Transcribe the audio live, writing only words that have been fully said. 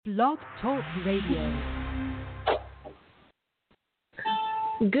Blog Talk Radio.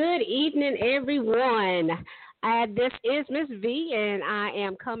 Good evening, everyone. This is Miss V, and I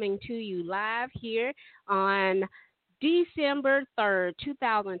am coming to you live here on December 3rd,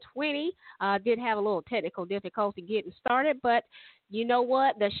 2020. Did have a little technical difficulty getting started, but you know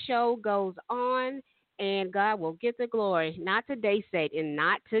what? The show goes on, and God will get the glory. Not today, Satan,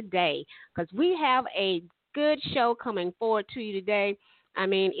 not today, because we have a good show coming forward to you today. I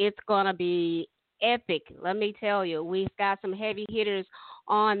mean, it's going to be epic. Let me tell you, we've got some heavy hitters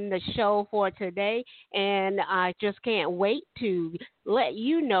on the show for today, and I just can't wait to let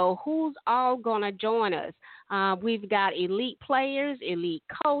you know who's all going to join us. We've got elite players, elite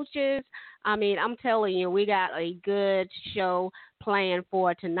coaches. I mean, I'm telling you, we got a good show planned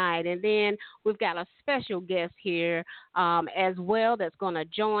for tonight. And then we've got a special guest here as well that's going to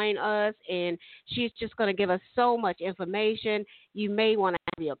join us, and she's just going to give us so much information. You may want to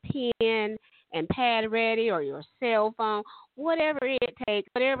have your pen and pad ready or your cell phone, whatever it takes,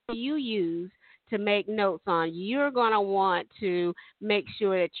 whatever you use to make notes on. You're going to want to make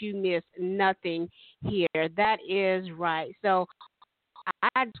sure that you miss nothing here. That is right. So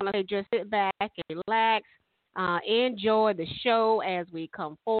I just want to just sit back and relax, enjoy the show as we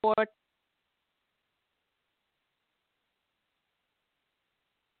come forward.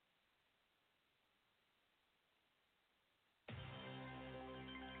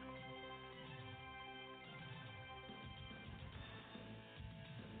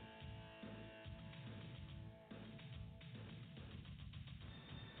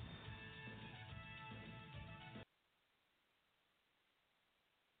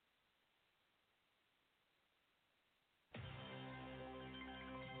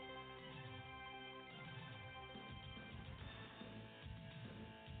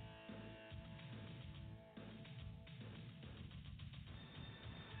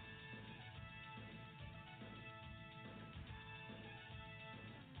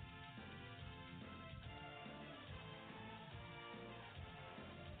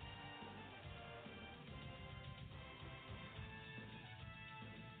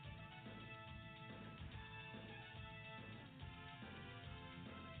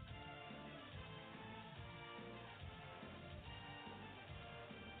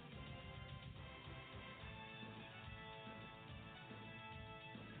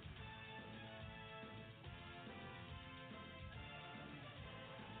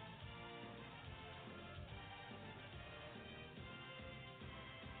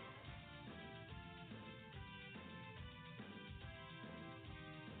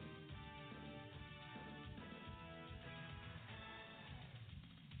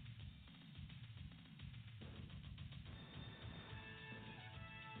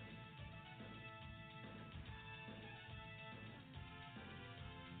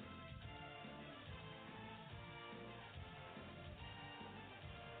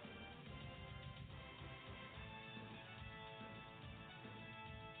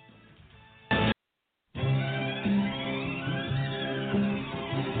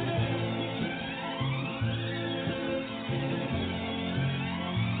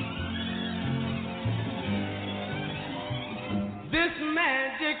 This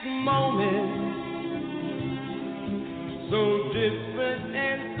magic moment, so different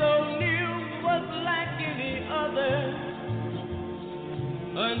and so new, was like any other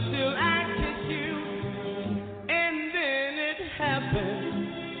until I kissed you, and then it happened.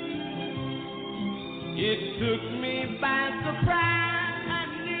 It took me by surprise. I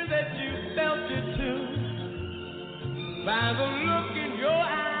knew that you felt it too, by the look in your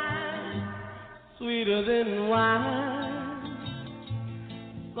eyes, sweeter than wine,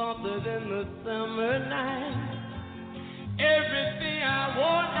 softer than the summer night. Everything I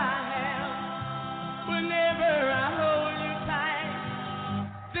want, I have. Whenever I hold you tight,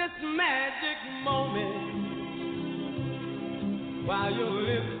 this magic moment, while your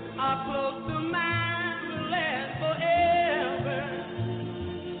lips are close to mine, will last forever,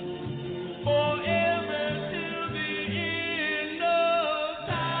 forever till the end of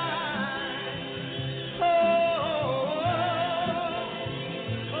time.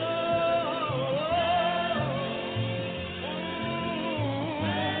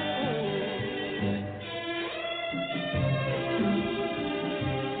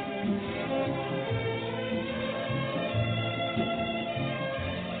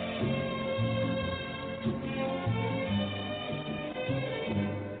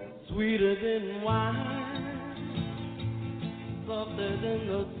 Sweeter than wine, softer than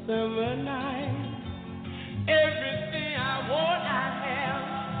the summer night. Everything I want, I have.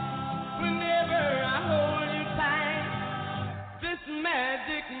 Whenever I hold you tight, this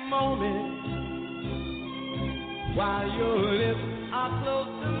magic moment while your lips are close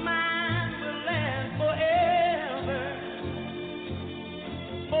to mine will last forever,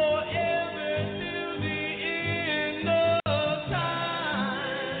 forever till the end of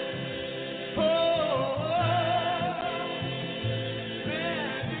time. Oh,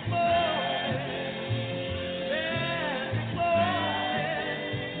 magic moment, magic moment,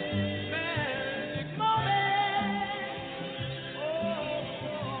 magic moment. Oh.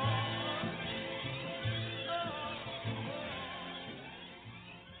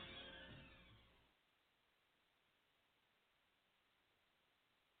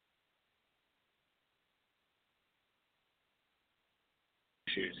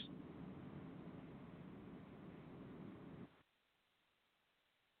 Shoes.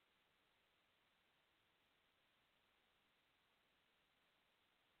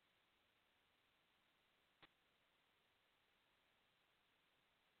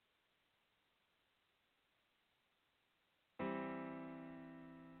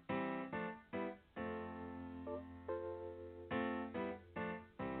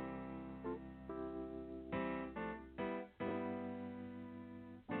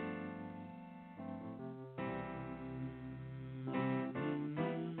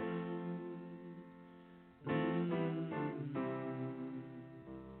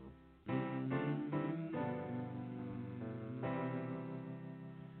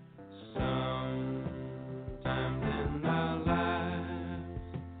 Sometimes in our lives,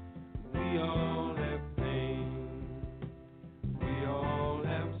 we all have pain, we all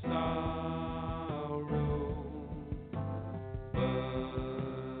have sorrow.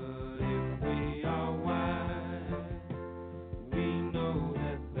 But if we are wise, we know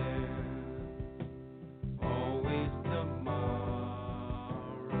that there's always tomorrow.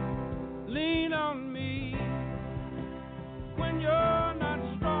 Lean on me when you're not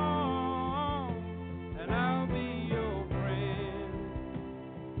strong, and I'll be your friend.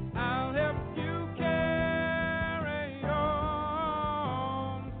 I'll help you carry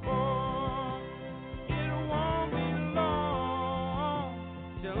on, for it won't be long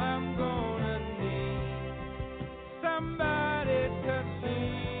till I'm gonna need somebody to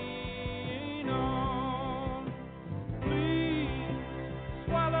lean on. Please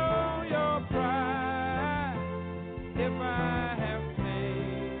swallow your pride. If I have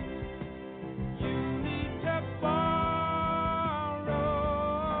pain, you need to borrow,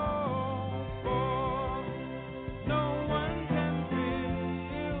 for no one can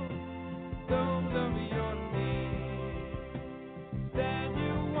fill those of your needs that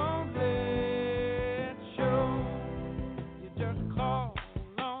you won't let show. You just call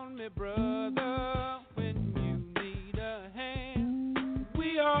on me, brother, when you need a hand. We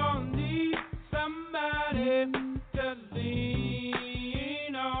all need somebody to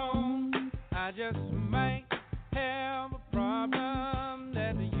lean on. I just might have a problem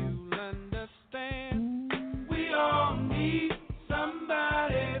that you'll understand. We all need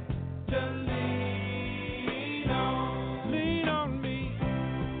somebody to lean on. Lean on me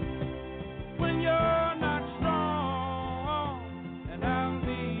when you're not strong, and I'll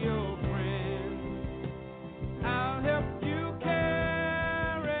be your friend. I'll help you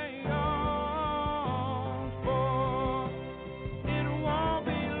carry on, for it won't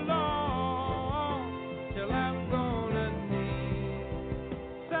be long till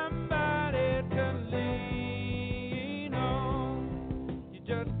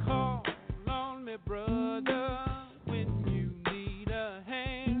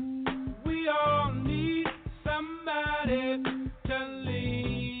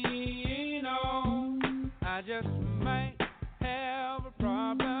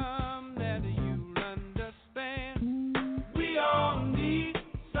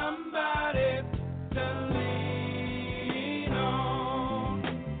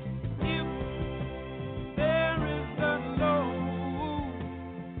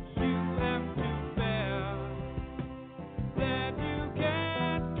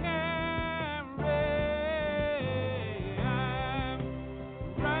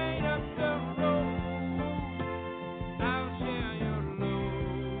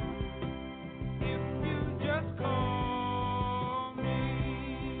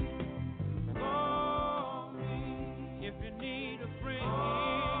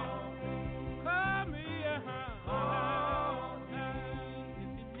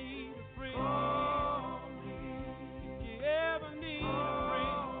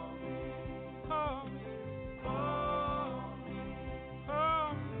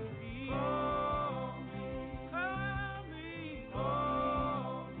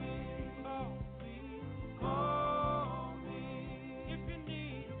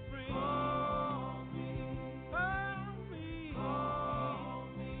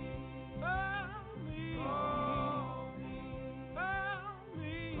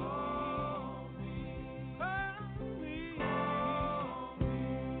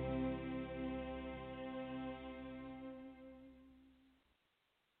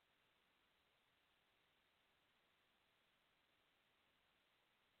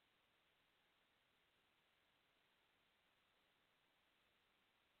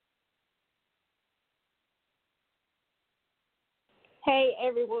Hey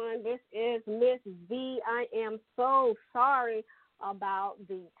everyone, this is Miss V. I am so sorry about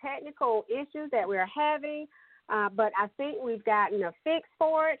the technical issues that we're having, but I think we've gotten a fix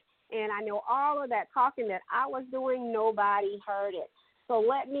for it, and I know all of that talking that I was doing, nobody heard it. So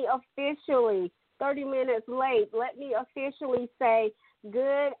let me officially, 30 minutes late, let me officially say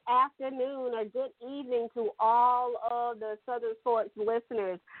good afternoon or good evening to all of the Southern Sports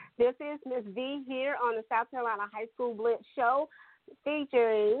listeners. This is Miss V here on the South Carolina High School Blitz show,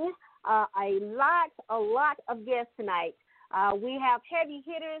 featuring a lot of guests tonight. We have heavy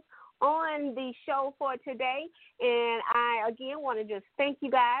hitters on the show for today, and I again want to just thank you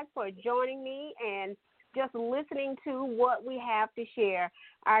guys for joining me and just listening to what we have to share.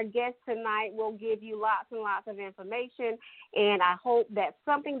 Our guest tonight will give you lots and lots of information, and I hope that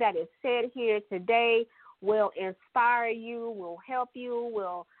something that is said here today will inspire you, will help you,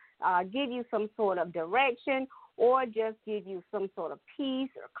 will give you some sort of direction, or just give you some sort of peace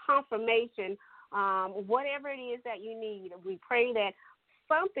or confirmation, whatever it is that you need. We pray that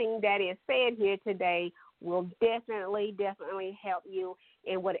something that is said here today will definitely help you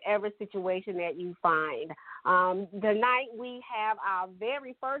in whatever situation that you find. Tonight we have our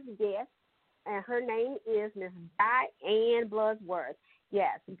very first guest, and her name is Miss Diane Bloodsworth.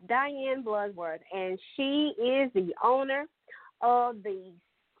 Yes, Diane Bloodsworth, and she is the owner of the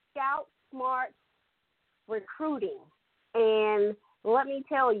Scout Smart Recruiting. And let me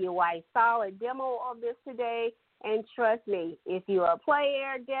tell you, I saw a demo of this today, and trust me, if you're a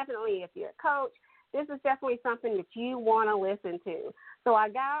player, definitely if you're a coach, this is definitely something that you want to listen to. So I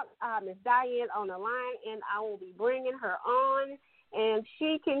got Ms. Diane on the line, and I will be bringing her on, and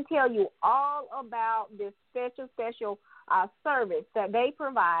she can tell you all about this special service that they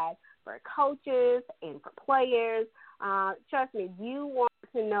provide for coaches and for players. Trust me, you want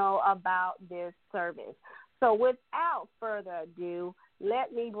to know about this service. So without further ado,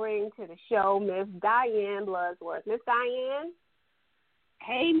 let me bring to the show Miss Diane Bloodsworth. Miss Diane?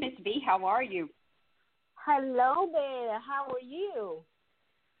 Hey, Miss V, how are you? Hello there. How are you?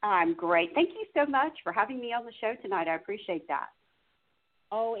 I'm great. Thank you so much for having me on the show tonight. I appreciate that.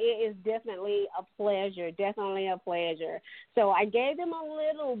 Oh, it is definitely a pleasure, So I gave them a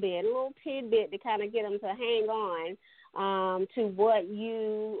little tidbit to kind of get them to hang on to what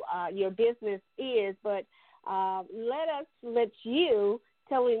your business is, but let you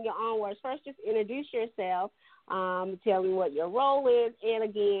tell in your own words. First, just introduce yourself, tell me what your role is, and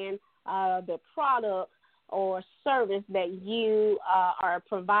again, the product or service that you are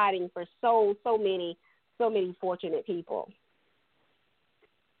providing for so many fortunate people.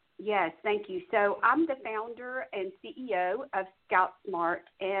 Yes, thank you. So I'm the founder and CEO of Scout Smart,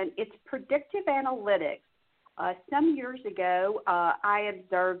 and it's predictive analytics. Some years ago, I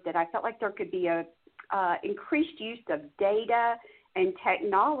observed that I felt like there could be a increased use of data and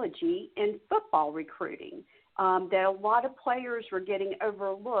technology in football recruiting, that a lot of players were getting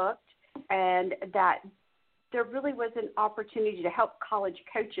overlooked, and that there really was an opportunity to help college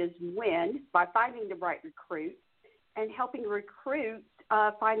coaches win by finding the right recruits and helping recruits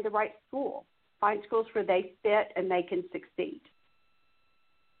find the right school, find schools where they fit and they can succeed.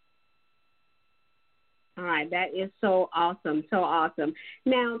 All right, that is so awesome.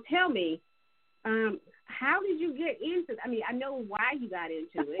 Now, tell me, how did you get into it? I mean, I know why you got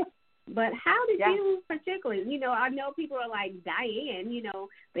into it, but how did you particularly? You know, I know people are like, Diane, you know,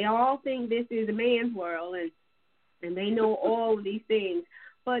 they all think this is a man's world, and they know all of these things.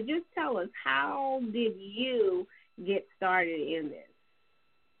 But just tell us, how did you get started in this?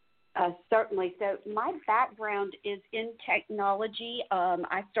 Certainly. So my background is in technology.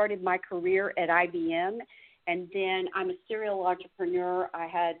 I started my career at IBM, and then I'm a serial entrepreneur.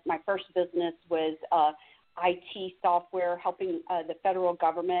 My first business was IT software, helping the federal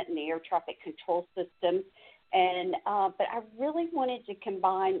government and the air traffic control systems. And but I really wanted to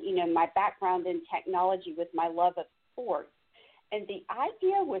combine, you know, my background in technology with my love of sports. And the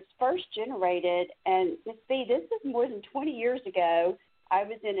idea was first generated, and Ms. B, this is more than 20 years ago. I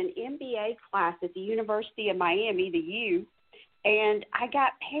was in an MBA class at the University of Miami, the U, and I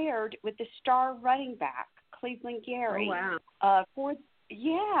got paired with the star running back, Cleveland Gary. Oh, wow.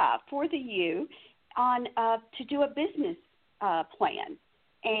 For the U on to do a business plan.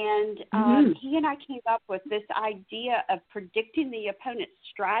 And he and I came up with this idea of predicting the opponent's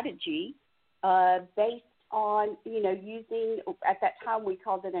strategy based on, you know, using, at that time we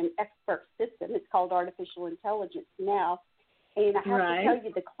called it an expert system. It's called artificial intelligence now. And I have to tell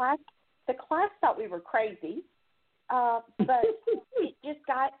you, the class thought we were crazy, but it just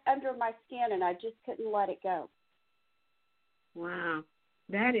got under my skin, and I just couldn't let it go. Wow.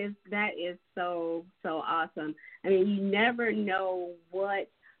 That is so awesome. I mean, you never know what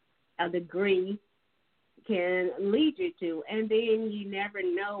a degree can lead you to, and then you never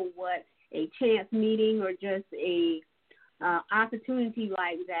know what a chance meeting or just a opportunity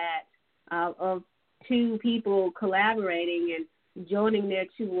like that of two people collaborating and joining their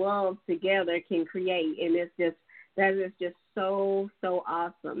two loves together can create. And that is just so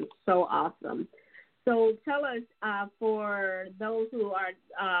awesome, so awesome. So tell us, for those who are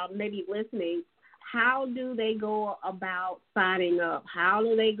maybe listening, how do they go about signing up? How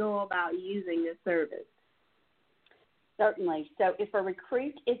do they go about using this service? Certainly. So if a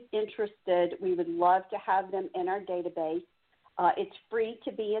recruit is interested, we would love to have them in our database. It's free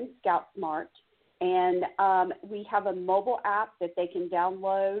to be in ScoutSmart, and we have a mobile app that they can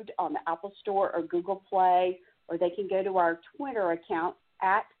download on the Apple Store or Google Play, or they can go to our Twitter account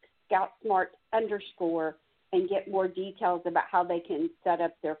at ScoutSmart_ and get more details about how they can set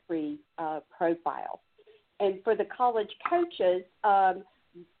up their free profile. And for the college coaches,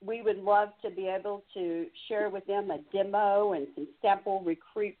 we would love to be able to share with them a demo and some sample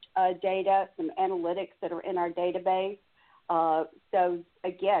recruit data, some analytics that are in our database. So,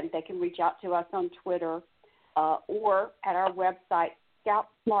 again, they can reach out to us on Twitter or at our website,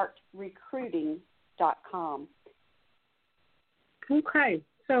 scoutsmartrecruiting.com. Okay.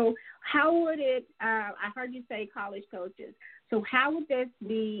 So how would it, I heard you say college coaches, so how would this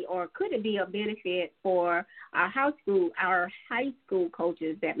be, or could it be a benefit for our high school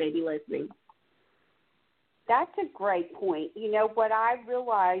coaches that may be listening? That's a great point. You know, what I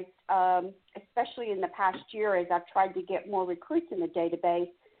realized, especially in the past year as I've tried to get more recruits in the database,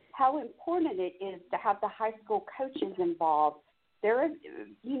 how important it is to have the high school coaches involved. There is,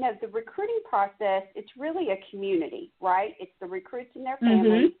 you know, the recruiting process, it's really a community, right? It's the recruits and their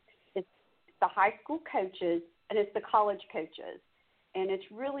families, it's the high school coaches, and it's the college coaches. And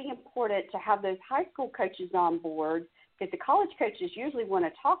it's really important to have those high school coaches on board, because the college coaches usually want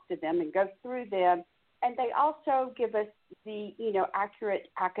to talk to them and go through them, and they also give us the, you know,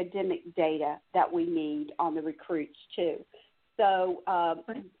 accurate academic data that we need on the recruits too. So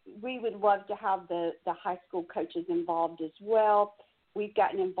we would love to have the high school coaches involved as well. We've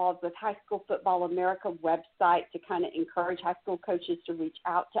gotten involved with High School Football America website to kind of encourage high school coaches to reach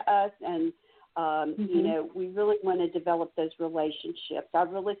out to us. And, you know, we really want to develop those relationships. I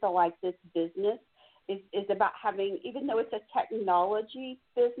really feel like this business is about having, even though it's a technology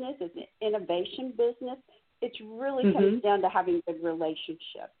business, it's an innovation business, it's really comes down to having good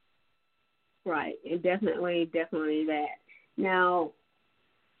relationships. Right. It definitely that. Now,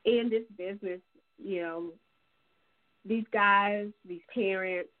 in this business, you know, these guys, these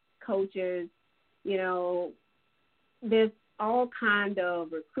parents, coaches, you know, there's all kind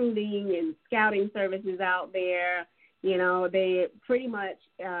of recruiting and scouting services out there. You know, they pretty much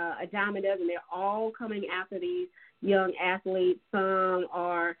a dime a dozen. They're all coming after these young athletes. Some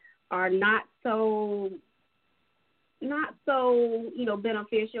are not so you know,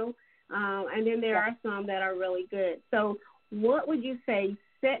 beneficial, and then there are some that are really good. So what would you say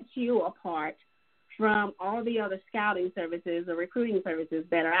sets you apart from all the other scouting services or recruiting services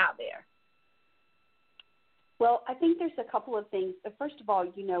that are out there? Well, I think there's a couple of things. First of all,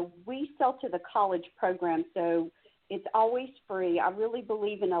 you know, we sell to the college program, so it's always free. I really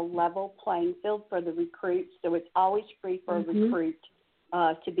believe in a level playing field for the recruits, so it's always free for a recruit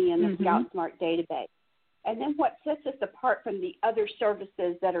to be in the ScoutSmart database. And then what sets us apart from the other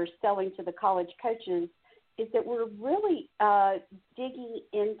services that are selling to the college coaches is that we're really digging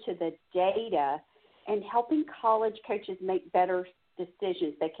into the data and helping college coaches make better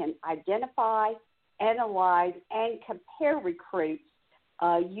decisions. They can identify, analyze, and compare recruits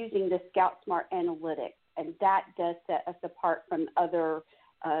using the ScoutSmart analytics, and that does set us apart from other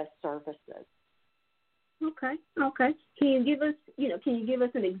services. Okay. Can you give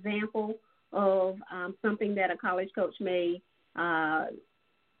us an example of something that a college coach may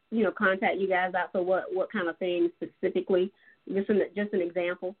contact you guys out for? What kind of things specifically? Just an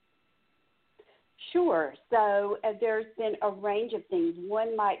example. Sure. So there's been a range of things.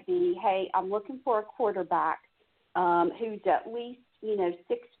 One might be, hey, I'm looking for a quarterback who's at least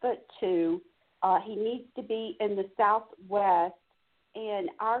 6'2". He needs to be in the Southwest, and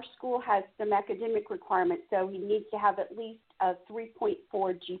our school has some academic requirements, so he needs to have at least a 3.4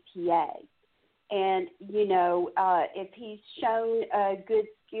 GPA. And, if he's shown good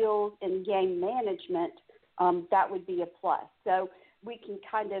skills in game management, that would be a plus. So we can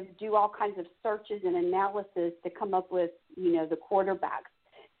kind of do all kinds of searches and analysis to come up with, the quarterbacks.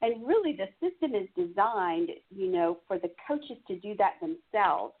 And really the system is designed, for the coaches to do that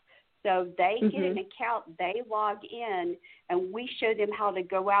themselves. So they get an account, they log in, and we show them how to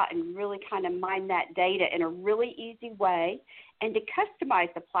go out and really kind of mine that data in a really easy way and to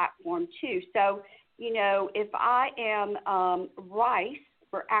customize the platform too. So, you know, if I am Rice,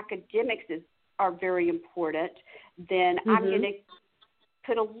 where academics are very important, then I'm going to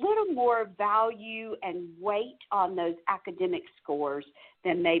put a little more value and weight on those academic scores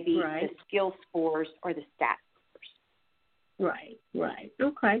than maybe the skill scores or the stat scores. Right.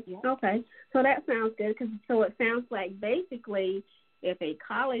 Okay. So that sounds good. So it sounds like basically if a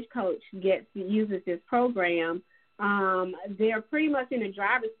college coach uses this program, they're pretty much in the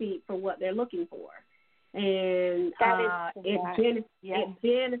driver's seat for what they're looking for. And it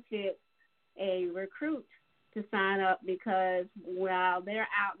benefits a recruit to sign up because while they're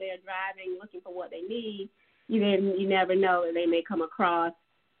out there driving, looking for what they need, you never know that they may come across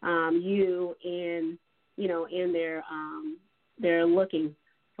you in they're looking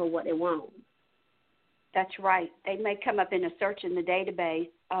for what they want. That's right. They may come up in a search in the database,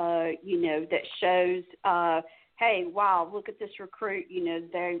 that shows, hey, wow, look at this recruit.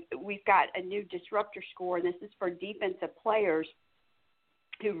 We've got a new disruptor score, and this is for defensive players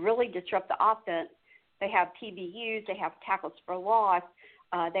who really disrupt the offense. They have TBUs, they have tackles for loss,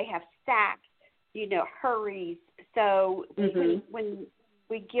 they have sacks, hurries. So when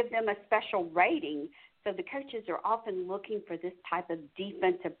we give them a special rating, so the coaches are often looking for this type of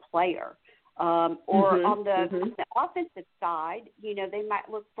defensive player. On the offensive side, they might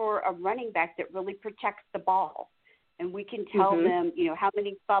look for a running back that really protects the ball. And we can tell them, how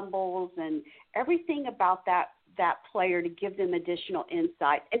many fumbles and everything about that player to give them additional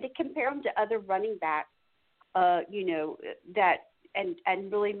insight and to compare them to other running backs, that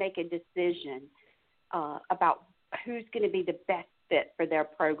and really make a decision about who's going to be the best fit for their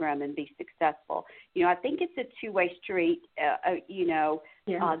program and be successful. I think it's a two-way street. There's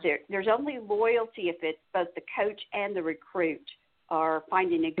only loyalty if it's both the coach and the recruit are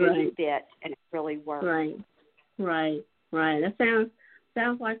finding a good fit and it really works. Right. That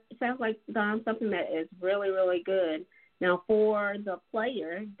sounds like something that is really, really good. Now, for the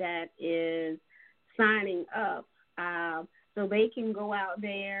player that is signing up, so they can go out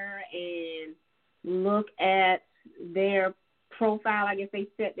there and look at their profile. I guess they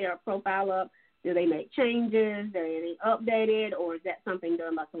set their profile up. Do they make changes? Do they update it, or is that something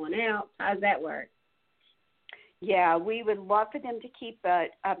done by someone else? How does that work? Yeah, we would love for them to keep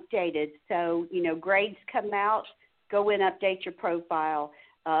it updated. So, grades come out, go in, update your profile.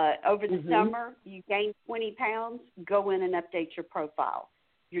 Over the summer, you gain 20 pounds, go in and update your profile.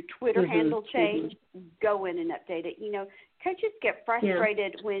 Your Twitter handle change, go in and update it. Coaches get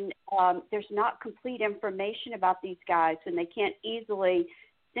frustrated when there's not complete information about these guys and they can't easily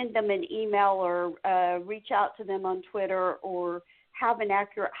send them an email or reach out to them on Twitter or have an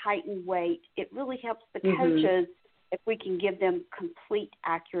accurate height and weight. It really helps the coaches if we can give them complete,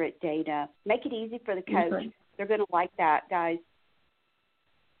 accurate data. Make it easy for the coach. They're going to like that, guys.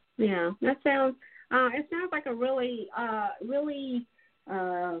 Yeah, that sounds. It sounds like a really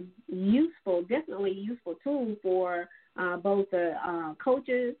useful, definitely useful tool for both the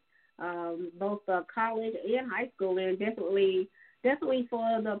coaches, both the college and high school, and definitely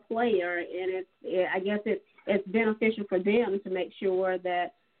for the player. And I guess it's beneficial for them to make sure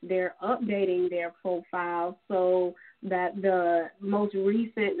that they're updating their profile so that the most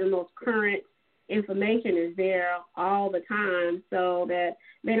recent, the most current information is there all the time, so that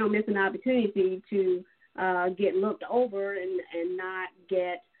they don't miss an opportunity to get looked over and not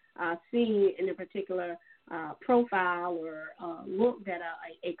get seen in a particular profile or look that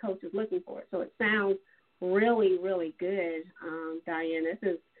a coach is looking for. So it sounds really, really good, Diane.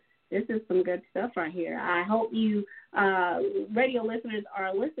 This is some good stuff right here. I hope you radio listeners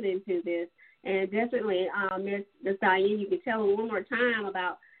are listening to this, and definitely, Ms. Diane, you can tell them one more time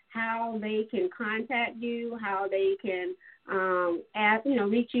about how they can contact you, how they can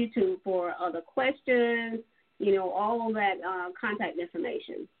reach you for other questions, all of that contact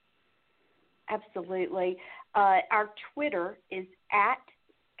information. Absolutely. Our Twitter is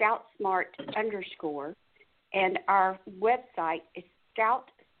 @ScoutSmart_, and our website is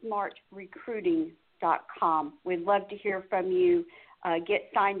scoutsmartrecruiting.com. We'd love to hear from you. Get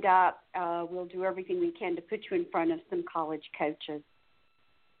signed up. We'll do everything we can to put you in front of some college coaches.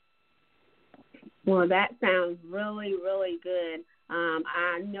 Well, that sounds really, really good.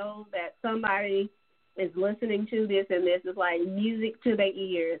 I know that somebody is listening to this, and this is like music to their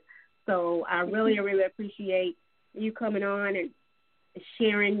ears. So I really, really appreciate you coming on and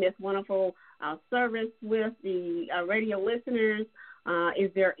sharing this wonderful service with the radio listeners.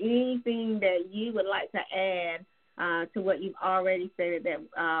 Is there anything that you would like to add to what you've already stated that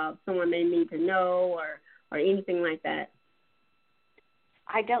someone may need to know or anything like that?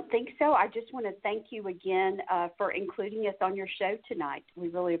 I don't think so. I just want to thank you again for including us on your show tonight. We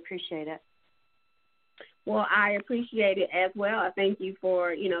really appreciate it. Well, I appreciate it as well. I thank you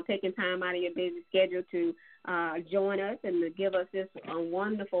for, taking time out of your busy schedule to join us and to give us this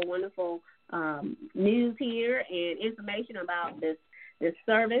wonderful, wonderful news here and information about this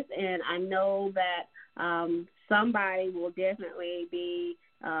service. And I know that somebody will definitely be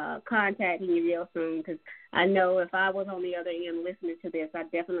contacting you real soon, because I know if I was on the other end listening to this, I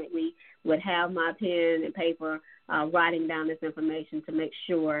definitely would have my pen and paper writing down this information to make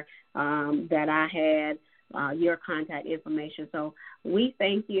sure that I had your contact information. So we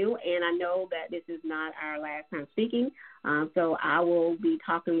thank you, and I know that this is not our last time speaking, so I will be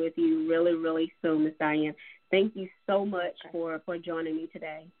talking with you really, really soon, Ms. Diane. Thank you so much for joining me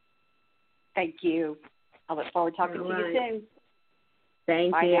today. Thank you. I look forward to talking to you soon.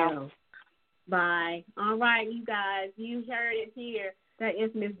 Thank Bye you. now. Bye. All right, you guys, you heard it here. That is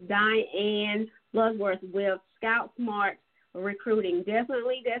Ms. Diane Bloodworth with Scout Smart Recruiting.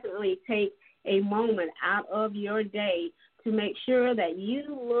 Definitely take a moment out of your day to make sure that you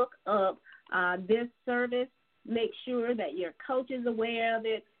look up this service. Make sure that your coach is aware of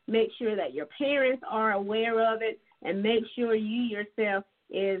it. Make sure that your parents are aware of it, and make sure you yourself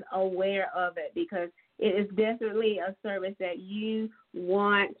is aware of it, because it is definitely a service that you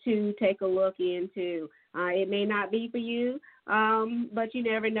want to take a look into. It may not be for you, but you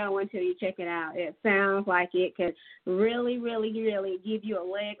never know until you check it out. It sounds like it could really, really, really give you a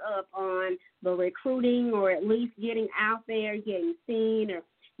leg up on the recruiting, or at least getting out there, getting seen, or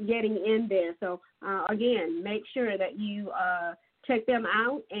getting in there. So, again, make sure that you check them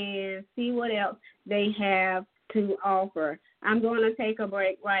out and see what else they have to offer. I'm going to take a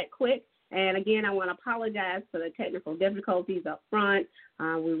break right quick. And, again, I want to apologize for the technical difficulties up front.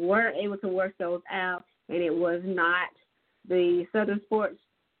 We were able to work those out, and it was not the Southern Sports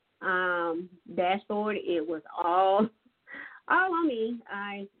dashboard. It was all on me.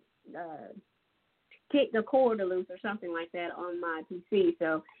 I kicked the cord loose or something like that on my PC.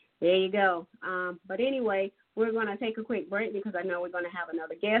 So there you go. But anyway, we're going to take a quick break, because I know we're going to have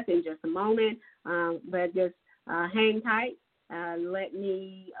another guest in just a moment. But just hang tight. Let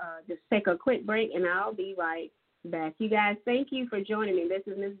me just take a quick break, and I'll be right back. You guys, thank you for joining me. This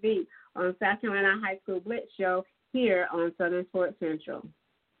is Ms. B on South Carolina High School Blitz Show here on Southern Sports Central.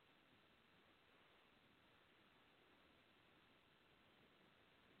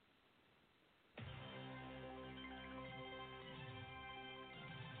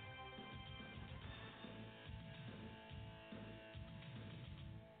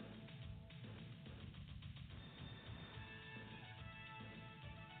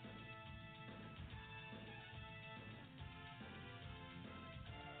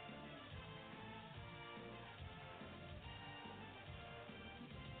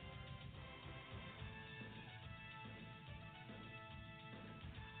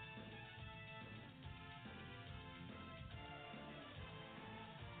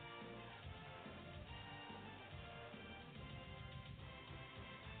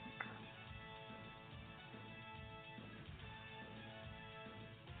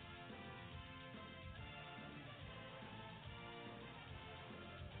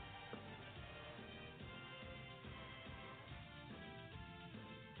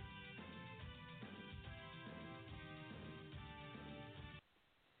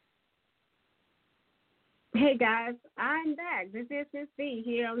 Hey, guys, I'm back. This is Miss B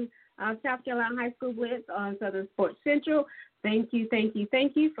here on South Carolina High School Blitz on Southern Sports Central. Thank you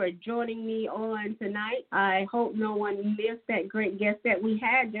for joining me on tonight. I hope no one missed that great guest that we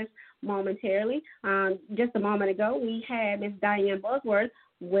had just momentarily. Just a moment ago, we had Miss Diane Bloodworth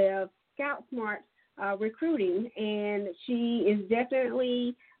with Scout Smart Recruiting, and she is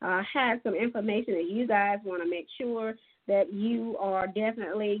definitely has some information that you guys want to make sure that you are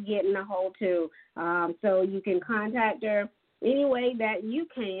definitely getting a hold to. So you can contact her any way that you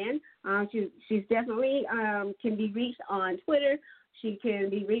can. She's definitely can be reached on Twitter. She can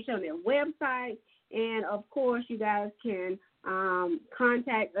be reached on their website. And, of course, you guys can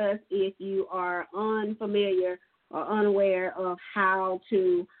contact us if you are unfamiliar or unaware of how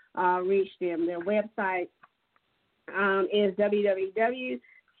to reach them. Their website is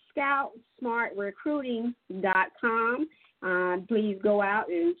www.scoutsmartrecruiting.com. Please go out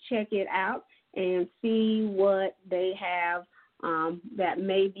and check it out and see what they have that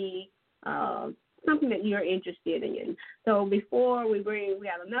may be something that you're interested in. So before we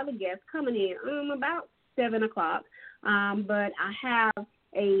have another guest coming in about 7 o'clock, but I have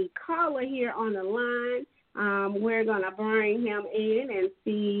a caller here on the line we're going to bring him in and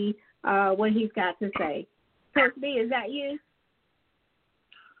see what he's got to say. Coach B, is that you?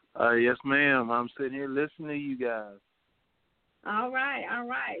 Yes, ma'am. I'm sitting here listening to you guys. All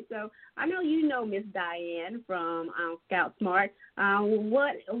right. So I know you know Miss Diane from Scout Smart.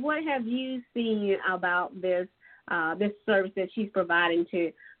 What have you seen about this service that she's providing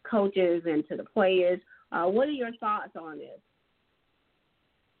to coaches and to the players? What are your thoughts on this?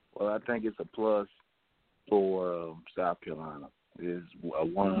 Well, I think it's a plus for South Carolina. It's a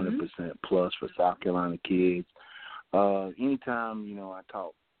 100% plus for South Carolina kids. Anytime, I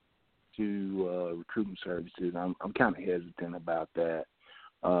talk to recruiting services, I'm kind of hesitant about that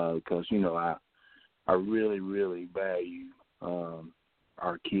because, I really, really value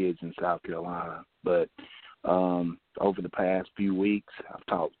our kids in South Carolina. But over the past few weeks, I've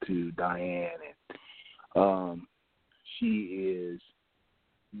talked to Diane, and she is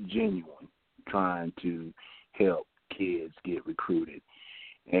genuine, trying to help kids get recruited.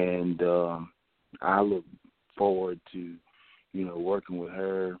 And I look forward to, working with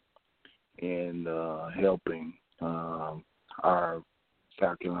her and helping our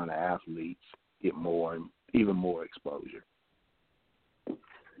South Carolina athletes get even more exposure.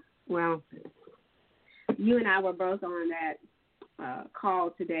 Well, you and I were both on that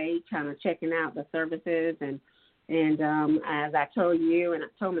call today, kind of checking out the services, and as I told you and I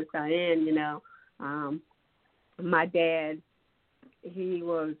told Miss Diane, my dad, he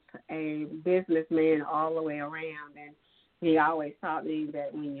was a businessman all the way around, and he always taught me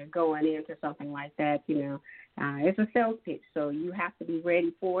that when you're going into something like that, it's a sales pitch, so you have to be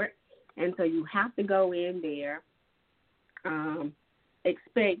ready for it, and so you have to go in there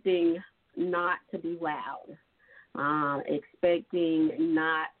expecting not to be loud, expecting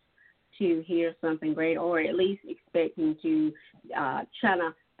not to hear something great, or at least expecting to try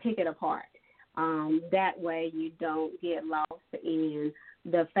to pick it apart. That way you don't get lost in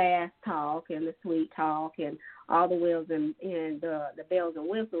the fast talk and the sweet talk and all the wheels and the bells and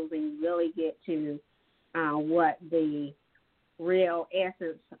whistles, and you really get to what the real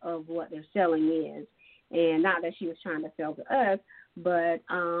essence of what they're selling is. And not that she was trying to sell to us, but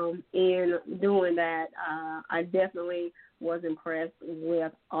in doing that, I definitely was impressed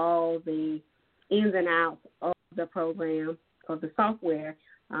with all the ins and outs of the program, of the software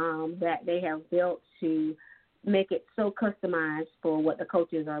that they have built to make it so customized for what the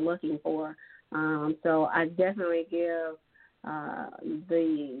coaches are looking for. So I definitely give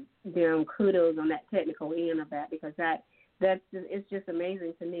them kudos on that technical end of that, because it's just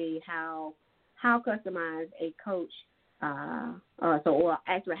amazing to me how customized a coach or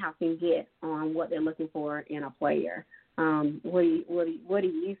actually how can get on what they're looking for in a player. What do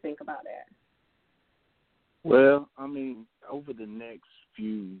you think about that? Well, over the next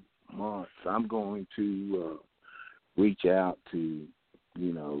few months, I'm going to reach out to,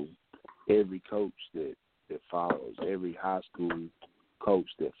 every coach that follows, every high school coach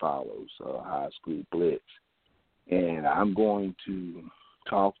that follows high school BLITZ. And I'm going to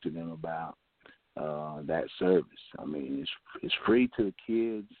talk to them about that service. It's free to the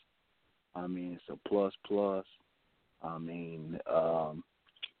kids. It's a plus. I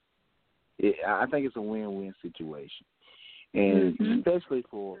think it's a win-win situation. And especially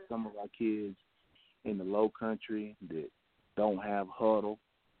for some of our kids in the low country that don't have huddle,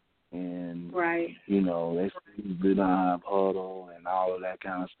 and right, they don't have huddle and all of that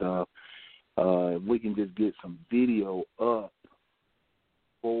kind of stuff. If we can just get some video up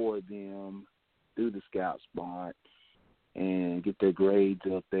for them through the Scout Smart and get their grades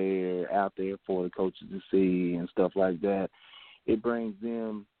out there for the coaches to see and stuff like that, it brings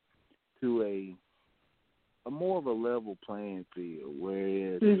them to a more of a level playing field,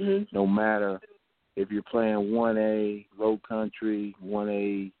 whereas no matter if you're playing 1A, low country,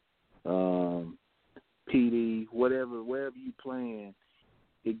 1A, PD, wherever you're playing,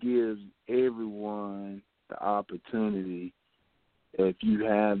 it gives everyone the opportunity. If you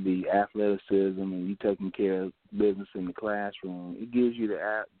have the athleticism and you're taking care of business in the classroom, it gives you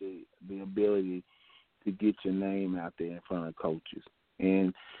the ability to get your name out there in front of coaches.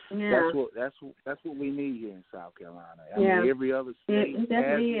 And that's what we need here in South Carolina. Every other state it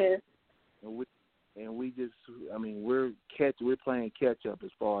definitely is. And we just, we're playing catch up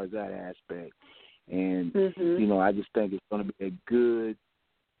as far as that aspect. And I just think it's going to be a good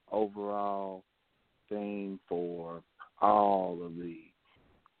overall thing for all of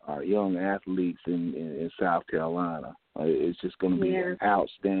our young athletes in South Carolina. It's just going to be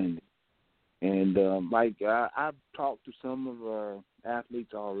outstanding. And I've talked to some of our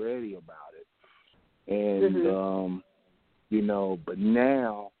athletes already about it. And, but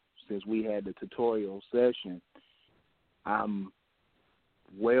now, since we had the tutorial session, I'm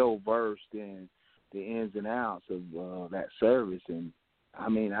well versed in the ins and outs of that service, and I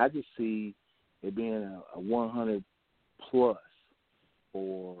mean, I just see it being a 100 plus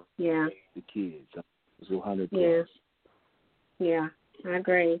for the kids. It's 100 plus. Yeah, I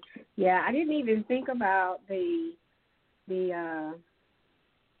agree. Yeah, I didn't even think about the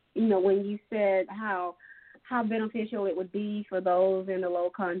when you said how beneficial it would be for those in the low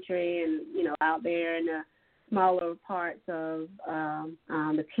country and, out there in the smaller parts of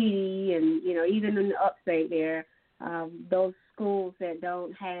the PD and, even in the upstate there, those schools that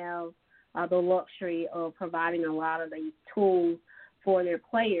don't have the luxury of providing a lot of these tools for their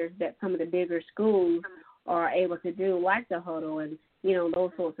players that some of the bigger schools are able to do, like the huddle and,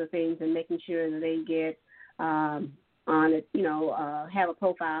 those sorts of things, and making sure that they get on it, have a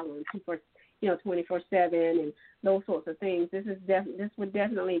profile on 24/7 and those sorts of things. This would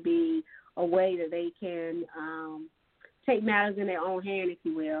definitely be a way that they can take matters in their own hand, if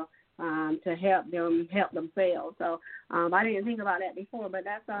you will, to help themselves. So I didn't think about that before, but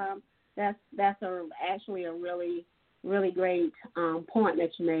that's actually a really, really great point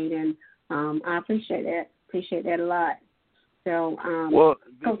that you made, and I appreciate that. Appreciate that a lot. So,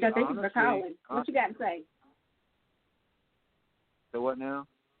 Coach, I thank you for calling. What you got to say? So what now?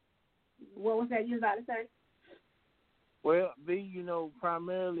 What was that you was about to say? Well,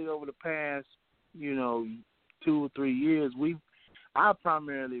 primarily over the past, 2 or 3 years, I've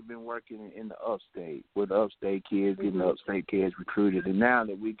primarily been working in the upstate with upstate kids, getting the upstate kids recruited, and now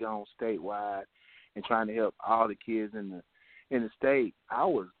that we've gone statewide and trying to help all the kids in the state, I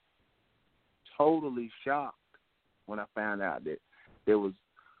was totally shocked when I found out that there was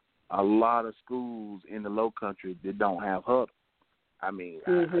a lot of schools in the Low Country that don't have huddle. I mean,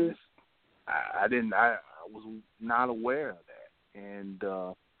 I was not aware of that, and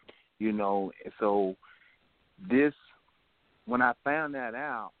so this, when I found that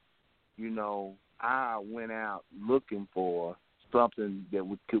out, I went out looking for something that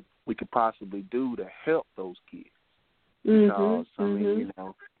we could possibly do to help those kids. Because I mean,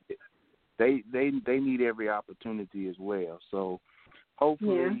 they need every opportunity as well. So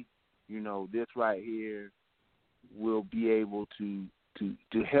hopefully, this right here will be able to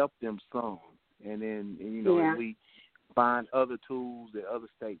help them some. And then, if we find other tools that other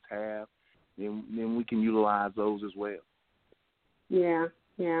states have, then we can utilize those as well. Yeah.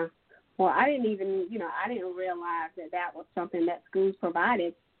 Well, I didn't realize that was something that schools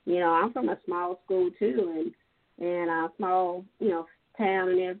provided. I'm from a small school too, and a small, town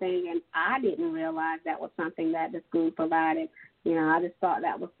and everything, and I didn't realize that was something that the school provided. I just thought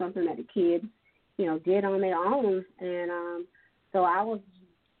that was something that the kids, did on their own, and so I was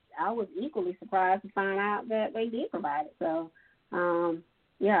equally surprised to find out that they did provide it. So, I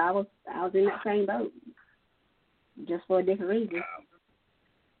was in that same boat, just for a different reason.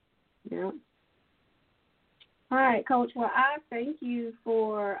 Yeah. All right, Coach. Well, I thank you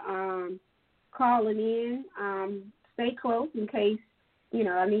for calling in. Stay close in case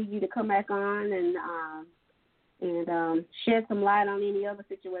I need you to come back on and shed some light on any other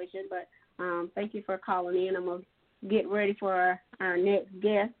situation. But thank you for calling in. I'm gonna get ready for our next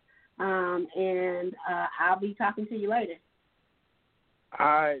guest, and I'll be talking to you later. All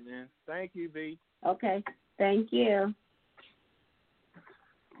right, then. Thank you, B. Okay. Thank you.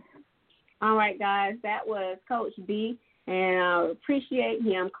 All right, guys. That was Coach B, and I appreciate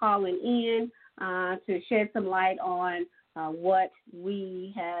him calling in to shed some light on what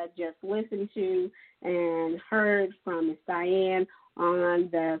we had just listened to and heard from Ms. Diane on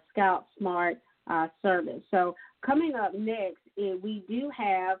the Scout Smart service. So coming up next, we do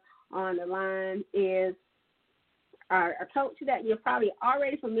have on the line is our coach that you're probably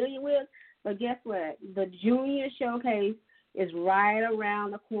already familiar with, but guess what? The Junior Showcase is right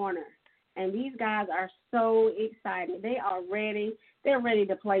around the corner, and these guys are so excited. They are ready. They're ready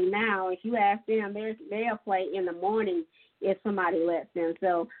to play now. If you ask them, they'll play in the morning if somebody lets them.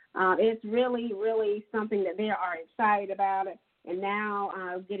 So it's really, really something that they are excited about it. And now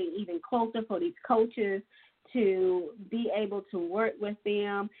getting even closer for these coaches to be able to work with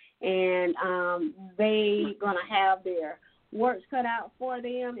them. And they going to have their works cut out for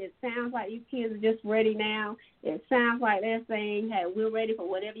them. It sounds like these kids are just ready now. It sounds like they're saying, hey, we're ready for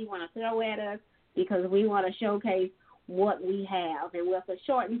whatever you want to throw at us because we want to showcase what we have. And with a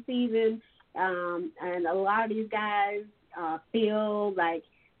shortened season, and a lot of these guys feel like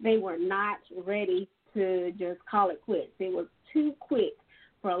they were not ready to just call it quits. It was too quick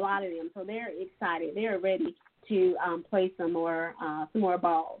for a lot of them. So they're excited. They're ready to play some more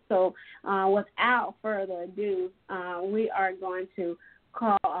ball. So without further ado, we are going to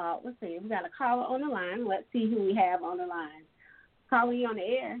call. Let's see. We got a caller on the line. Let's see who we have on the line. Caller, you on the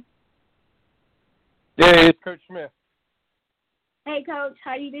air? Yeah, it's Coach Smith. Hey, Coach.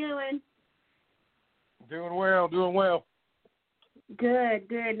 How you doing? Doing well. Good.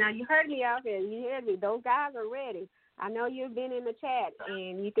 Now, you heard me out there. You heard me. Those guys are ready. I know you've been in the chat,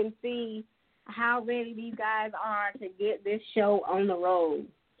 and you can see how ready these guys are to get this show on the road.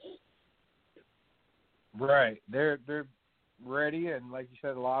 Right. They're ready, and like you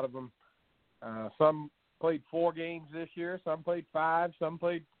said, a lot of them, some played 4 games this year, some played 5, some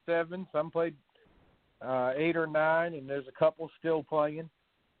played 7, some played 8 or 9, and there's a couple still playing.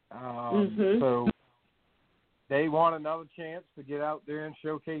 So they want another chance to get out there and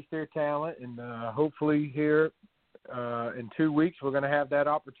showcase their talent, and hopefully here in 2 weeks we're going to have that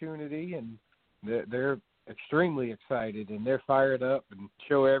opportunity, and they're extremely excited, and they're fired up and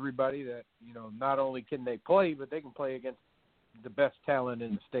show everybody that, you know, not only can they play, but they can play against the best talent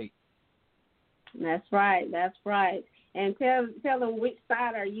in the state. That's right. And tell them which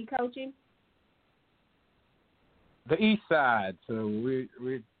side are you coaching? The east side. So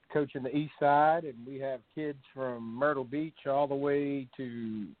we're coaching the east side, and we have kids from Myrtle Beach all the way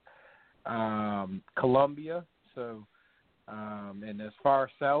to Columbia. So and as far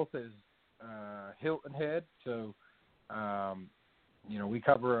south as Hilton Head. So you know, we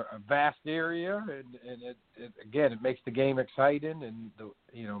cover a vast area, and it makes the game exciting. And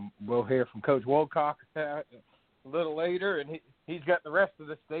you know, we'll hear from Coach Woolcock a little later, and he's got the rest of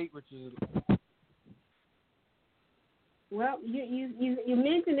the state, which is. Well, you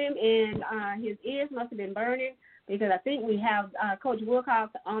mentioned him, and his ears must have been burning because I think we have Coach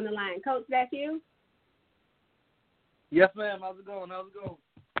Wilcox on the line. Coach, that's you? Yes, ma'am. How's it going?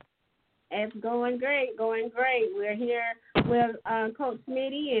 It's going great. We're here with Coach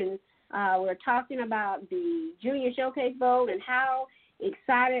Smitty, and we're talking about the Junior Showcase Bowl and how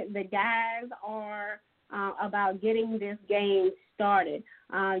excited the guys are about getting this game started.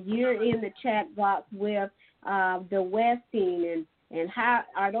 You're in the chat box with the West team, and how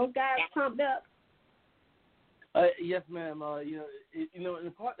are those guys pumped up? Yes, ma'am. And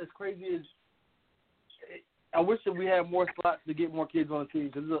the part that's crazy is I wish that we had more spots to get more kids on the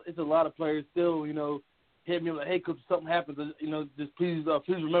team, because it's a lot of players still, you know, hit me like, hey, coach, if something happens, you know, just please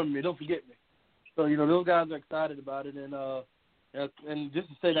remember me, don't forget me. So, you know, those guys are excited about it, and just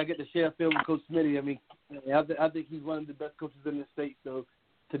to say that I get to share a field with Coach Smitty, I mean, I think he's one of the best coaches in the state, so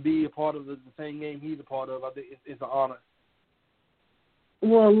to be a part of the same game he's a part of, I think it's an honor.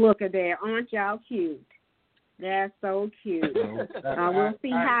 Well, look at that. Aren't y'all cute? That's so cute. We'll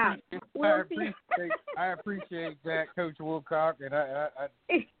see how. I appreciate that, Coach Woolcock, and I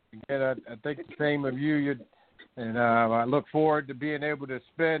think the same of you. And I look forward to being able to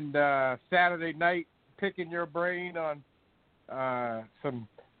spend Saturday night picking your brain on some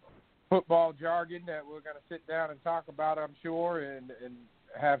football jargon that we're going to sit down and talk about, I'm sure, and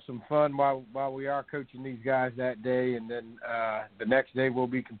have some fun while we are coaching these guys that day. And then the next day we'll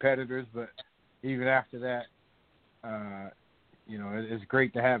be competitors, but even after that, you know, it's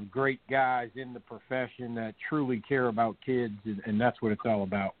great to have great guys in the profession that truly care about kids, and that's what it's all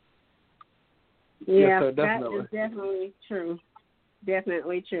about. Yeah, yes, that is definitely true.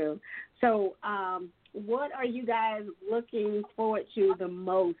 Definitely true. So what are you guys looking forward to the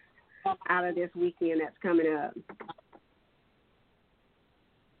most out of this weekend that's coming up?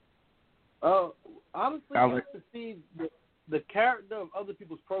 Honestly, I like to see the character of other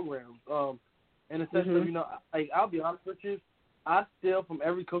people's programs. In the sense of, you know, I'll be honest with you, I steal from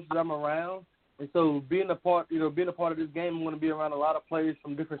every coach that I'm around, and so being a part of this game, I'm going to be around a lot of players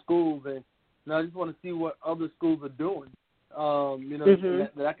from different schools, and you know, I just want to see what other schools are doing. You know,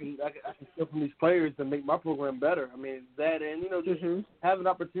 that I can steal from these players to make my program better. I mean, that, and you know, just having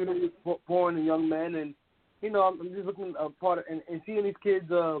opportunities for in young men, and you know, I'm just looking part of, and seeing these kids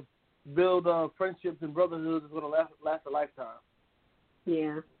build friendships and brotherhood is going to last a lifetime.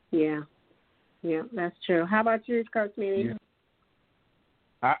 Yeah, that's true. How about you, Coach Smitty?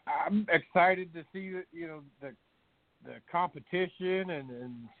 Yeah. I'm excited to see, you know, the competition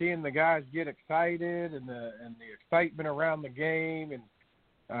and seeing the guys get excited and the excitement around the game,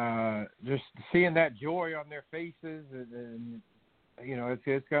 and just seeing that joy on their faces, and you know,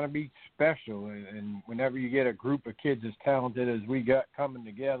 it's going to be special. And whenever you get a group of kids as talented as we got coming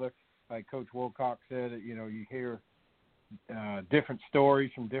together, like Coach Woolcock said, you know, you hear different stories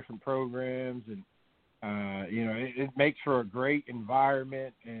from different programs, and you know, it makes for a great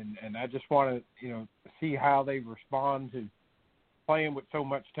environment, and I just want to, you know, see how they respond to playing with so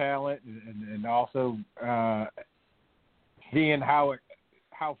much talent, and also seeing how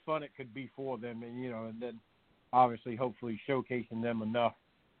fun it could be for them, and you know, and then obviously, hopefully showcasing them enough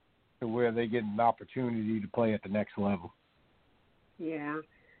to where they get an opportunity to play at the next level. Yeah,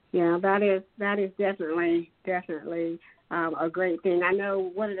 that is definitely a great thing. I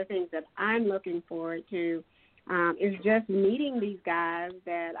know one of the things that I'm looking forward to is just meeting these guys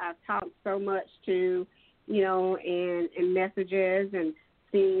that I've talked so much to, in messages and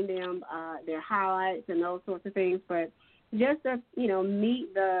seeing them, their highlights and those sorts of things. But just to,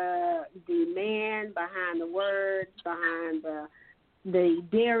 meet the man behind the words, behind the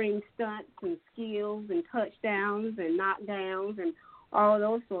daring stunts and skills and touchdowns and knockdowns and all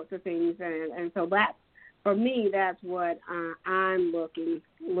those sorts of things. And so that's, for me, that's what I'm looking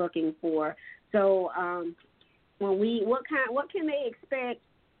for. So what can they expect,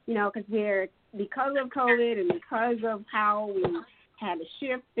 because of COVID and because of how we had to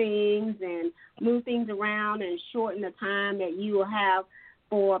shift things and move things around and shorten the time that you will have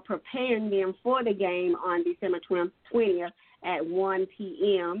for preparing them for the game on December 20th at 1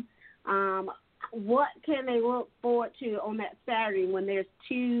 p.m. What can they look forward to on that Saturday when there's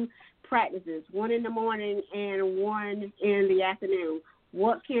two practices, one in the morning and one in the afternoon?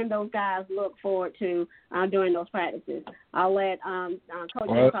 What can those guys look forward to during those practices? I'll let Coach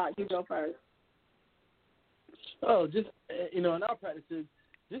Lipon, you go first. Oh, just, in our practices,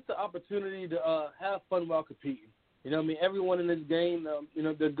 just the opportunity to have fun while competing. Everyone in this game,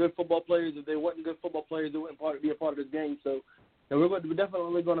 they're good football players. If they weren't good football players, they wouldn't be a part of this game. So we're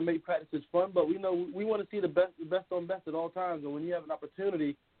definitely going to make practices fun, but we want to see the best on best at all times. And when you have an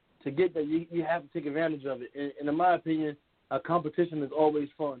opportunity to get that, you have to take advantage of it. And in my opinion, a competition is always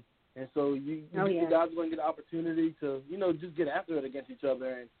fun. And so you guys are going to get an opportunity to, just get after it against each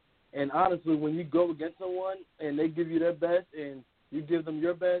other. And honestly, when you go against someone and they give you their best and you give them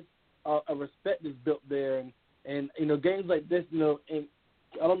your best, a respect is built there. And games like this, and I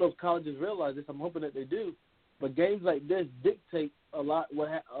don't know if colleges realize this. I'm hoping that they do. But games like this dictate a lot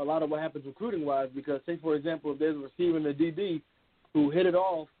of what happens recruiting-wise, because, say, for example, if there's a receiver and a DB who hit it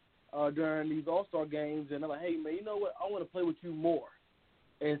off during these all-star games, and they're like, hey, man, you know what, I want to play with you more.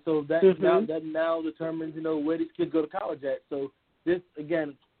 And so that now determines, where these kids go to college at. So this,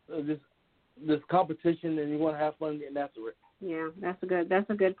 again, this competition, and you want to have fun getting after it. Yeah, that's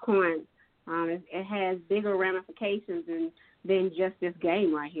a good point. It has bigger ramifications than just this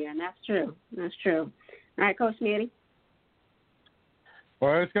game right here, and that's true. All right, Coach Smitty.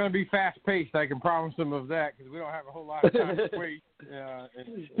 Well, it's going to be fast-paced. I can promise them of that, because we don't have a whole lot of time to wait and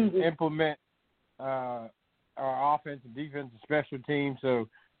implement our offense and defense and special teams. So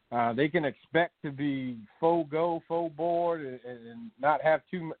they can expect to be full go, full board, and not have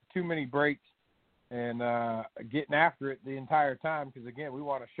too many breaks and getting after it the entire time, because, again, we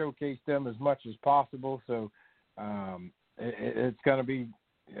want to showcase them as much as possible. So it's going to be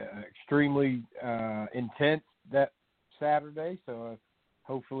extremely intense that Saturday. So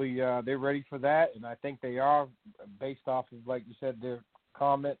hopefully they're ready for that, and I think they are, based off of, like you said, their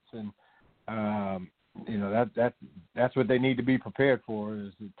comments. And that's what they need to be prepared for,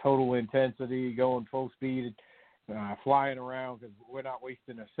 is the total intensity, going full speed, flying around, because we're not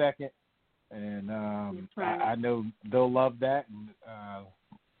wasting a second. And I know they'll love that, and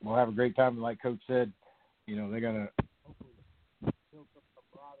we'll have a great time. And like Coach said, they're going to build some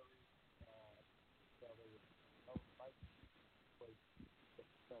camaraderie.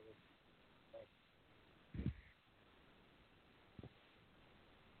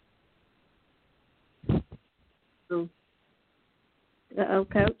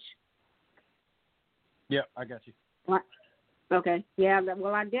 Coach? Yeah, I got you. What? Okay. Yeah,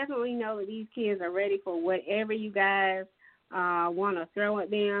 well, I definitely know that these kids are ready for whatever you guys want to throw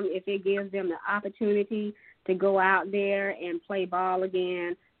at them. If it gives them the opportunity to go out there and play ball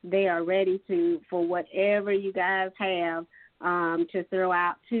again, they are ready for whatever you guys have to throw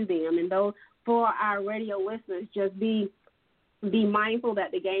out to them. And those, for our radio listeners, just be mindful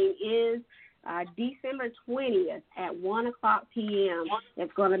that the game is December 20th at 1 o'clock p.m.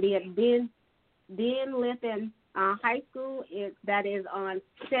 It's going to be at Ben Lipon High School. That is on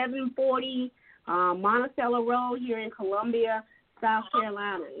 740 Monticello Road here in Columbia, South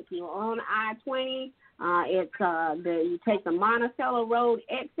Carolina. If you're on I-20, you take the Monticello Road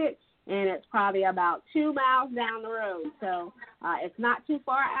exit, and it's probably about 2 miles down the road. So it's not too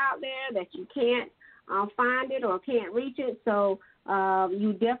far out there that you can't find it or can't reach it. So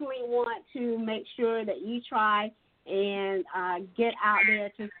you definitely want to make sure that you try and get out there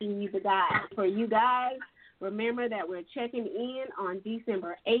to see the guys. For you guys, remember that we're checking in on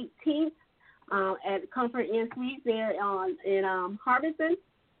December 18th at Comfort Inn Suites there in Harbison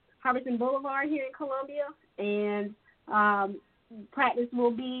Boulevard here in Columbia. And practice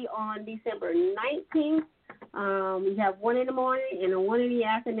will be on December 19th. We have one in the morning and one in the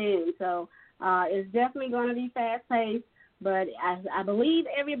afternoon. So it's definitely going to be fast-paced. But I believe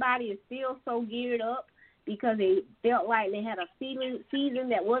everybody is still so geared up because they felt like they had a season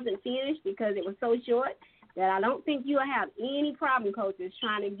that wasn't finished because it was so short that I don't think you'll have any problem, coaches,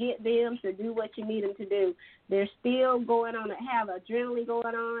 trying to get them to do what you need them to do. They're still going on, have adrenaline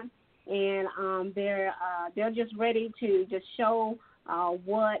going on, and they're just ready to just show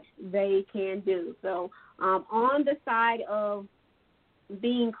what they can do. So on the side of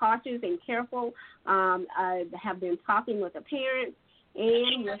being cautious and careful, I have been talking with the parents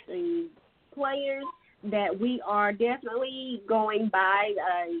and with the players that we are definitely going by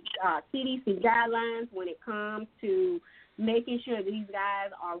CDC guidelines when it comes to making sure these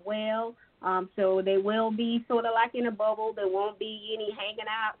guys are well. So they will be sort of like in a bubble. There won't be any hanging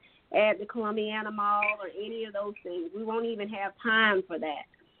out at the Columbiana Mall or any of those things. We won't even have time for that.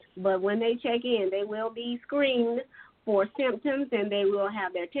 But when they check in, they will be screened for symptoms, and they will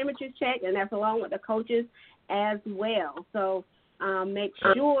have their temperatures checked, and that's along with the coaches as well. So make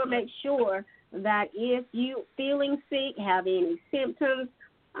sure that if you feeling sick, have any symptoms,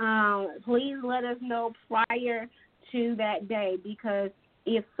 please let us know prior to that day, because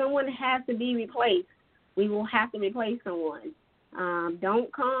if someone has to be replaced, we will have to replace someone.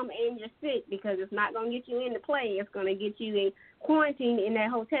 Don't come and you're sick, because it's not going to get you into play. It's going to get you in quarantine in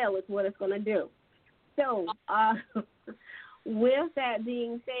that hotel is what it's going to do. So with that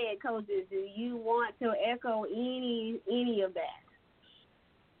being said, coaches, do you want to echo any of that?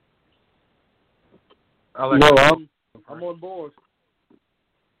 I'm on board.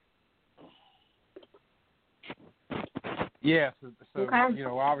 Yeah, so okay.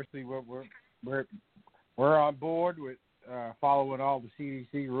 Obviously we're on board with following all the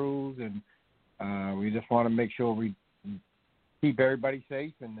CDC rules, and we just want to make sure we keep everybody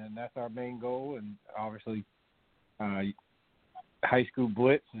safe, and that's our main goal. And obviously, high school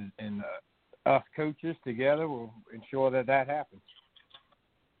BLITZ and us coaches together will ensure that happens.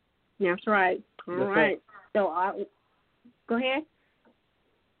 That's right. All right. So go ahead.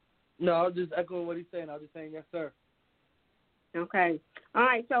 No, I was just echoing what he's saying. I was just saying yes, sir. Okay. All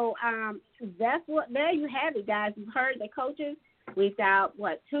right. So that's what. There you have it, guys. You've heard the coaches. We've got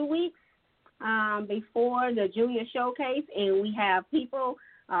 2 weeks before the junior showcase, and we have people,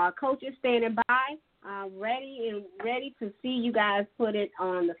 coaches standing by, ready to see you guys put it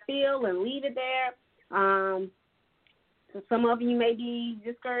on the field and leave it there. So some of you may be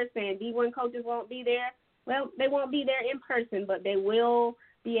discouraged saying D1 coaches won't be there. Well, they won't be there in person, but they will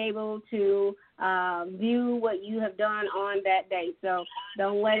be able to view what you have done on that day. So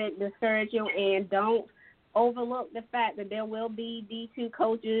don't let it discourage you, and don't overlook the fact that there will be D2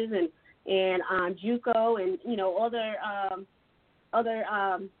 coaches and JUCO and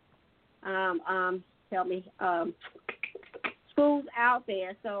other schools out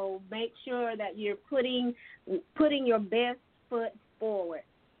there. So make sure that you're putting your best foot forward.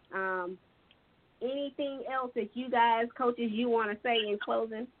 Anything else that you guys, coaches, you want to say in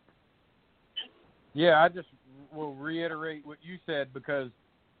closing? Yeah, I just will reiterate what you said, because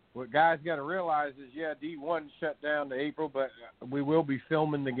what guys got to realize is, D1 shut down to April, but we will be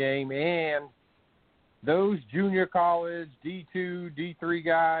filming the game, and those junior college, D2, D3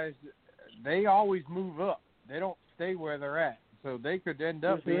 guys, they always move up. They don't stay where they're at. So they could end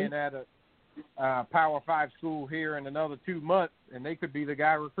up being at a Power 5 school here in another 2 months, and they could be the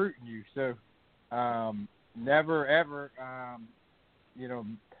guy recruiting you. So never, ever,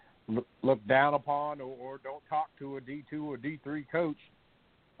 look down upon or don't talk to a D2 or D3 coach.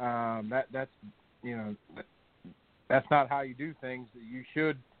 That's not how you do things. You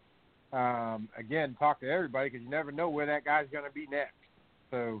should, again, talk to everybody, because you never know where that guy's going to be next.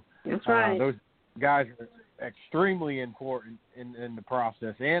 So that's right. Those guys are extremely important in the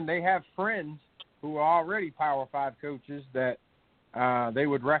process, and they have friends who are already Power 5 coaches that they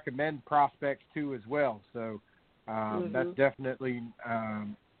would recommend prospects to as well. So that's definitely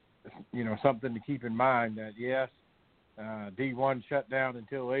something to keep in mind, that yes, D1 shut down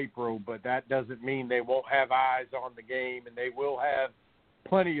until April, but that doesn't mean they won't have eyes on the game, and they will have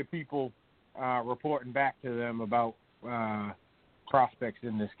plenty of people reporting back to them about prospects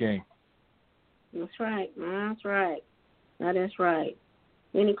in this game. That's right. That's right. That is right.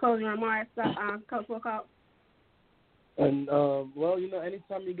 Any closing remarks, Coach Wilcox? And,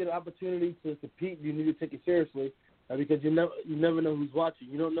 anytime you get an opportunity to compete, you need to take it seriously, because you never know who's watching.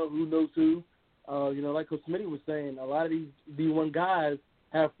 You don't know who knows who. Like Coach Smitty was saying, a lot of these D1 guys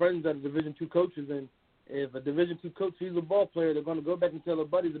have friends that are Division II coaches, and if a Division II coach sees a ball player, they're going to go back and tell their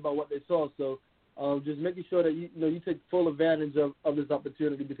buddies about what they saw. So just making sure that you take full advantage of this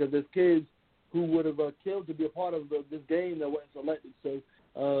opportunity, because there's kids who would have killed to be a part of this game that wasn't selected. So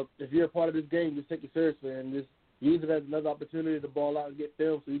if you're a part of this game, just take it seriously and just use it as another opportunity to ball out and get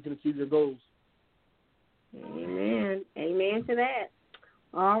film so you can achieve your goals. Amen. Amen to that.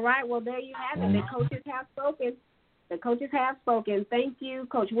 All right. Well, there you have it. The coaches have spoken. The coaches have spoken. Thank you,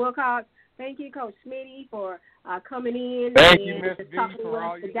 Coach Wilcox. Thank you, Coach Smitty, for coming in. Thank and you, Miss B, talking for with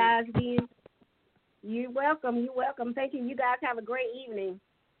all us, you the guys being. You're welcome. You're welcome. Thank you. You guys have a great evening.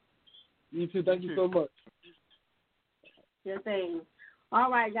 You too. Thank you so much. Just saying.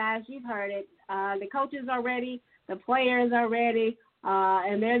 All right, guys, you've heard it. The coaches are ready. The players are ready.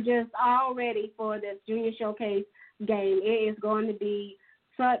 And they're just all ready for this Junior Showcase game. It is going to be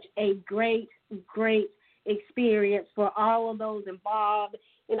such a great, great experience for all of those involved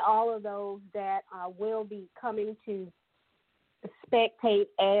and all of those that will be coming to spectate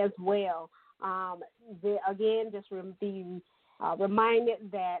as well. Again, just be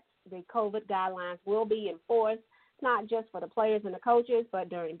reminded that the COVID guidelines will be enforced, not just for the players and the coaches, but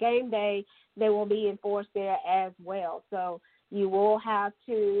during game day, they will be enforced there as well. So you will have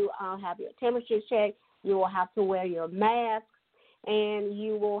to have your temperature checked, you will have to wear your mask, and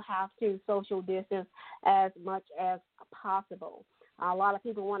you will have to social distance as much as possible. A lot of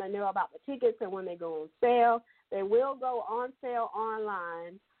people want to know about the tickets and when they go on sale. They will go on sale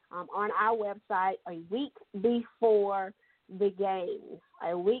online on our website a week before the game,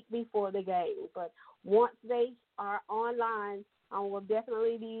 But once they are online, we'll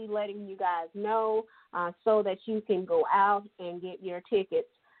definitely be letting you guys know so that you can go out and get your tickets.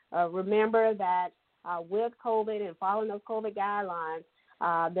 Remember that with COVID and following those COVID guidelines,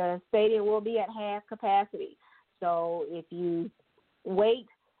 the stadium will be at half capacity. So if you wait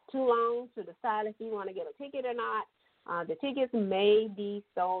too long to decide if you want to get a ticket or not, the tickets may be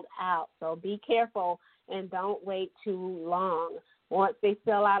sold out. So be careful and don't wait too long. Once they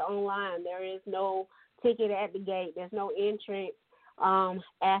sell out online, there is no ticket at the gate. There's no entrance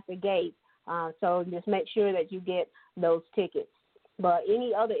at the gate. So just make sure that you get those tickets. But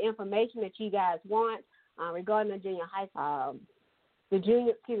any other information that you guys want regarding the junior high, the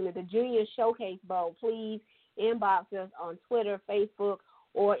Junior Showcase Bowl, please inbox us on Twitter, Facebook,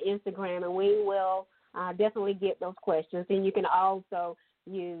 or Instagram, and we will definitely get those questions. And you can also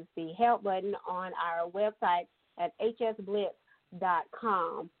use the help button on our website at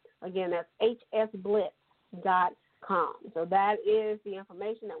hsblitz.com. Again, that's hsblitz.com. So that is the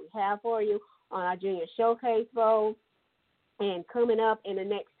information that we have for you on our Junior Showcase Bowl. And coming up in the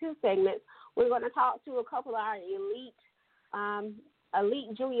next two segments, we're going to talk to a couple of our elite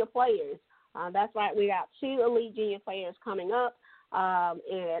junior players. That's right, we got two elite junior players coming up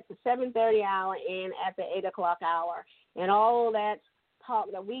at the 7:30 hour and at the 8 o'clock hour. And all that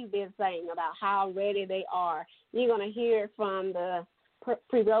talk that we've been saying about how ready they are, you're going to hear from the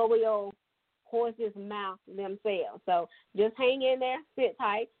proverbial horse's mouth themselves. So just hang in there, sit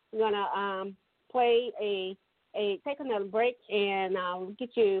tight. We're going to take another break and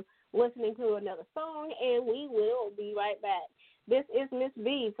get you listening to another song, and we will be right back. This is Miss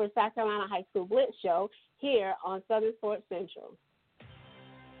V for South Carolina High School Blitz Show here on Southern Sports Central.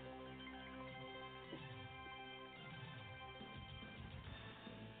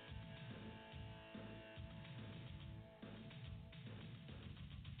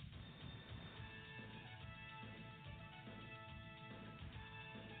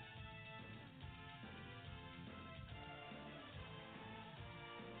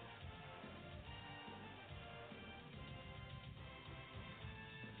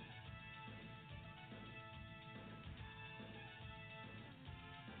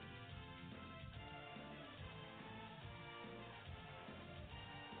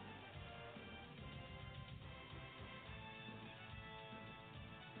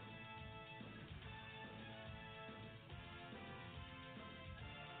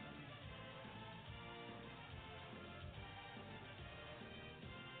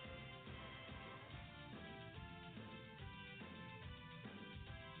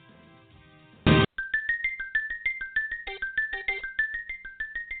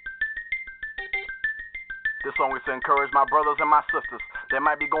 This song is to encourage my brothers and my sisters that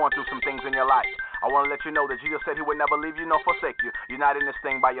might be going through some things in your life. I want to let you know that Jesus said he would never leave you nor forsake you. You're not in this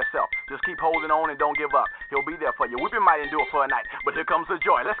thing by yourself. Just keep holding on and don't give up. He'll be there for you. Weeping might endure for a night, but here comes the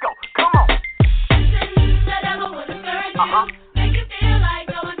joy. Let's go. Come on. Make you feel like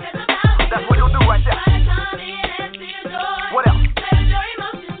no one cares about you. That's what he'll do right there. What else?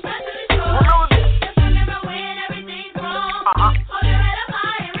 Remember this. Just remember when everything's wrong. Hold your head up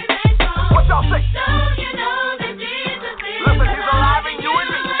high and remain strong. What y'all say? Don't you know that Jesus is Listen, he's alive in you and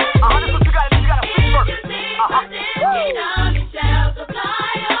me. This is what you gotta do. You gotta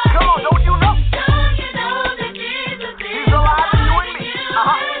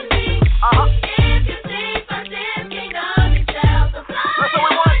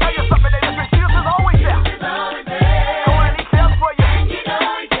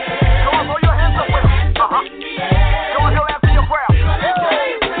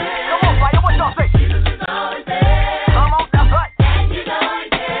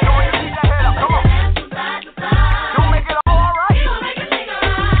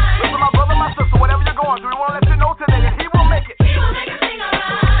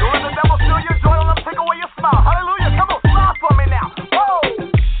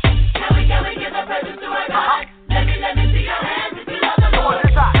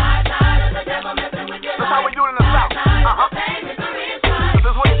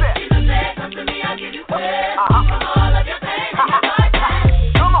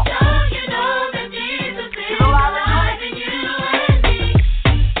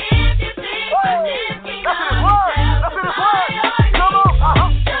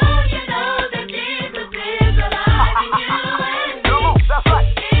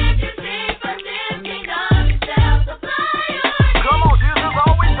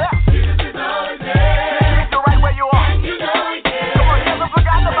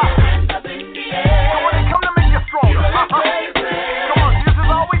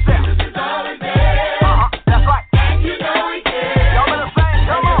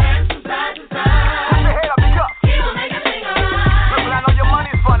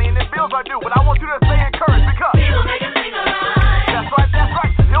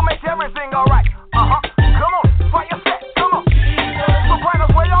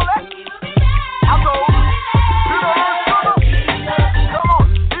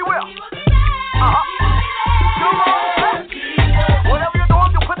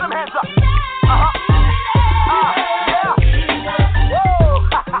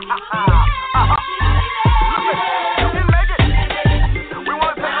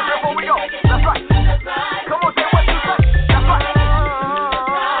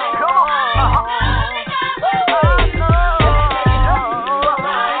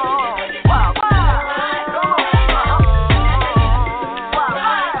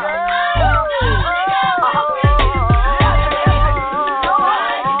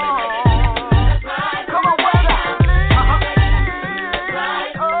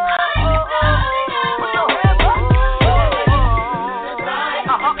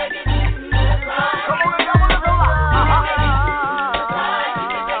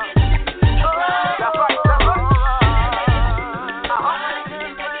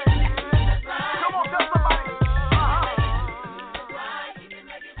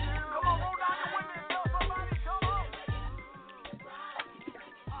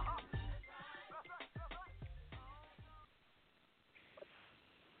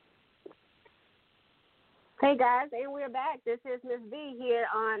Hey guys, and we're back. This is Miss V here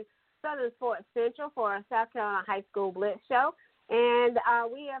on Southern Sports Central for our South Carolina High School Blitz show, and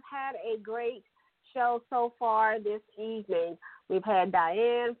we have had a great show so far this evening. We've had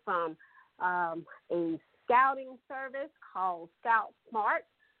Diane from a scouting service called Scout Smart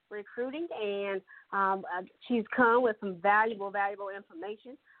Recruiting, and she's come with some valuable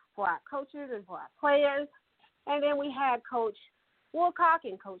information for our coaches and for our players. And then we had Coach Woolcock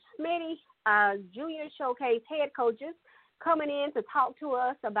and Coach Smitty, our junior showcase head coaches, coming in to talk to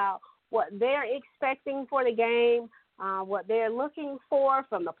us about what they're expecting for the game, what they're looking for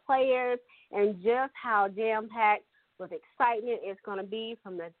from the players, and just how jam-packed with excitement it's going to be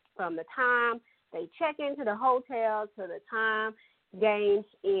from the time they check into the hotel to the time games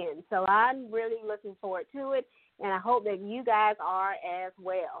end. So I'm really looking forward to it, and I hope that you guys are as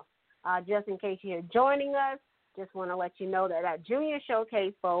well. Just in case you're joining us, just want to let you know that our Junior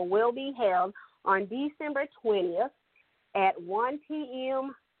Showcase Bowl will be held on December 20th at 1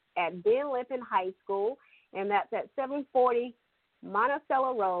 p.m. at Ben Lipon High School, and that's at 740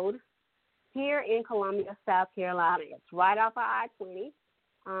 Monticello Road here in Columbia, South Carolina. It's right off of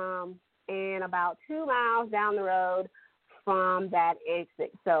I-20 and about 2 miles down the road from that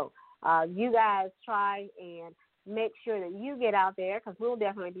exit. So you guys try and make sure that you get out there, because we'll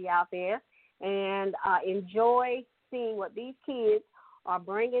definitely be out there, and enjoy seeing what these kids are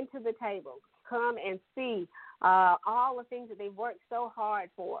bringing to the table. Come and see all the things that they've worked so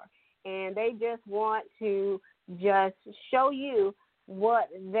hard for, and they just want to just show you what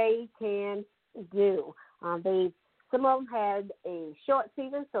they can do. Some of them had a short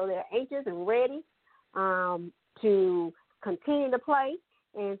season, so they're anxious and ready to continue to play,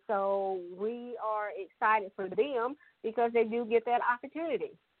 and so we are excited for them because they do get that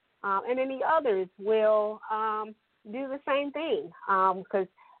opportunity. And then the others will do the same thing, because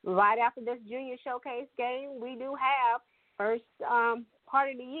right after this Junior Showcase game, we do have first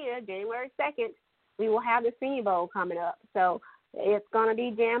part of the year, January 2nd, we will have the Senior Bowl coming up. So it's going to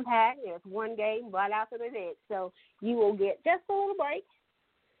be jam-packed. There's one game right after the next. So you will get just a little break,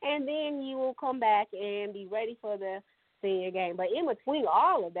 and then you will come back and be ready for the senior game. But in between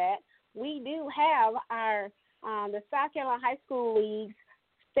all of that, we do have our the South Carolina High School League's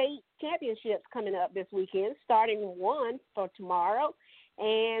state championships coming up this weekend, starting one for tomorrow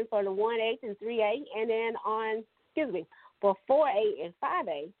and for the 1A and 3A, and then for 4A and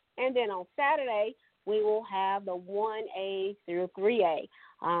 5A. And then on Saturday, we will have the 1A through 3A.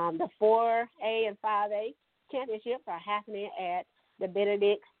 The 4A and 5A championships are happening at the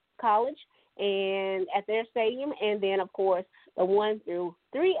Benedict College and at their stadium. And then, of course, the 1 through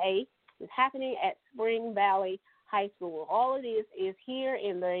 3A is happening at Spring Valley High School. All of this is here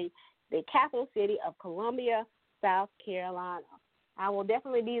in the capital city of Columbia, South Carolina. I will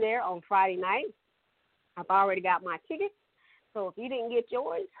definitely be there on Friday night. I've already got my tickets, so if you didn't get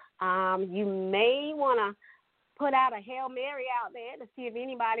yours, you may want to put out a Hail Mary out there to see if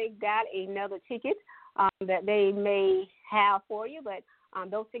anybody got another ticket that they may have for you. But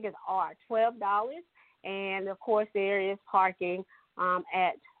those tickets are $12, and, of course, there is parking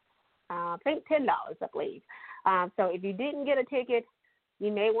at, I think, $10, I believe. So if you didn't get a ticket,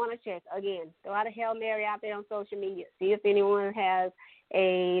 you may want to check. Again, throw out a Hail Mary out there on social media. See if anyone has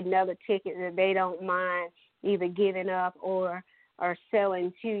another ticket that they don't mind either giving up or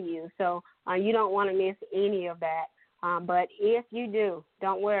selling to you. So you don't want to miss any of that. But if you do,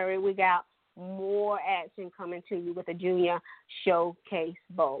 don't worry. We got more action coming to you with the Junior Showcase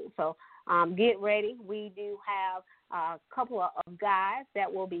Bowl. So get ready. We do have a couple of guys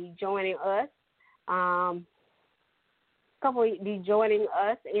that will be joining us. Couple will be joining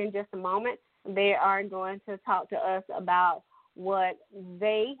us in just a moment. They are going to talk to us about what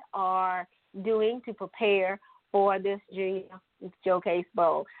they are doing to prepare for this Junior Showcase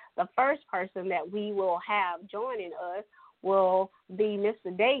Bowl. The first person that we will have joining us will be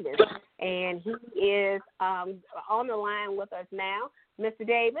Mr. Davis, and he is on the line with us now. Mr.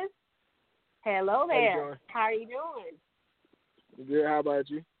 Davis, hello there. How are you doing? Good. How about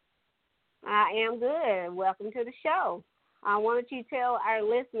you? I am good. Welcome to the show. Why don't you tell our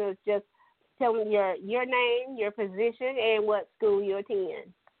listeners, just tell them your name, your position, and what school you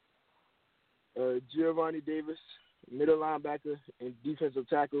attend. Giovanni Davis, middle linebacker and defensive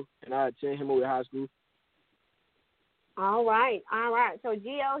tackle, and I attend Hemingway High School. All right. So,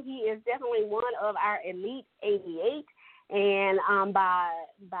 Gio, he is definitely one of our Elite 88, and by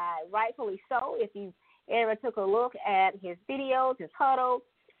rightfully so. If you ever took a look at his videos, his huddle,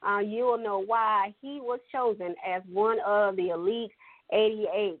 you will know why he was chosen as one of the Elite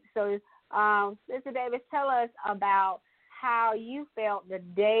 88. So, Mr. Davis, tell us about how you felt the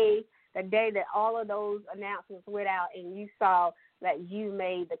day the day that all of those announcements went out and you saw that you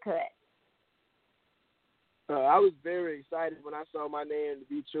made the cut? I was very excited when I saw my name to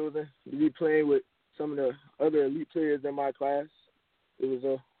be chosen, to be playing with some of the other elite players in my class. It was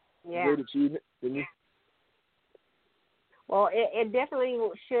a great achievement for me. Well, it definitely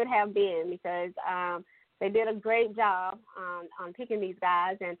should have been, because they did a great job on picking these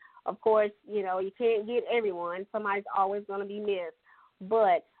guys. And, of course, you can't get everyone. Somebody's always going to be missed.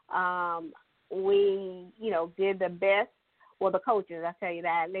 But we, did the best. Well, the coaches, I tell you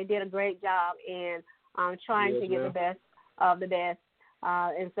that. They did a great job in trying to get the best of the best.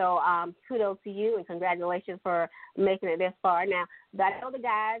 And so kudos to you and congratulations for making it this far. Now, I know the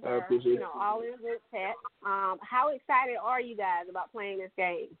guys are, all in good set. How excited are you guys about playing this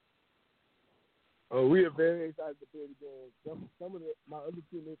game? Oh, we are very excited to play the game. Some of my other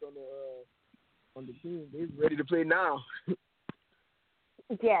teammates on the team, they're ready to play now.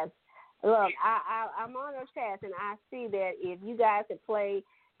 Yes. Look, I'm on your chat, and I see that if you guys could play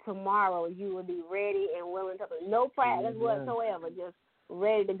tomorrow, you will be ready and willing to play. No practice whatsoever, just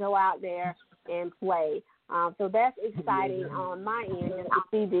ready to go out there and play. So that's exciting on my end, just to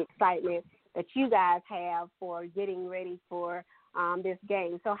see the excitement that you guys have for getting ready for this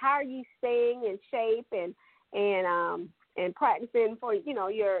game. So how are you staying in shape and practicing for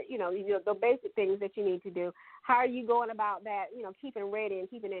your the basic things that you need to do? How are you going about that? Keeping ready and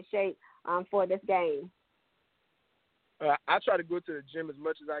keeping in shape for this game. I try to go to the gym as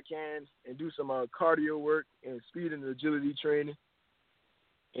much as I can and do some cardio work and speed and agility training,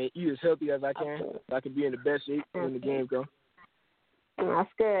 and eat as healthy as I can, so I can be in the best shape when the game comes.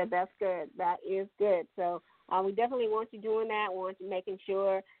 That's good. That's good. That is good. So we definitely want you doing that. Want you making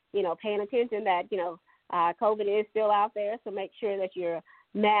sure, paying attention that, COVID is still out there. So make sure that you're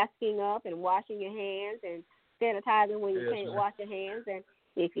masking up and washing your hands and sanitizing when you can't wash your hands. And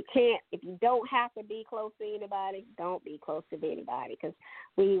if you don't have to be close to anybody, don't be close to anybody, because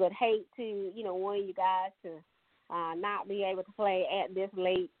we would hate to, want you guys to not be able to play at this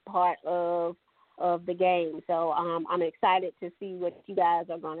late part of the game. So I'm excited to see what you guys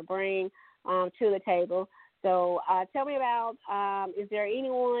are going to bring to the table. So tell me about, is there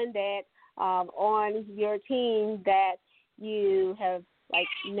anyone that on your team that you have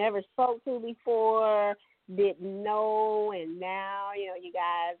never spoke to before, didn't know, and now you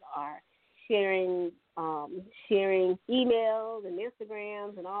guys are sharing emails and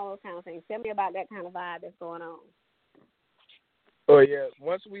Instagrams and all those kind of things? Tell me about that kind of vibe that's going on. Oh yeah,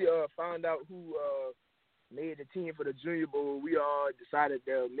 once we found out who made the team for the Junior Bowl, we all decided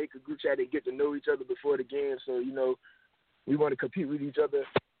to make a group chat and get to know each other before the game. So we want to compete with each other,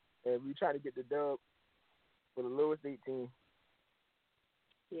 and we try to get the dub for the lowest 18.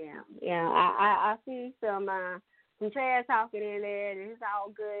 Yeah. I see some trash talking in there, and it's all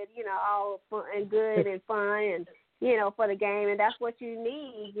good, all fun and good and fun, and for the game, and that's what you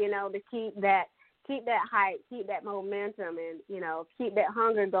need, to keep that hype, keep that momentum, and keep that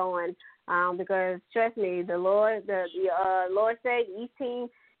hunger going. Because trust me, the Lord said each team,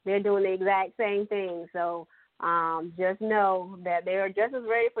 they're doing the exact same thing. So just know that they're just as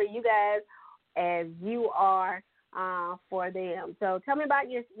ready for you guys as you are for them. So tell me about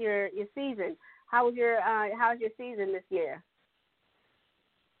your season. How's your season this year?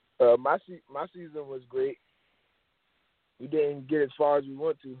 My season was great. We didn't get as far as we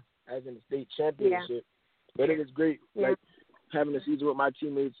want to, as in the state championship, but it was great. Like having a season with my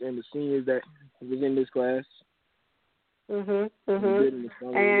teammates and the seniors that was in this class. And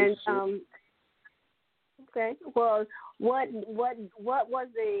okay. Well, what was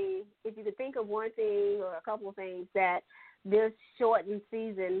if you could think of one thing or a couple of things that this shortened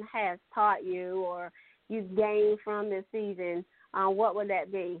season has taught you or you've gained from this season, what would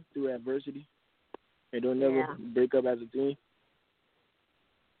that be? Through adversity, and don't never break up as a team.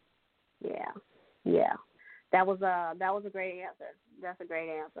 Yeah. That was a great answer. That's a great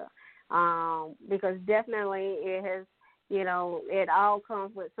answer. Because definitely it has, it all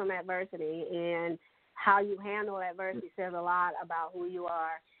comes with some adversity, and how you handle adversity says a lot about who you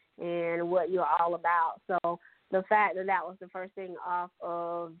are and what you're all about. So the fact that was the first thing off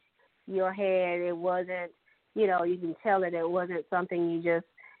of your head, it wasn't, you can tell that it wasn't something you just,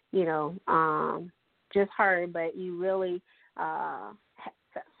 just heard, but you really,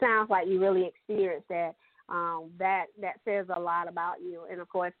 sounds like you really experienced that. That says a lot about you. And of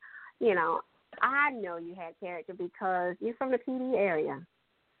course, I know you had character because you're from the PD area.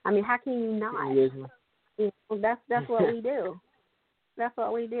 I mean, how can you not? That's what we do. That's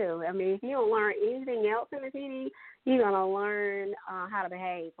what we do. I mean, if you don't learn anything else in the PD, you're going to learn how to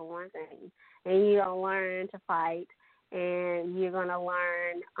behave, for one thing. And you're going to learn to fight. and you're going to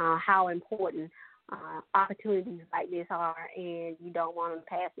learn how important opportunities like this are, and you don't want them to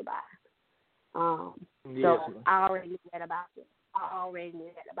pass you by. So I already knew that about you.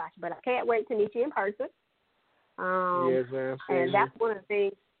 But I can't wait to meet you in person. Yes, ma'am. And that's one of the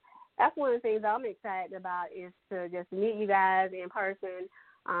things. That's one of the things I'm excited about is to just meet you guys in person,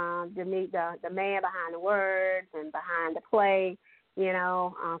 to meet the man behind the words and behind the play.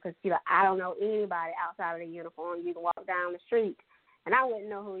 Because I don't know anybody outside of the uniform. You can walk down the street, and I wouldn't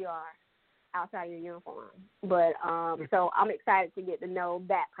know who you are outside of your uniform. But so I'm excited to get to know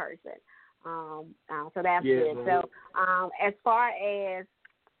that person. So that's good. Man. So as far as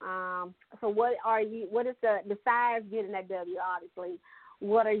so what is besides getting that W, obviously,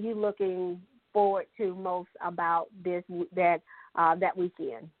 what are you looking forward to most about that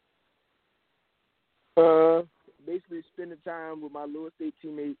weekend? Basically spending time with my Lower State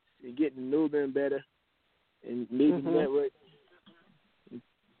teammates and getting to know them better and maybe network.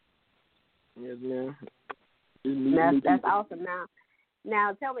 Yes, ma'am. That's awesome.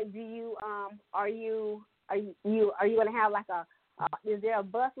 Now tell me, do you are you going to have like is there a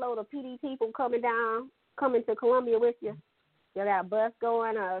busload of PD people coming to Columbia with you? You got a bus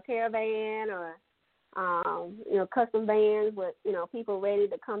going, or a caravan, or custom vans with people ready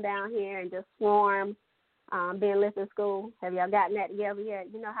to come down here and just swarm Ben Lipon School? Have y'all gotten that together yet?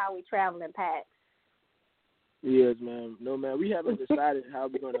 You know how we travel in packs. Yes, ma'am. No, ma'am. We haven't decided how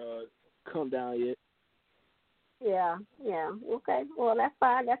we're gonna come down yet. Yeah. Okay. Well, that's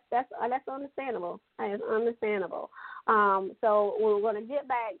fine. That's understandable. It's understandable. So we're going to get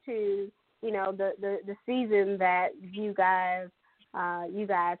back to the season that you guys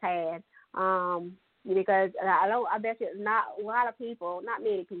had, because I bet you not a lot of people, not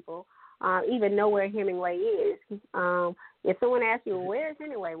many people, even know where Hemingway is. If someone asks you, where is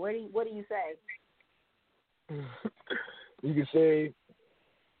Hemingway, what do you say? You can say.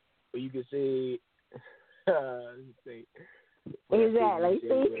 Exactly.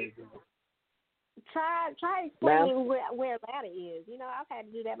 See, try explaining where Atlanta is. I've had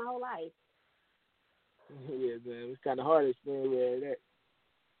to do that my whole life. Yeah, man, it's kind of hard to explain where it's at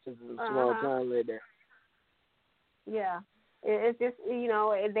since it's a small town like that. Yeah, it's just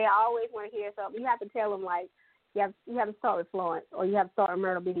they always want to hear something. You have to tell them like you have to start with Florence or you have to start with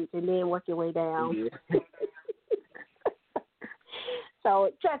Myrtle Beach and then work your way down. Yeah.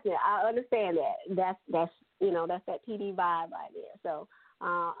 So trust me, I understand that. That's that PD vibe right there. So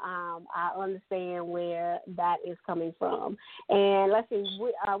I understand where that is coming from. And let's see,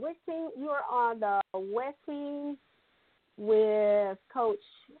 which team you're on? The West team with Coach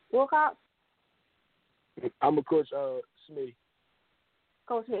Wilcox. I'm a Coach Smitty.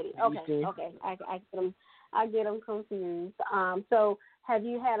 Coach Smitty. Okay. I get them confused. So have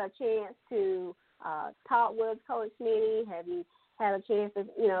you had a chance to talk with Coach Smitty? Have you had a chance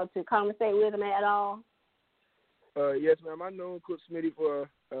to conversate with him at all? Yes, ma'am. I've known Coach Smitty for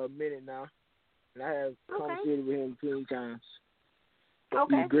a minute now, and I have conversated with him plenty times.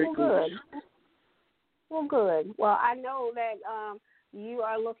 Okay, He's a great coach. Well, good. Well, I know that you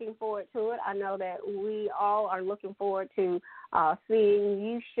are looking forward to it. I know that we all are looking forward to seeing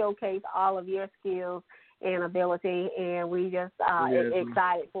you showcase all of your skills and ability, and we just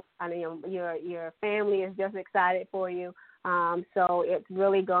excited for. I mean, your family is just excited for you. So it's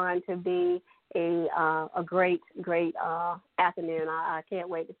really going to be a great afternoon. I can't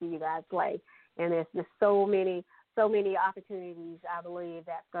wait to see you guys play. And there's just so many opportunities, I believe,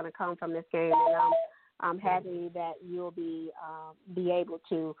 that's going to come from this game. And I'm happy that you'll be able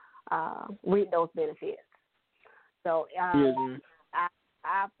to reap those benefits. So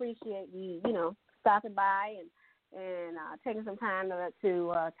I appreciate you, stopping by and taking some time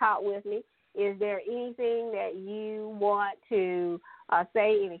to talk with me. Is there anything that you want to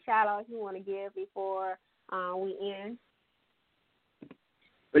say, any shout-outs you want to give before we end?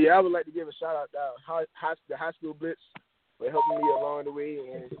 But yeah, I would like to give a shout-out to the high school BLITZ for helping me along the way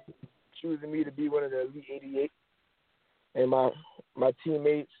and choosing me to be one of the Elite 88. And my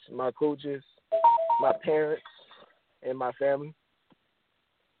teammates, my coaches, my parents, and my family.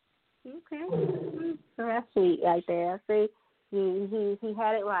 Okay. So that's sweet right there. See? He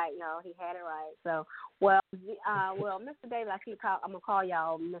had it right, y'all. He had it right. So, well, Mr. Davis, I'm gonna call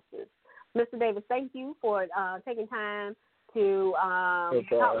y'all Mr. Davis. Thank you for taking time to talk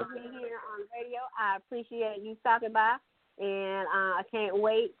with me here on radio. I appreciate you stopping by, and I can't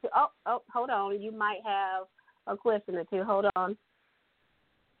wait to. Oh, hold on. You might have a question or two. Hold on.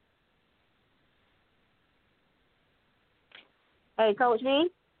 Hey, Coach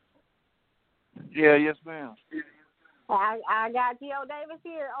V. Yeah, yes, ma'am. I got Gio Davis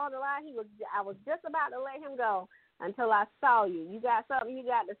here on the line. I was just about to let him go. until I saw you. You got something you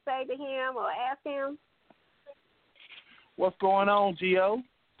got to say to him or ask him? What's going on, Gio?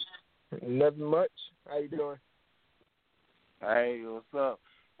 Nothing much. How you doing? Hey, what's up?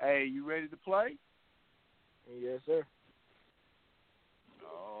 Hey, you ready to play? Yes, sir.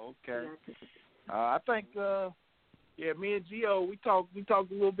 Oh, okay. I think, me and Gio, we talked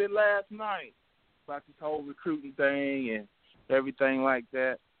a little bit last night about this whole recruiting thing and everything like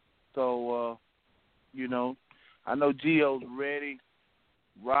that. So, I know Gio's ready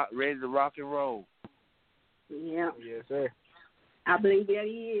to rock and roll. Yeah. Yes, sir. I believe that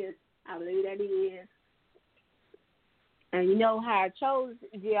he is. And you know how I chose,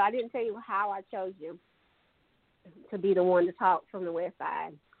 Gio, I didn't tell you how I chose you to be the one to talk from the West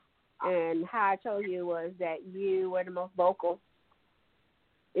Side. And how I chose you was that you were the most vocal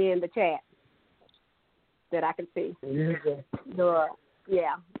in the chat that I could see. Yes, sir.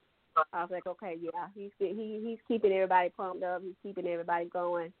 Yeah. I was like, okay, yeah, he's keeping everybody pumped up. He's keeping everybody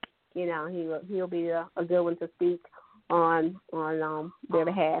going. You know, he'll be a good one to speak on their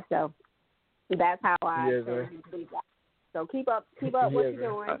behalf. So that's how I chose you to do that. So keep up what you're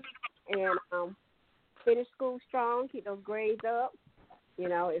doing, and finish school strong. Keep those grades up. You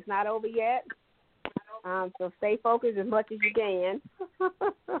know, it's not over yet. So stay focused as much as you can.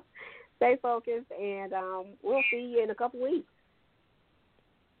 Stay focused, and we'll see you in a couple weeks.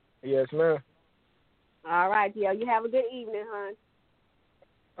 Yes, ma'am. All right, Gio. You have a good evening, hon.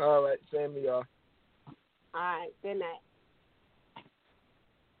 All right, same to y'all. All right, good night.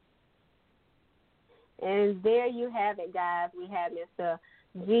 And there you have it, guys. We have Mr.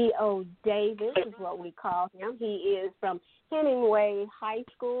 Gio Davis is what we call him. He is from Hemingway High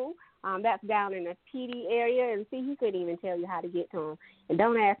School. That's down in the PD area. And see, he couldn't even tell you how to get to him. And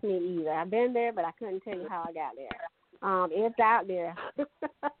don't ask me either. I've been there, but I couldn't tell you how I got there. It's out there.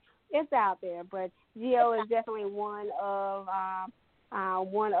 It's out there. But Gio is definitely one of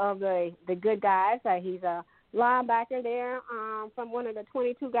the good guys. He's a linebacker there from one of the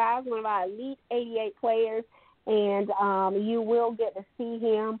 22 guys, one of our elite 88 players. And you will get to see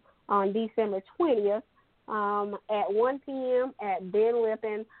him on December 20th at 1 p.m. at Ben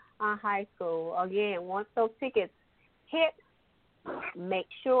Lipon High School. Again, once those tickets hit, make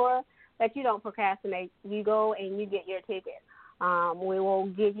sure that you don't procrastinate. You go and you get your ticket. We will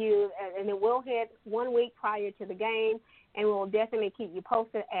give you, and it will hit 1 week prior to the game, and we will definitely keep you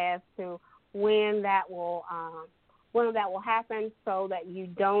posted as to when that will happen, so that you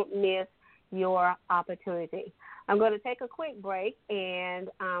don't miss your opportunity. I'm going to take a quick break, and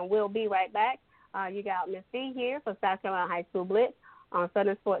we'll be right back. You got Miss B here for South Carolina High School Blitz on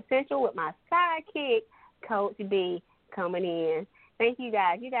Southern Sports Central with my sidekick, Coach B, coming in. Thank you,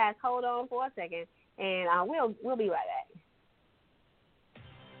 guys. You guys hold on for a second, and we'll be right back.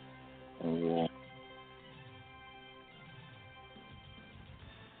 Yeah.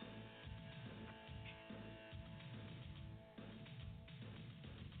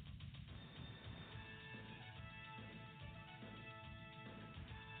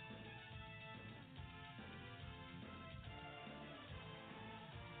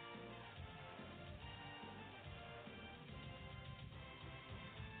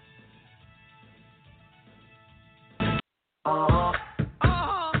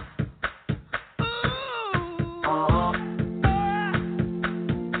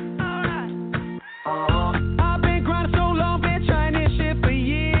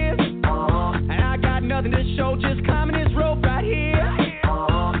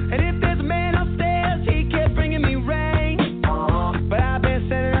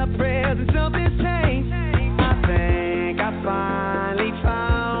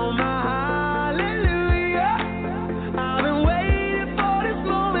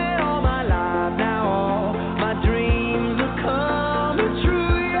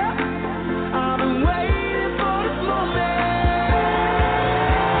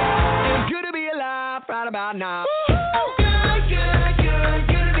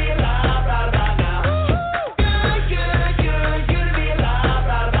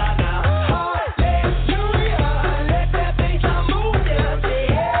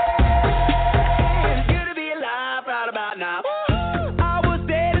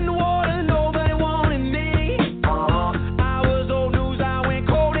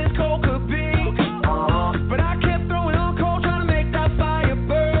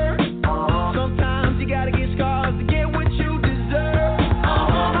 Gotta get scarred.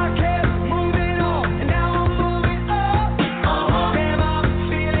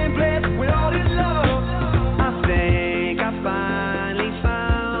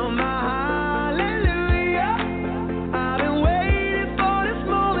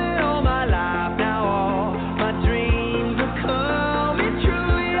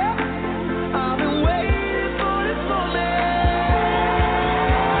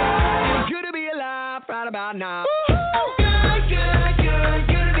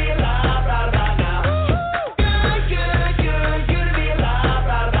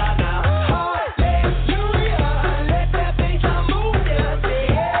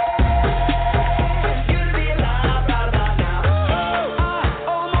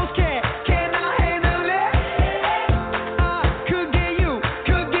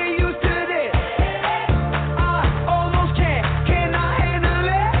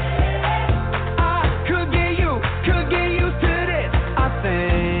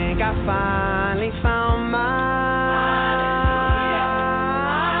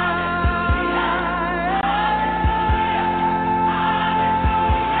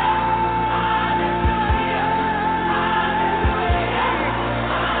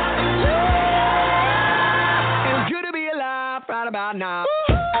 now.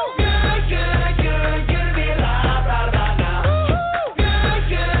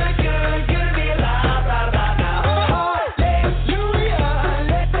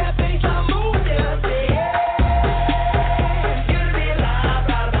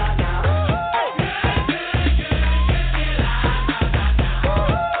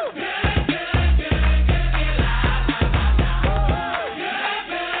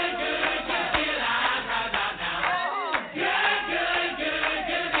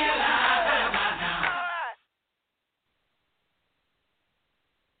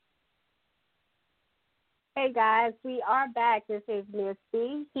 Hey guys, we are back. This is Miss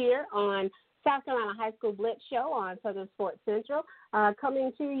B here on South Carolina High School Blitz Show on Southern Sports Central,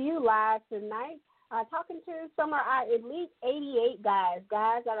 coming to you live tonight, talking to some of our Elite 88 guys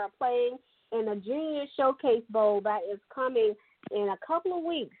that are playing in the Junior Showcase Bowl that is coming in a couple of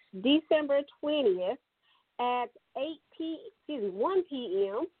weeks, December 20th at 1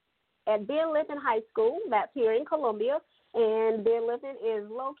 p.m. at Ben Lipon High School. That's here in Columbia, and Ben Lipon is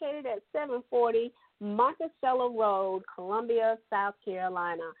located at 740 Monticello Road, Columbia, South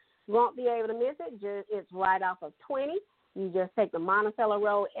Carolina. You won't be able to miss it. It's right off of 20. You just take the Monticello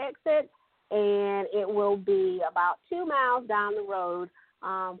Road exit, and it will be about 2 miles down the road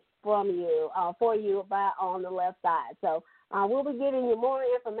for you on the left side. So we'll be giving you more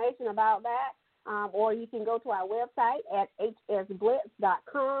information about that, or you can go to our website at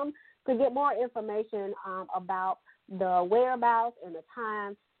hsblitz.com to get more information about the whereabouts and the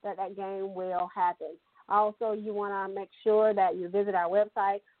time that game will happen. Also, you want to make sure that you visit our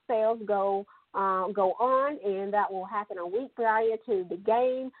website. Sales go on, and that will happen a week prior to the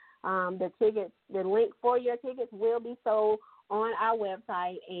game. The link for your tickets will be sold on our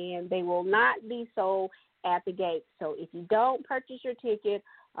website, and they will not be sold at the gate. So if you don't purchase your ticket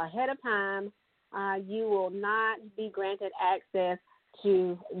ahead of time, you will not be granted access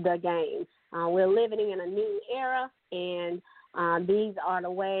to the game. We're living in a new era, and this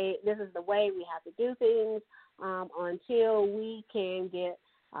is the way we have to do things until we can get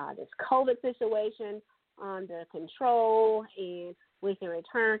this COVID situation under control and we can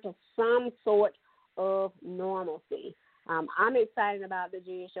return to some sort of normalcy. I'm excited about the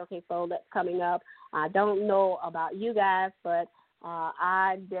Junior Showcase Bowl that's coming up. I don't know about you guys, but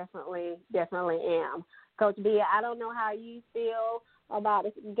I definitely am. Coach B, I don't know how you feel about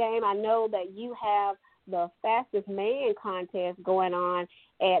this game. I know that you have the fastest man contest going on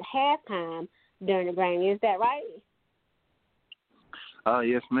at halftime during the game. Is that right?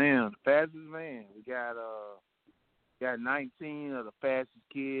 Yes, ma'am. The fastest man. We got 19 of the fastest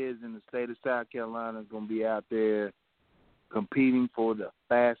kids in the state of South Carolina going to be out there competing for the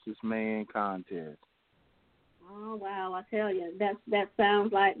fastest man contest. Oh wow! I tell you, that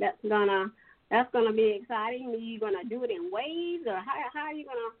sounds like that's gonna be exciting. Are you gonna do it in waves, or how are you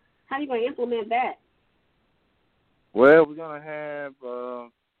gonna implement that? Well, we're gonna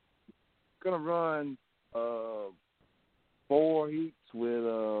run 4 heats with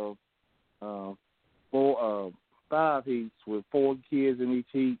 5 heats with 4 kids in each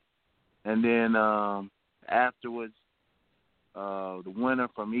heat, and then afterwards, the winner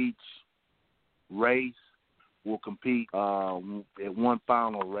from each race will compete at one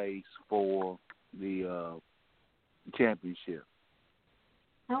final race for the championship.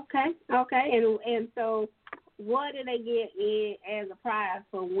 Okay, and so what do they get in as a prize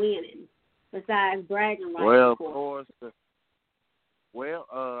for winning besides bragging rights? Well, of course,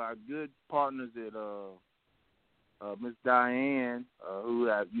 our good partners at Miss Diane, who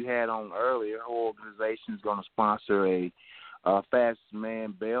you had on earlier, her organization is going to sponsor a fastest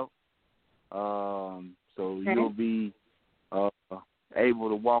man belt. So you'll be able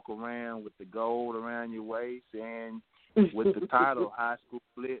to walk around with the gold around your waist and with the title High School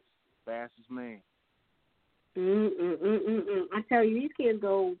Blitz Fastest Man. I tell you, these kids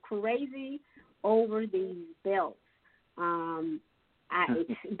go crazy over these belts.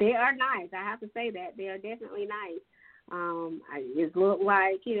 They are nice. I have to say that they are definitely nice. It look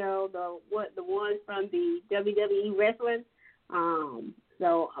like the ones from the WWE wrestling.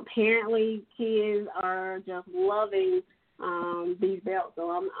 So apparently, kids are just loving these belts.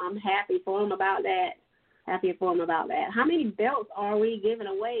 So I'm happy for them about that. How many belts are we giving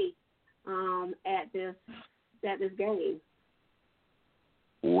away at this game?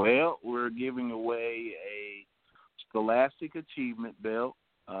 Well, we're giving away a Scholastic Achievement belt.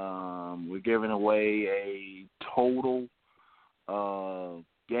 We're giving away a total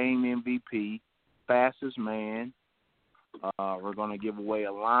game MVP, fastest man. We're going to give away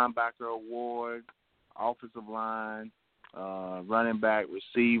a linebacker award, offensive line, running back,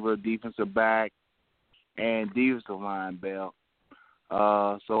 receiver, defensive back, and defensive line belt.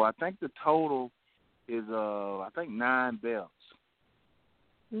 So I think the total is 9 belts.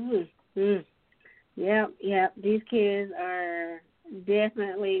 Mm-hmm. Yep. These kids are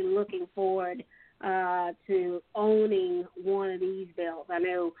definitely looking forward to owning one of these belts. I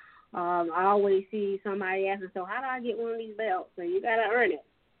know I always see somebody asking, so how do I get one of these belts? So you got to earn it.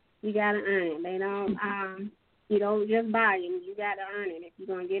 You got to earn it. They don't, you don't just buy them. You got to earn it if you're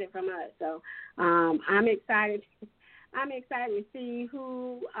going to get it from us. So I'm excited. I'm excited to see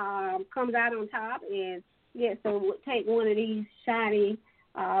who comes out on top and take one of these shiny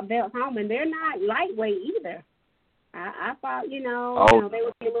belts home. And they're not lightweight either. I thought, they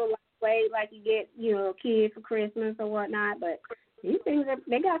would be a little lightweight, like you get, a kid for Christmas or whatnot. But these things,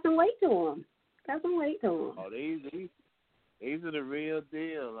 they got some weight to them. Oh, these are the real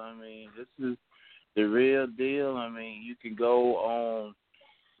deal. I mean, this is the real deal. I mean, you can go on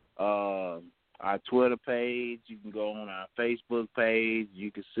our Twitter page. You can go on our Facebook page.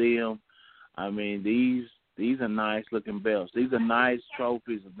 You can see them. I mean, these are nice-looking belts. These are nice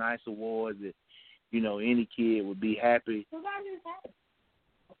trophies, nice awards that, any kid would be happy to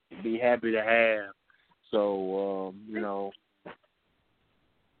have. So,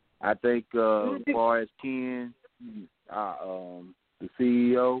 I think as far as Ken, the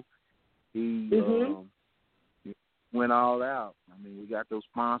CEO, he went all out. I mean, we got those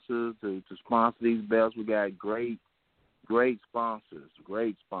sponsors to sponsor these belts. We got great sponsors,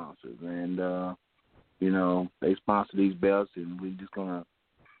 and they sponsor these belts, and we're just gonna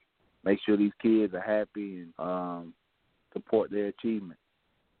make sure these kids are happy and support their achievement.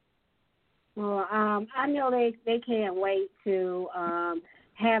 Well, I know they can't wait to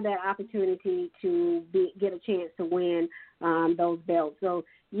have that opportunity to get a chance to win those belts. So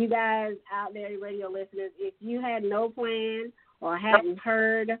you guys out there, radio listeners, if you had no plan or hadn't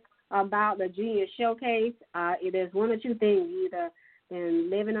heard about the Junior Showcase, it is one or two things. You either been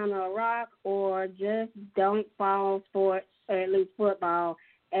living under a rock or just don't follow sports, or at least football,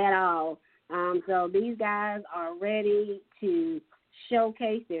 at all. So these guys are ready to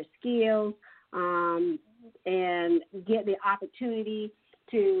showcase their skills and get the opportunity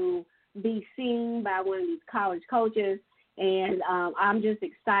to be seen by one of these college coaches, and I'm just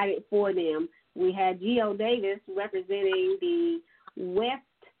excited for them. We had Gio Davis representing the West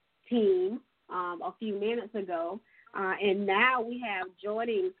team a few minutes ago, and now we have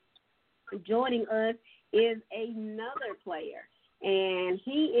joining us is another player, and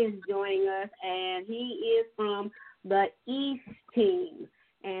he is joining us, and he is from the East team.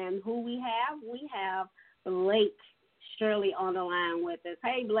 And who we have? We have Blake Shirley on the line with us.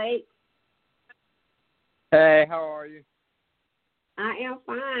 Hey, Blake. Hey, how are you? I am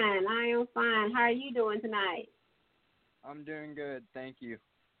fine. How are you doing tonight? I'm doing good, thank you.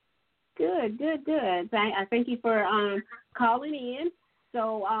 Good. I thank you for calling in.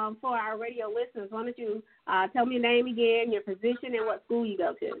 So for our radio listeners, why don't you tell me your name again, your position, and what school you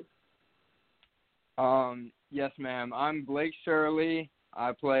go to? Yes, ma'am. I'm Blake Shirley.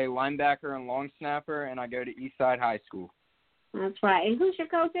 I play linebacker and long snapper, and I go to Eastside High School. That's right. And who's your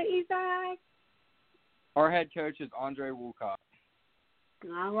coach at Eastside? Our head coach is Andre Woolcock.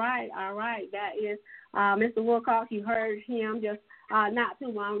 All right. That is Mr. Woolcock. You heard him just not too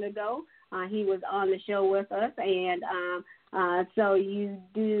long ago. He was on the show with us, and so you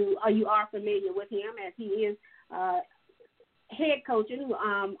are familiar with him as he is head coaching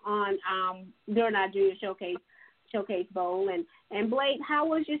during our Junior Showcase Bowl. And Blake, how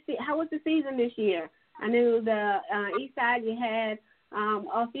was the season this year? I knew the East Side, you had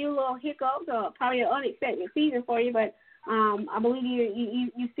a few little hiccups, or probably an unexpected season for you, but I believe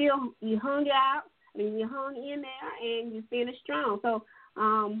you hung out. I mean, you hung in there and you finished strong. So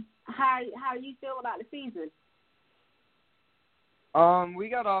how do you feel about the season? We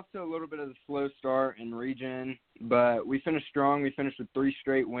got off to a little bit of a slow start in region, but we finished strong. We finished with 3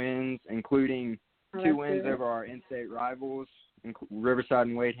 straight wins, including 2 wins over our in-state rivals, Riverside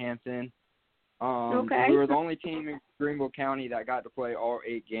and Wade Hampton. Okay. We were the only team in Greenville County that got to play all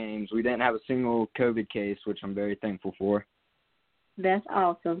 8 games. We didn't have a single COVID case, which I'm very thankful for. That's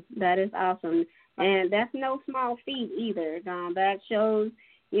awesome. That is awesome. And that's no small feat either. That shows,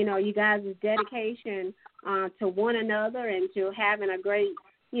 you guys' dedication to one another and to having a great,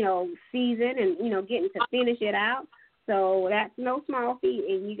 season and, getting to finish it out. So that's no small feat,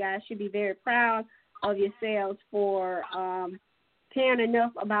 and you guys should be very proud of yourselves for caring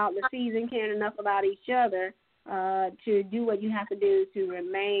enough about the season, caring enough about each other to do what you have to do to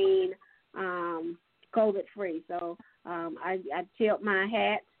remain COVID-free. So I tilt my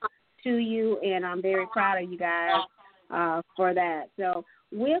hat to you, and I'm very proud of you guys for that. So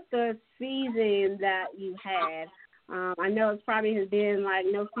with the season that you had, I know it probably has been like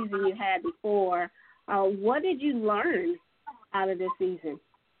no season you had before. What did you learn out of this season?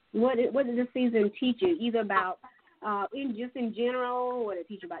 What did this season teach you, either about in general, what did it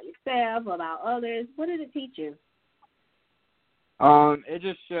teach you about yourself, about others? What did it teach you? It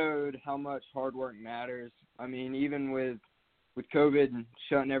just showed how much hard work matters. I mean, even with COVID and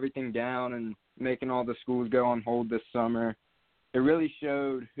shutting everything down and making all the schools go on hold this summer, it really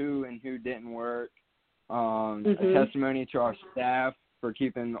showed who and who didn't work. A testimony to our staff for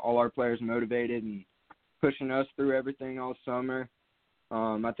keeping all our players motivated and pushing us through everything all summer.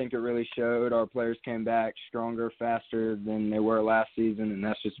 I think it really showed our players came back stronger, faster than they were last season, and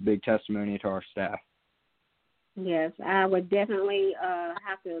that's just a big testimony to our staff. Yes, I would definitely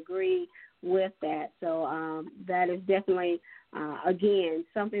have to agree with that. So that is definitely, again,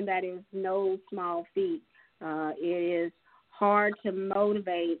 something that is no small feat. It is hard to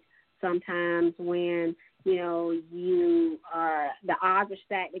motivate sometimes when, the odds are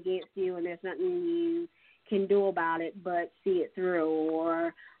stacked against you and there's nothing you can do about it but see it through,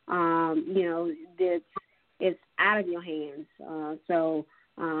 or, it's out of your hands.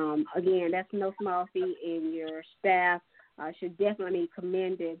 Again, that's no small feat, and your staff should definitely be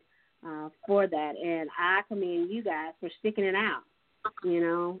commended for that. And I commend you guys for sticking it out.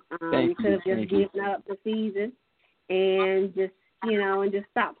 You could have just given up the season and just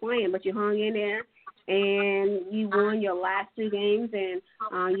stopped playing, but you hung in there and you won your last 2 games, and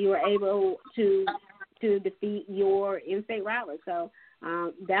you were able to defeat your in-state rivals. So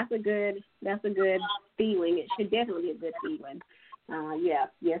that's a good feeling. It should definitely be a good feeling. Yes,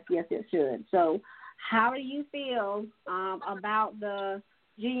 it should. So how do you feel about the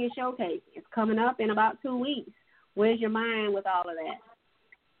Junior Showcase? It's coming up in about 2 weeks. Where's your mind with all of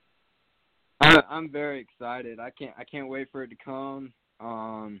that? I'm very excited. I can't wait for it to come.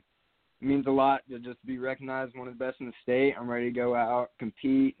 It means a lot to just be recognized one of the best in the state. I'm ready to go out,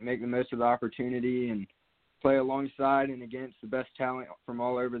 compete, make the most of the opportunity, and play alongside and against the best talent from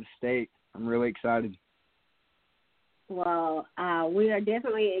all over the state. I'm really excited. Well, we are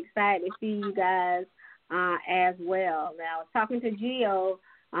definitely excited to see you guys as well. Now, I was talking to Gio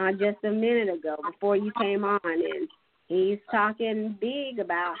just a minute ago before you came on, and he's talking big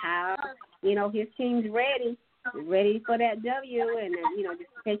about how, his team's ready for that W and, just to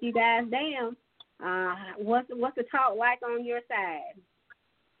take you guys down. What's the talk like on your side?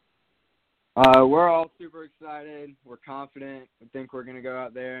 We're all super excited. We're confident. I think we're going to go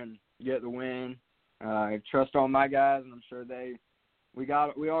out there and get the win. I trust all my guys, and I'm sure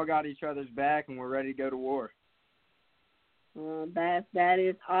we all got each other's back, and we're ready to go to war. Well, that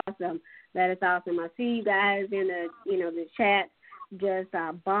is awesome. That is awesome. I see you guys in the chat just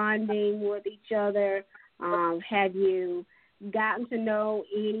bonding with each other. Have you gotten to know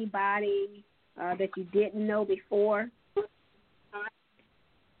anybody that you didn't know before?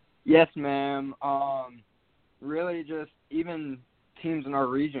 Yes, ma'am. Really just even teams in our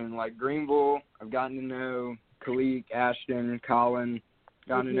region, like Greenville, I've gotten to know Kalik, Ashton, Colin,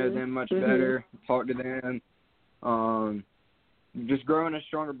 gotten to know them much better, talk to them. Just growing a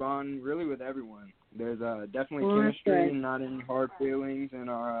stronger bond really with everyone. There's definitely chemistry and not any hard feelings in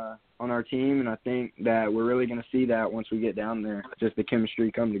our on our team, and I think that we're really going to see that once we get down there, just the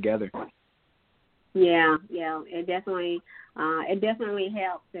chemistry come together. Yeah, it definitely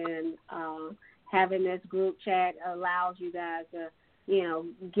helps, and having this group chat allows you guys to,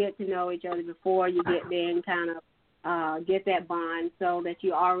 get to know each other before you get there and kind of get that bond, so that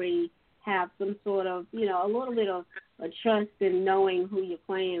you already have some sort of, a little bit of a trust in knowing who you're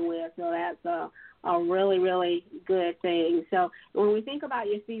playing with. So that's a really, really good thing. So when we think about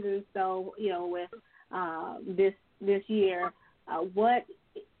your season, so, with this year, what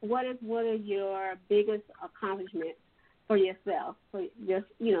is your biggest accomplishment for yourself? For just,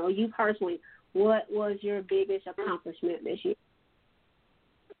 you personally, what was your biggest accomplishment this year?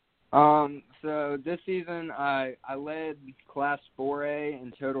 So this season I led Class 4A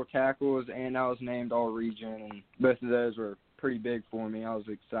in total tackles, and I was named All-Region, and both of those were pretty big for me. I was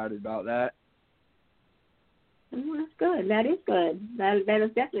excited about that. Oh, that's good. That is good. That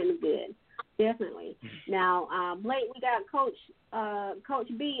is definitely good. Definitely. Now, Blake, we got Coach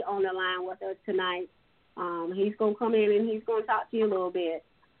B on the line with us tonight. He's gonna come in and he's gonna talk to you a little bit.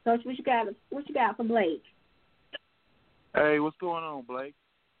 Coach, what you got for Blake? Hey, what's going on, Blake?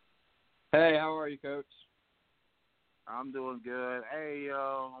 Hey, how are you, Coach? I'm doing good. Hey,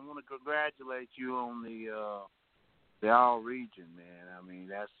 I want to congratulate you on the All-Region, man. I mean,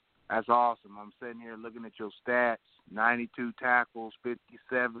 that's awesome. I'm sitting here looking at your stats: 92 tackles,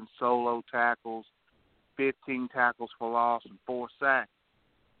 57 solo tackles, 15 tackles for loss, and 4 sacks.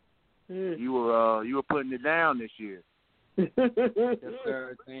 You were putting it down this year. Yes,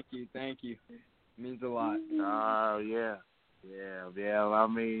 sir. Thank you. It means a lot. Yeah. I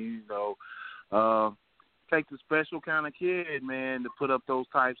mean, takes a special kind of kid, man, to put up those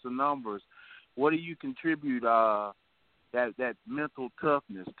types of numbers. What do you contribute that mental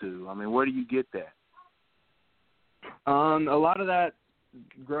toughness to? I mean, where do you get that? A lot of that,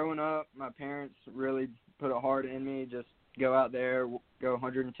 growing up, my parents really put it hard in me. Just go out there, go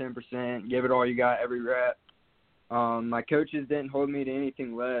 110%, give it all you got every rep. My coaches didn't hold me to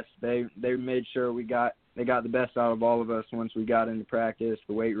anything less. They made sure they got the best out of all of us once we got into practice,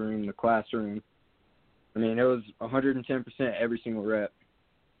 the weight room, the classroom. I mean, it was 110% every single rep.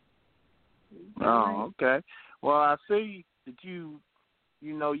 Oh, okay. Well, I see that you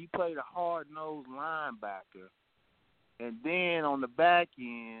played a hard-nosed linebacker, and then on the back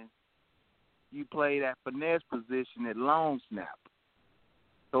end, you play that finesse position at long snap.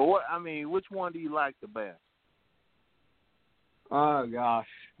 So, which one do you like the best? Oh, gosh.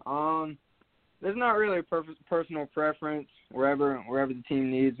 There's not really a personal preference. Wherever the team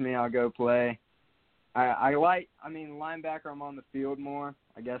needs me, I'll go play. Linebacker, I'm on the field more.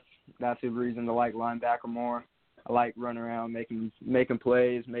 I guess that's the reason to like linebacker more. I like running around, making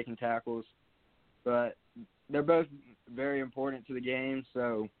plays, making tackles. But they're both very important to the game,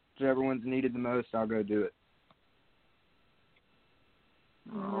 so whichever one's needed the most, I'll go do it.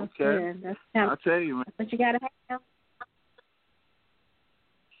 Okay. I'll tell you, man. That's what you got to have.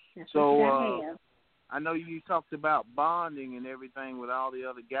 So I know you talked about bonding and everything with all the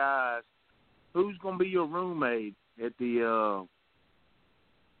other guys. Who's going to be your roommate at the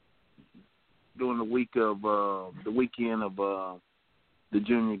during the weekend of the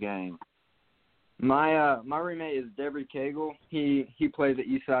junior game? My roommate is Devery Cagle. He plays at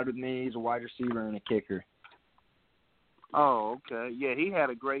Eastside with me. He's a wide receiver and a kicker. Oh, okay. Yeah, he had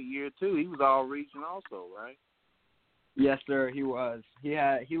a great year too. He was all region also, right? Yes, sir. He was. He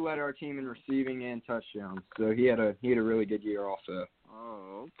led our team in receiving and touchdowns. So he had a really good year also.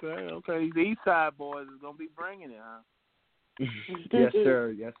 Oh, okay. The East Side boys is gonna be bringing it, huh? Yes,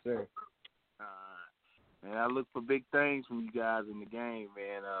 sir. Man, I look for big things from you guys in the game,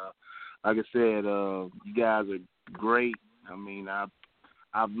 man. Like I said, you guys are great. I mean,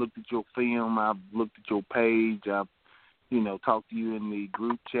 I've looked at your film. I've looked at your page. I've talked to you in the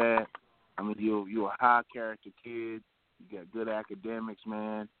group chat. I mean, you're a high character kid. You got good academics,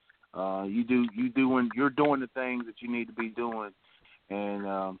 man. You're doing the things that you need to be doing,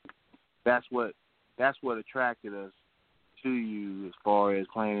 and that's what attracted us to you as far as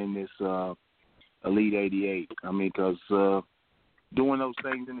playing in this Elite 88. I mean, because doing those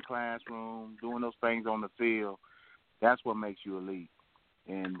things in the classroom, doing those things on the field, that's what makes you elite.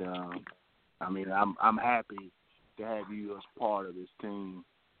 And I'm happy to have you as part of this team.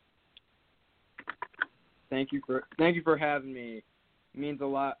 Thank you for having me. It means a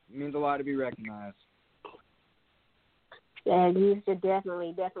lot to be recognized. And you should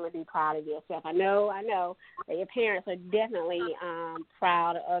definitely be proud of yourself. I know that your parents are definitely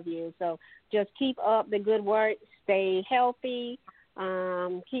proud of you. So just keep up the good work. Stay healthy.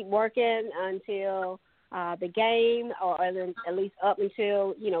 Keep working until the game, or at least up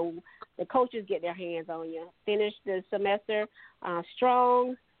until the coaches get their hands on you. Finish the semester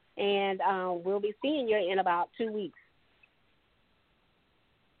strong. And we'll be seeing you in about 2 weeks.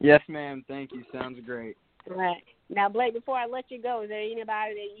 Yes, ma'am. Thank you. Sounds great. All right. Now, Blake, before I let you go, is there anything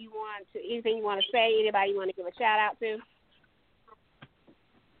you want to say? Anybody you want to give a shout out to?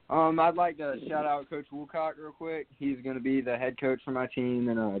 I'd like to shout out Coach Woolcock real quick. He's going to be the head coach for my team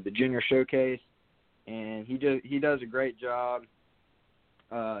in the junior showcase, and he does a great job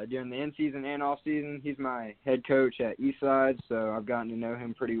during the in season and off season. He's my head coach at Eastside, so I've gotten to know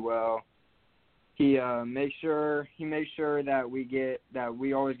him pretty well. He makes sure that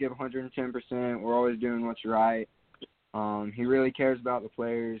we always give 110%. We're always doing what's right. He really cares about the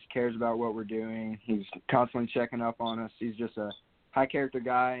players, cares about what we're doing. He's constantly checking up on us. He's just a high character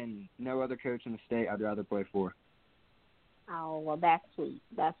guy, and no other coach in the state I'd rather play for. Oh, well, that's sweet.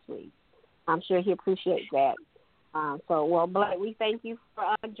 That's sweet. I'm sure he appreciates that. Blake, we thank you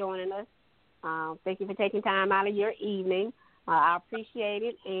for joining us. Thank you for taking time out of your evening. I appreciate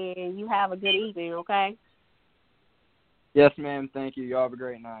it, and you have a good evening, okay? Yes, ma'am. Thank you. Y'all have a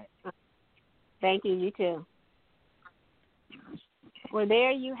great night. Thank you. You too. Well,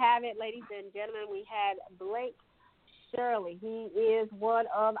 there you have it, ladies and gentlemen. We had Blake Shirley. He is one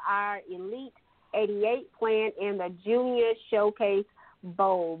of our Elite 88 playing in the Junior Showcase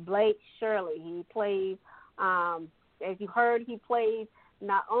Bowl. Blake Shirley. He plays, as you heard, he plays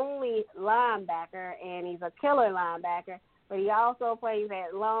not only linebacker, and he's a killer linebacker, but he also plays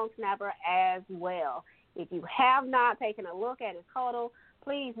at long snapper as well. If you have not taken a look at his total,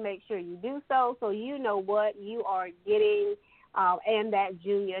 please make sure you do so you know what you are getting in that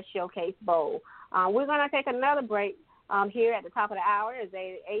Junior Showcase Bowl. We're going to take another break here at the top of the hour. It's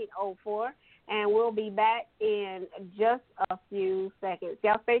 8:04, and we'll be back in just a few seconds.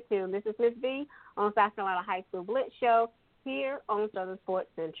 Y'all stay tuned. This is Miss V on South Carolina High School Blitz Show here on Southern Sports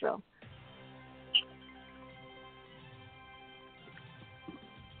Central.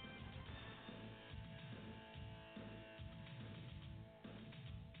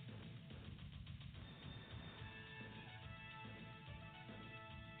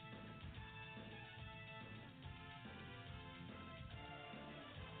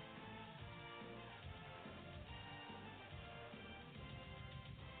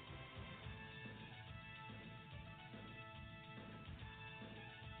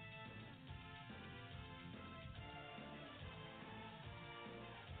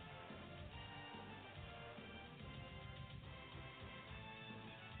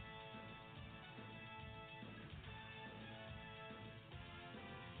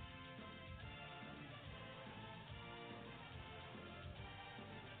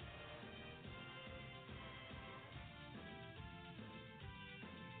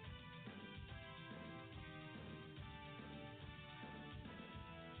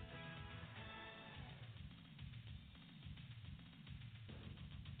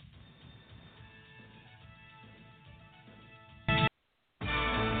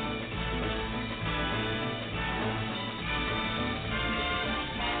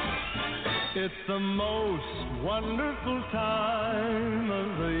 It's the most wonderful time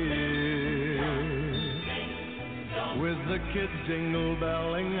of the year, with the kids jingle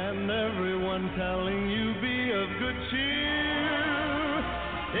belling and everyone telling you be of good cheer.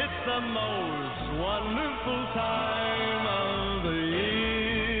 It's the most wonderful time of the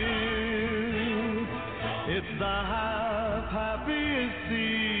year. It's the happiest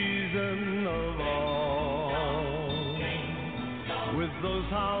season of all, with those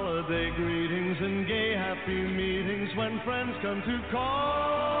holiday greetings and gay happy meetings when friends come to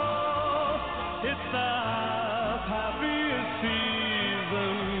call. It's the happiest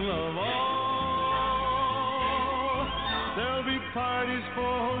season of all. There'll be parties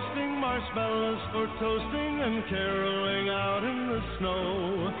for hosting, marshmallows for toasting, and caroling out in the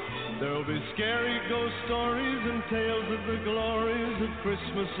snow. There'll be scary ghost stories and tales of the glories of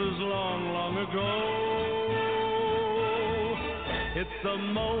Christmases long, long ago. It's the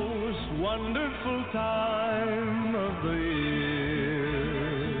most wonderful time of the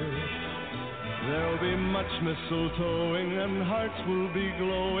year. There'll be much mistletoeing and hearts will be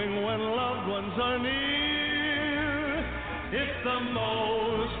glowing when loved ones are near. It's the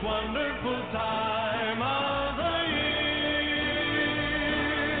most wonderful time of the year.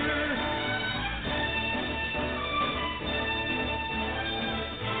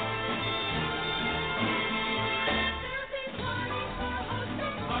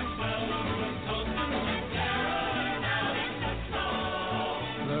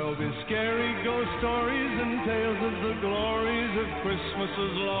 Scary ghost stories and tales of the glories of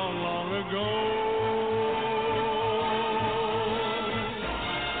Christmases long, long ago.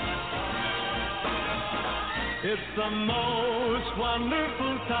 It's the most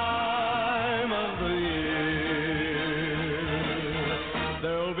wonderful time of the year.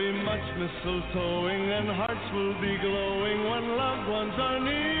 There'll be much mistletoeing and hearts will be glowing when loved ones are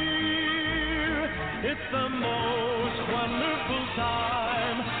near. It's the most wonderful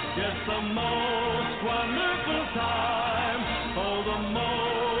time. Yes, the most wonderful time. Oh, the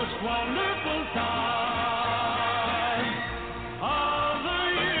most wonderful time of the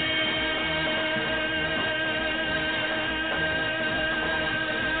year.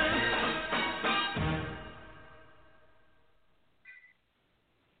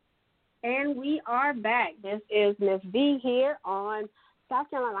 And we are back. This is Miss V here on South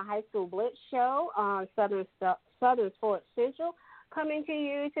Carolina High School Blitz Show on Southern Sports Central, coming to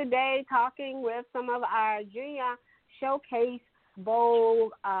you today talking with some of our Junior Showcase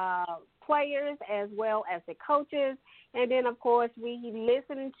Bowl players as well as the coaches. And then, of course, we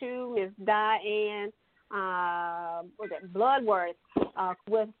listened to Ms. Diane Bloodworth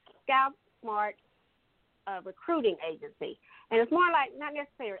with Scout Smart Recruiting Agency. And it's more like, not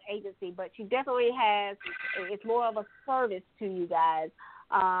necessarily an agency, but she definitely has, it's more of a service to you guys.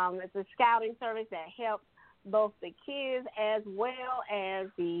 It's a scouting service that helps both the kids as well as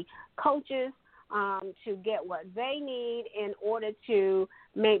the coaches to get what they need in order to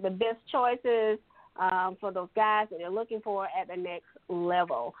make the best choices for those guys that they're looking for at the next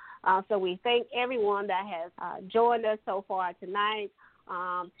level. So we thank everyone that has joined us so far tonight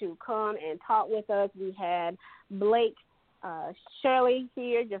to come and talk with us. We had Blake Shirley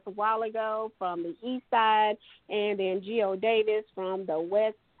here just a while ago from the east side, and then Gio Davis from the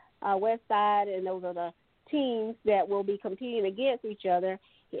west side, and those are the teams that will be competing against each other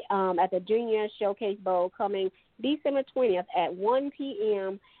at the Junior Showcase Bowl coming December 20th at 1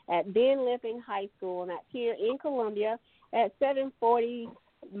 p.m. at Ben Lipon High School, and that's here in Columbia at 740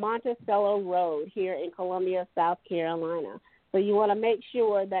 Monticello Road here in Columbia, South Carolina. So you want to make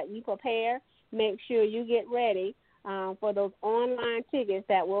sure that you prepare, make sure you get ready for those online tickets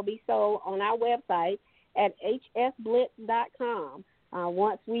that will be sold on our website at hsblitz.com.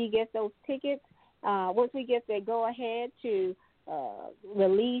 Once we get those tickets, once we get the go-ahead to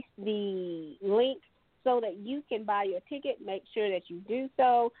release the link so that you can buy your ticket, make sure that you do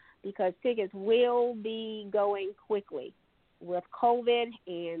so, because tickets will be going quickly. With COVID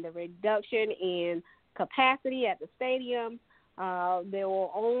and the reduction in capacity at the stadium, there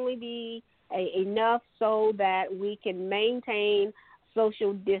will only be enough so that we can maintain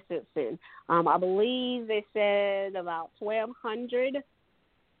social distancing. I believe they said about 1,200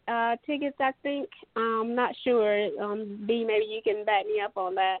 tickets, I think. I'm not sure. B, maybe you can back me up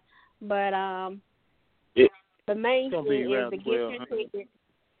on that. But the main thing is to get your ticket.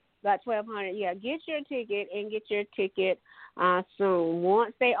 About 1,200. Yeah, get your ticket and get your ticket soon.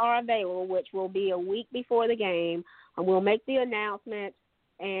 Once they are available, which will be a week before the game, we'll make the announcement,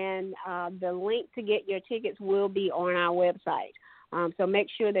 and the link to get your tickets will be on our website. So make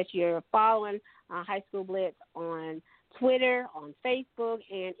sure that you're following High School Blitz on Twitter, on Facebook,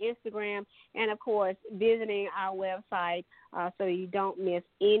 and Instagram, and, of course, visiting our website so you don't miss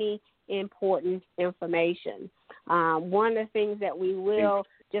any important information. One of the things that we will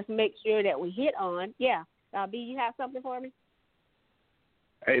just make sure that we hit on, B, you have something for me?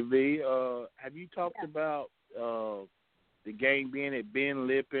 Hey, V, have you talked about the game being at Ben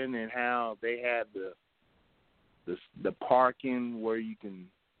Lipon and how they had the parking where you can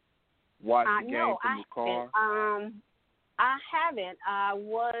watch the game from your car? I haven't. I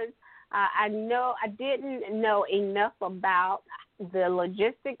didn't know enough about the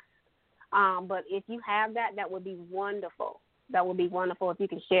logistics, but if you have that, that would be wonderful. That would be wonderful if you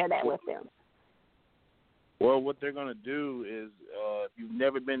can share that with them. Well, what they're going to do is, if you've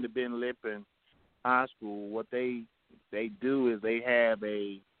never been to Ben Lipon High School, what they do is they have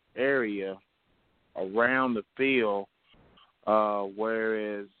a area around the field,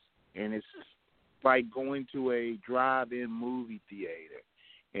 and it's like going to a drive-in movie theater,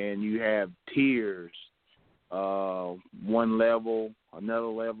 and you have tiers, one level, another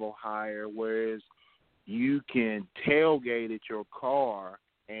level higher, whereas you can tailgate at your car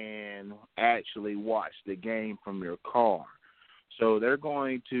and actually watch the game from your car. So they're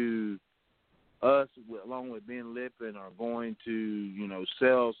going to, along with Ben Lipon, are going to,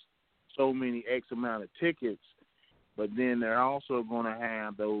 sell so many X amount of tickets, but then they're also going to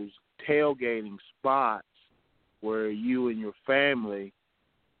have those tailgating spots where you and your family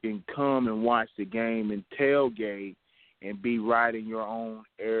can come and watch the game and tailgate and be right in your own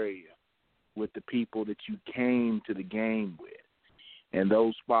area with the people that you came to the game with. And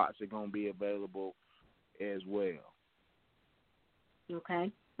those spots are going to be available as well.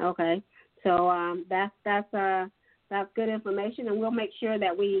 Okay. So that's good information, and we'll make sure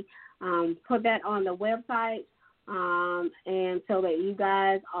that we put that on the website, and so that you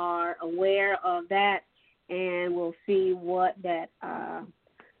guys are aware of that, and we'll see what that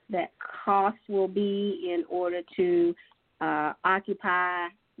cost will be in order to occupy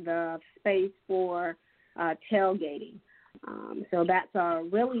the space for tailgating. So that's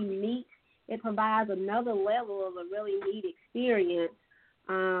really neat. It provides another level of a really neat experience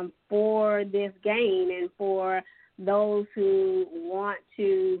for this game and for those who want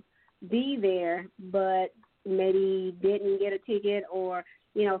to be there but maybe didn't get a ticket, or,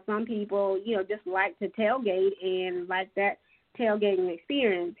 some people, just like to tailgate and like that tailgating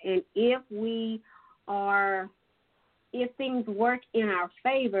experience. And if things work in our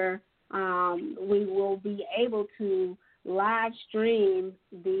favor, we will be able to live stream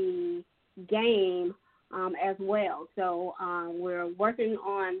the game as well. So we're working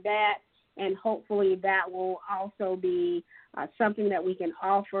on that, and hopefully that will also be something that we can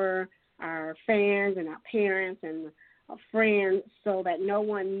offer our fans and our parents and our friends, so that no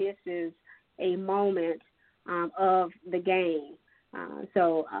one misses a moment of the game.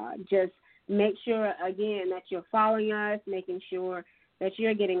 So just make sure, again, that you're following us, making sure that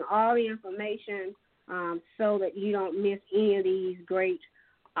you're getting all the information so that you don't miss any of these great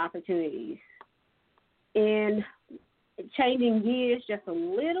opportunities. in changing gears just a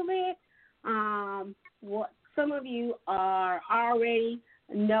little bit, what some of you are already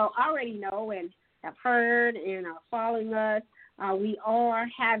know and have heard and are following us, we are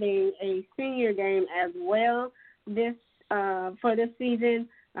having a senior game as well for this season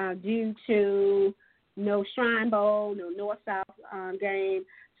due to no Shrine Bowl, no North-South game.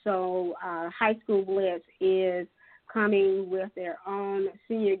 So High School Blitz is coming with their own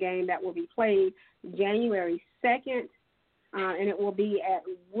senior game that will be played January 2nd, and it will be at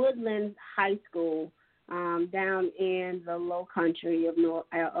Woodland High School down in the Low Country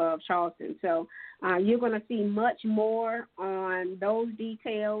of Charleston. So you're going to see much more on those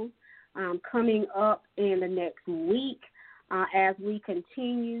details coming up in the next week as we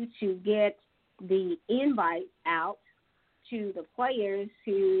continue to get the invite out to the players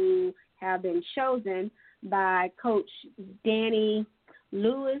who have been chosen by Coach Danny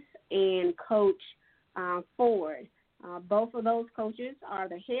Lewis and Coach Ford. Both of those coaches are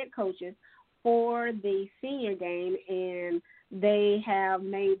the head coaches for the senior game, and they have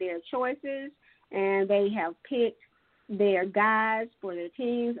made their choices, and they have picked their guys for their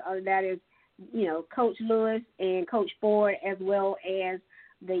teams. That is, Coach Lewis and Coach Ford, as well as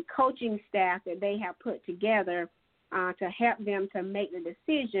the coaching staff that they have put together to help them to make the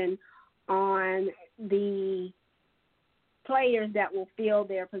decision on the players that will fill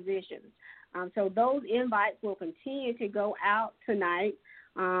their positions. So those invites will continue to go out tonight,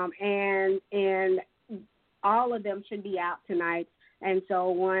 and all of them should be out tonight. And so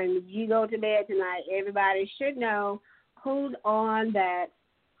when you go to bed tonight, everybody should know who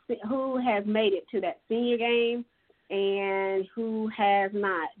has made it to that senior game and who has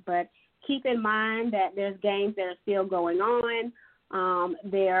not. But keep in mind that there's games that are still going on.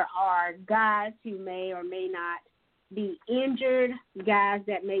 There are guys who may or may not be injured, guys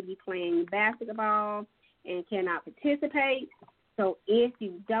that may be playing basketball and cannot participate. So if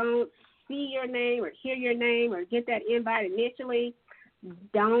you don't see your name or hear your name or get that invite initially,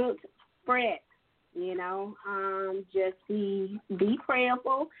 don't fret. Just be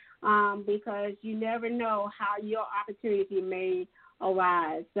prayerful because you never know how your opportunity may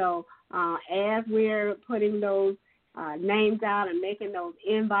arise. So as we're putting those names out and making those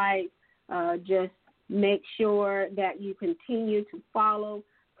invites, just make sure that you continue to follow,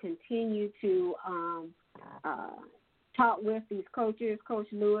 continue to talk with these coaches, Coach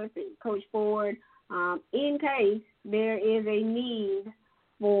Lewis and Coach Ford, in case there is a need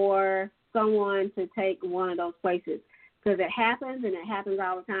for someone to take one of those places. Because it happens, and it happens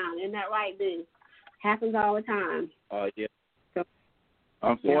all the time. Isn't that right, Ben? Happens all the time. Yeah. So,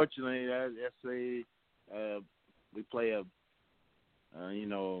 unfortunately, we play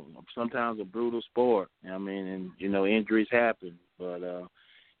sometimes a brutal sport. And injuries happen. But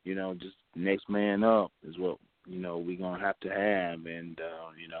just next man up is what we're gonna have to have. And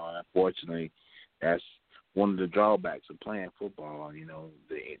unfortunately, that's one of the drawbacks of playing football.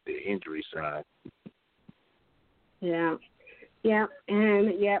 The injury side. Yeah, and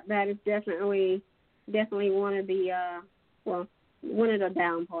that is definitely one of the one of the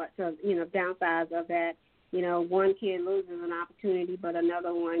down parts of downsides of that. One kid loses an opportunity, but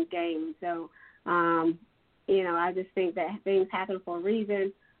another one gains. So, I just think that things happen for a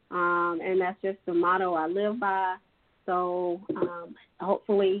reason, and that's just the motto I live by. So,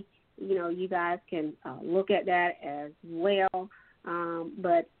 hopefully, you guys can look at that as well.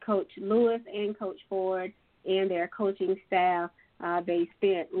 But Coach Lewis and Coach Ford and their coaching staff, they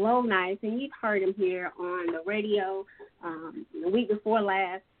spent long nights, and you've heard them here on the radio the week before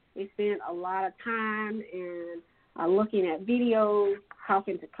last. They spent a lot of time and looking at videos,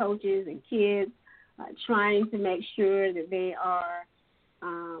 talking to coaches and kids, trying to make sure that they are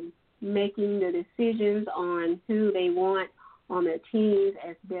making the decisions on who they want on their teams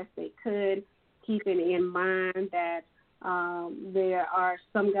as best they could, keeping in mind that there are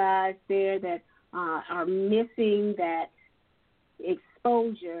some guys there that are missing that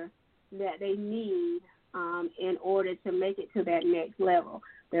exposure that they need in order to make it to that next level.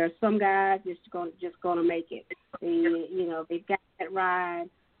 There are some guys just going to make it. They've got that ride,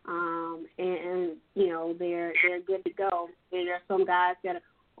 and they're good to go. And there are some guys that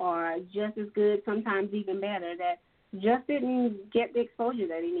are just as good, sometimes even better, that just didn't get the exposure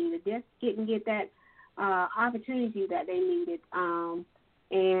that they needed, just didn't get that opportunity that they needed.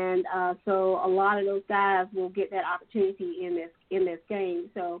 So a lot of those guys will get that opportunity in this game.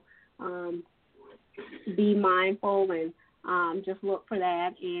 So be mindful and just look for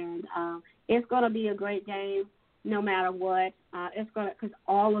that. And it's going to be a great game no matter what. Because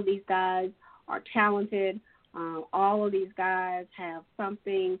all of these guys are talented. All of these guys have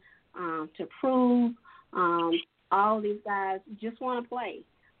something to prove. All these guys just want to play.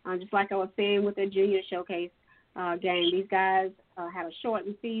 Just like I was saying with the junior showcase game, these guys had a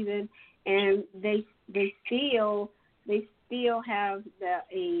shortened season, and they still have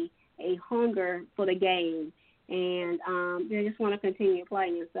a hunger for the game, and they just want to continue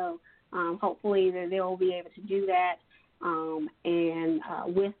playing. So hopefully that they'll be able to do that, and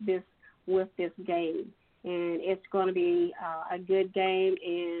with this game, and it's going to be a good game.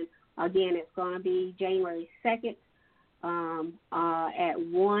 And again, it's going to be January 2nd at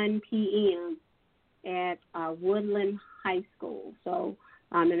 1 p.m. at Woodland High School. So,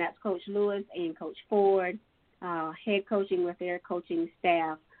 and that's Coach Lewis and Coach Ford head coaching with their coaching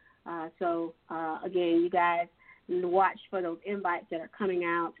staff. So, again, you guys watch for those invites that are coming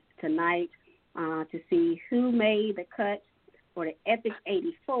out tonight to see who made the cut for the Epic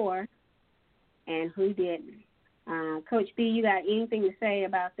 84 and who didn't. Coach B, you got anything to say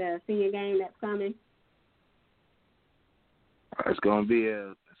about the senior game that's coming? It's going to be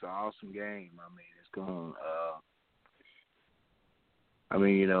it's an awesome game. I mean, it's going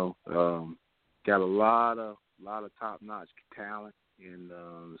got a lot of top-notch talent in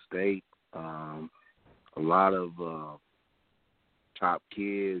the state. A lot of top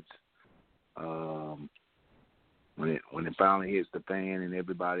kids. When it finally hits the fan and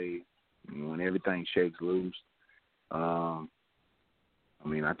everybody, when everything shakes loose. I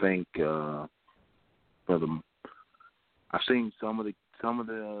think I've seen some of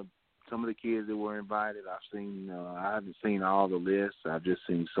the kids that were invited. I haven't seen all the lists. I've just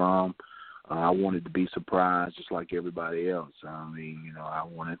seen some. I wanted to be surprised, just like everybody else. I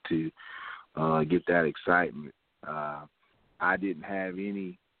wanted to get that excitement. I didn't have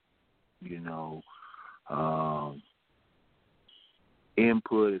any,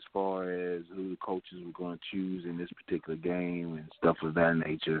 input as far as who the coaches were going to choose in this particular game and stuff of that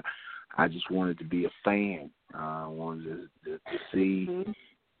nature. I just wanted to be a fan. I wanted to see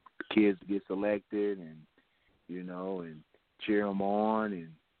kids get selected and cheer them on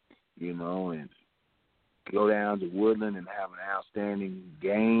and go down to Woodland and have an outstanding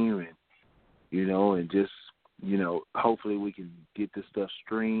game and just, hopefully we can get this stuff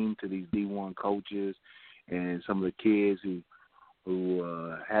streamed to these D1 coaches and some of the kids who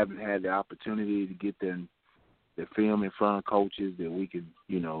haven't had the opportunity to get their film in front of coaches, that we can,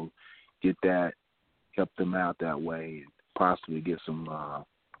 get that, help them out that way, and possibly get some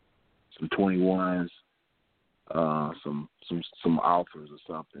 21s, some offers or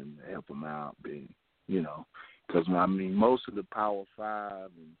something to help them out. Because most of the Power 5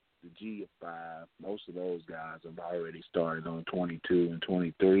 and the G of 5, most of those guys have already started on 22 and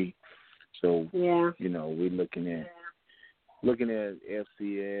 23. So we're looking at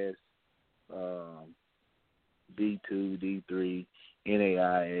FCS, D2, D3,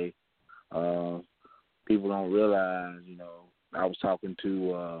 NAIA. People don't realize, I was talking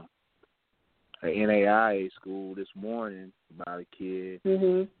to an NAIA school this morning about a kid,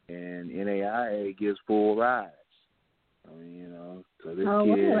 and NAIA gives full rides. So this kid,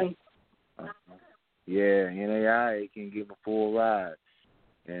 really? NAIA can give a full ride,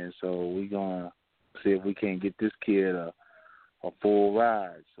 and so we're gonna see if we can't get this kid a full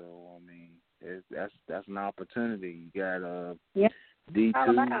ride. So that's an opportunity. You got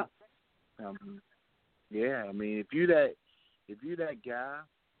D2. If you that guy,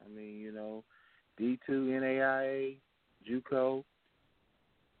 D2 NAIA, JUCO.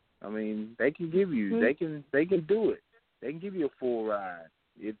 They can give you. They can do it. They can give you a full ride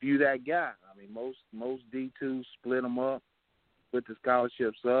if you that guy. Most D2s split them up, put the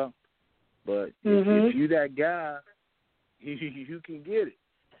scholarships up. But if you that guy, you can get it.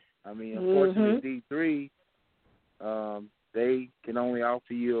 Unfortunately, D3, they can only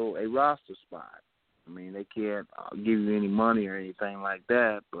offer you a roster spot. They can't give you any money or anything like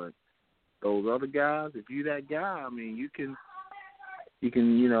that. But those other guys, if you that guy, you can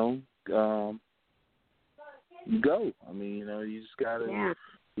go. You just gotta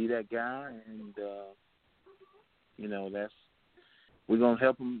be that guy, and that's we're gonna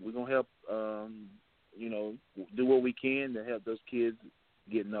help them. We're gonna help do what we can to help those kids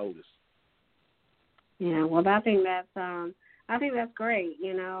get noticed. Yeah, well, I think that's great.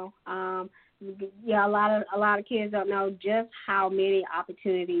 A lot of kids don't know just how many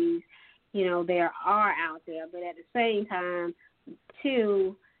opportunities there are out there, but at the same time,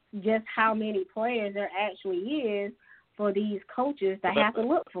 too, just how many players there actually is for these coaches to have to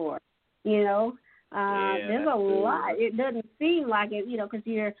look for. There's a lot. It doesn't seem like it, because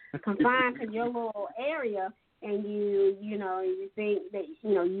you're confined to your little area, and you think that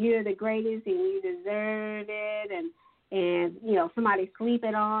you're the greatest and you deserve it, and somebody's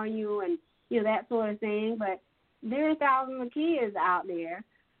sleeping on you, and that sort of thing. But there are thousands of kids out there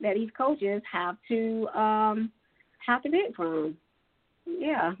that these coaches have to pick from.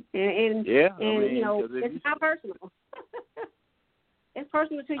 Yeah, and it's not personal. It's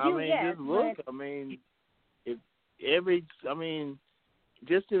personal to you, yes. Just look.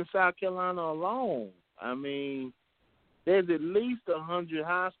 Just in South Carolina alone, there's at least 100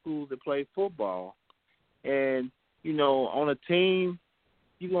 high schools that play football, and on a team,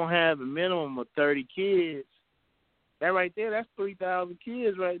 you're gonna have a minimum of 30 kids. That right there, that's 3,000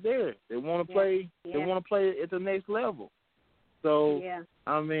 kids right there. They want to play. They want to play at the next level. So,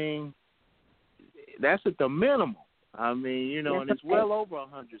 that's at the minimum. And it's well over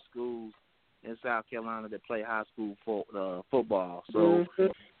 100 schools in South Carolina that play high school football. So,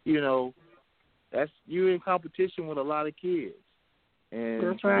 that's you're in competition with a lot of kids. And,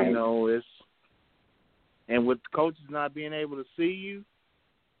 that's right. And with coaches not being able to see you,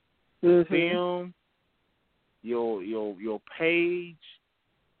 film, your page,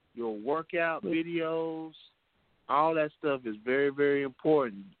 your workout videos, all that stuff is very, very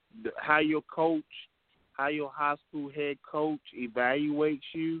important. How your high school head coach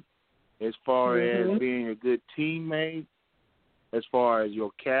evaluates you as far as being a good teammate, as far as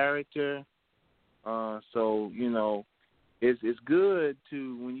your character. It's good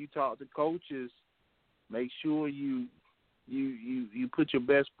to, when you talk to coaches, make sure you put your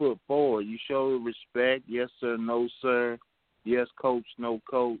best foot forward. You show respect, yes sir, no sir, yes coach, no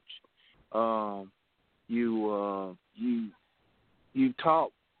coach. You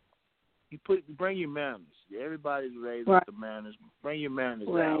talk. Bring your manners. Everybody's raised with the manners. Bring your manners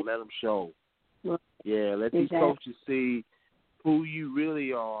out. Let them show. Yeah, let these coaches see who you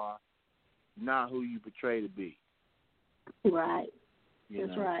really are, not who you portray to be. Right.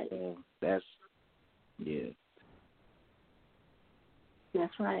 That's right. So That's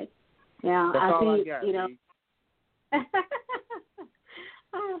right. Yeah, that's I all think, I got,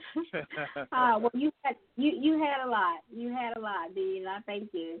 well, you had a lot. You had a lot, D, and I thank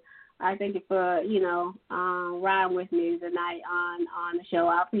you. I thank you for riding with me tonight on the show.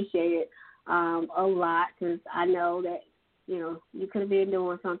 I appreciate it a lot, because I know that you could have been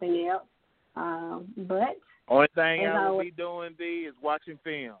doing something else. But only thing I will be doing, D, is watching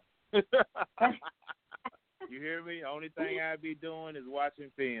film. You hear me? Only thing I'll be doing is watching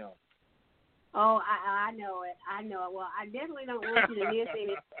film. Oh, I know it. Well, I definitely don't want you to miss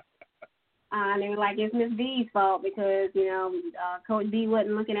any. And it was like it's Miss B's fault because, Coach B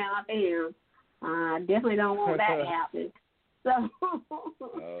wasn't looking at my film. I definitely don't want that to happen. So,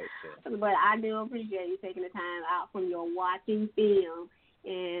 But I do appreciate you taking the time out from your watching film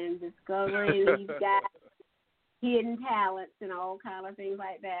and discovering these guys' hidden talents and all kind of things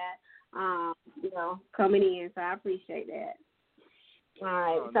like that, coming in. So I appreciate that. All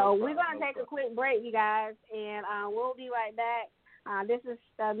right, so we're going to take a quick break, you guys, and we'll be right back. This is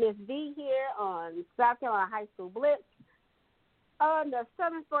Miss V here on South Carolina High School Blitz on the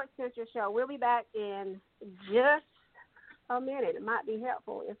Southern Sports Central Show. We'll be back in just a minute. It might be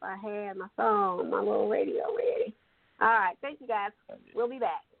helpful if I had my phone, my little radio ready. All right, thank you, guys. We'll be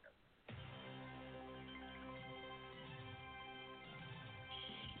back.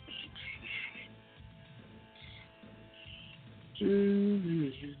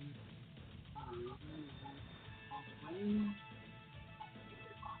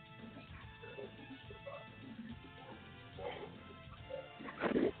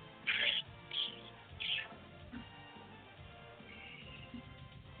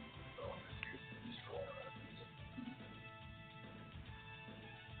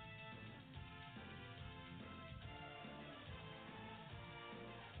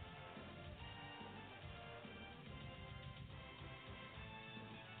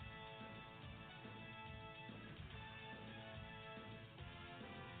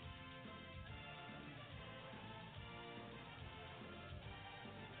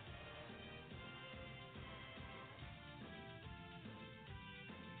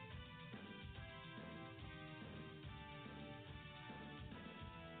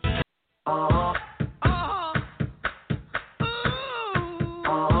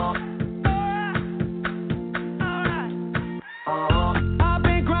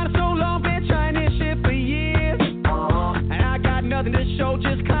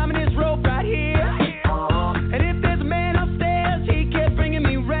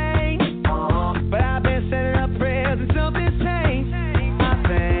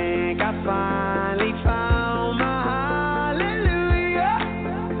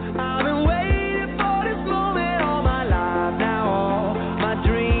 I've been waiting.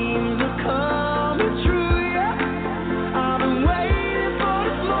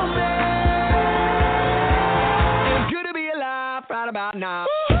 about now.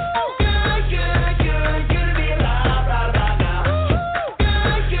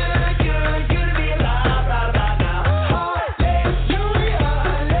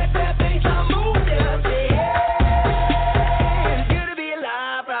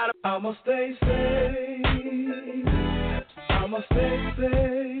 I'ma stay safe. I'ma stay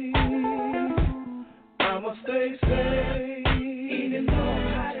safe. I'ma stay safe. Even though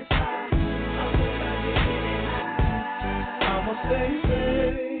I'm hot as high, I'ma stay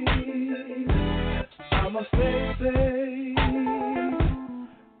safe. I'ma stay safe.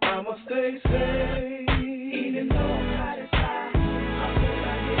 I'ma stay safe. Even though I'm hot as high,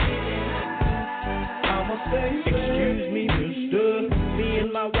 I'ma stay safe. Excuse me, mister. Me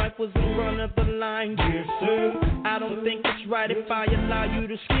and my wife was in front of the line, dear sir. I don't think it's right if I allow you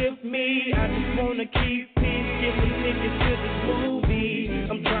to skip me. I just wanna keep peace, give me tickets to this movie.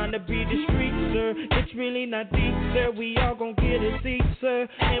 I'm trying to be discreet, sir. It's really not deep, sir. We all gon' get a seat, sir,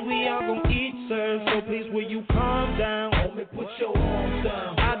 and we all gon' eat, sir. So please, will you calm down? Homie, put your arms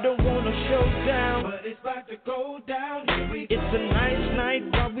down. I don't want a showdown, But it's about to go down. Here we go. it's a nice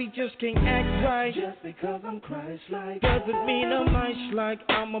night, but we just can't act right. Just because I'm Christ-like Doesn't mean I'm nice-like.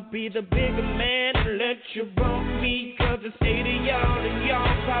 I'ma be the bigger man and let you bump me. Cause it's 8 of y'all and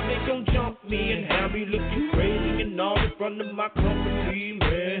y'all probably gon' jump me and have me looking crazy and all in front of my company,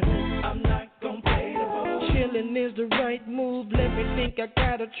 man. I'm not gon' play the ball. Chillin' is the right move. Let me think I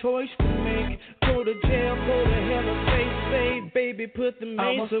got a choice to make. Go to jail, go to hell or stay safe. Baby, put the I'ma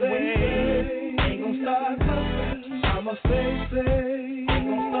mace stay away. safe. Ain't gon' start cussing. I'ma stay safe. Ain't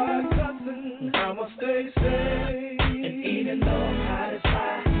gon' start cussing. I'ma stay safe. And even though I'm hot as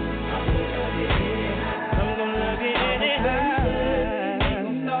high, I'm gonna love you anyhow. I'm gonna love you anyhow. Ain't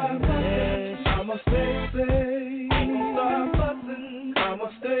gon' start cussing. I'ma stay safe. Ain't gon' start fussing. I'ma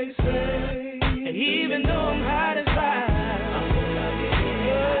stay safe. And even though I'm hot as fire, I'm gonna love you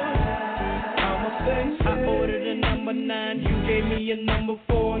anyhow. I'ma stay safe. I ordered a number 9, you gave me a number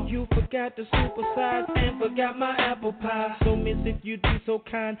 4. You forgot the supersize and forgot my apple pie. So miss, if you'd be so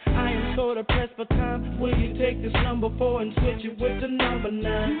kind, I am sort of pressed for time. Will you take this number 4 and switch it with the number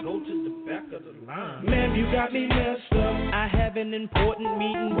 9? Go to the back of the line. Man, you got me messed up. I have an important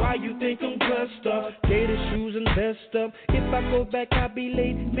meeting. Why you think I'm dressed up? Gator shoes and vest up. If I go back, I'll be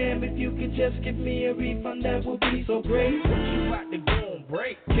late. Ma'am, if you could just give me a refund, that would be so great. What you about to go on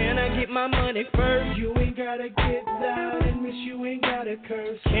break? Can I get my money first? You ain't gotta get loud and miss, you ain't gotta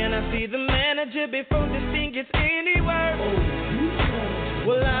curse. Can I see the manager before this thing gets any worse?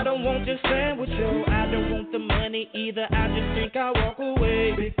 Well, I don't want your sandwich, yo. I don't want the money either. I just think I'll walk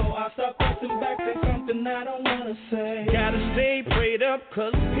away. Before I start fussing back, there's something I don't wanna say. Gotta stay prayed up,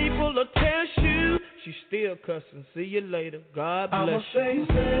 cause people will test you. She's still cussing. See you later. God bless I'ma you. stay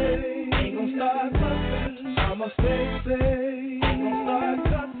safe. Ain't gon' start cussing. I'ma stay safe. Ain't gon' start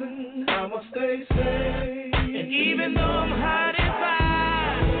cussing. I'ma stay safe. And even though I'm hot as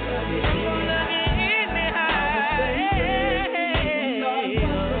fire, I'm gonna love you anyhow.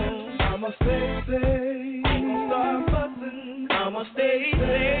 I'ma stay safe. Ain't gon' start fussing. I'ma stay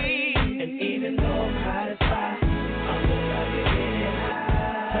safe. And even though I'm hot as fire, I'm gonna love you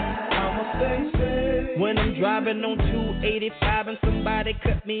anyhow. I'ma stay safe. When I'm driving on 285 and somebody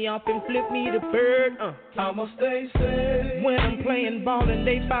cut me off and flip me the bird, I'ma stay safe. When I'm playing ball and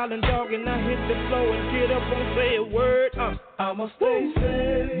they fouling dog and I hit the floor and get up and say a word, I'ma stay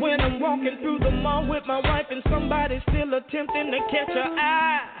safe. When I'm walking through the mall with my wife and somebody's still attempting to catch her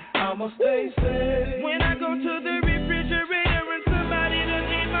eye, I'ma stay safe. When I go to the refrigerator and somebody done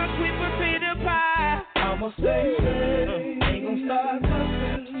ate my sweet potato pie, I'ma stay safe. Ain't gon' start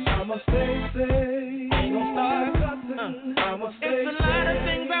cussing. I'ma stay safe. Ain't gon' start cussing. I'ma stay safe. it's a lot of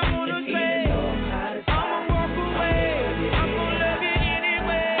things I wanna say. I'ma walk away. I'm gonna love you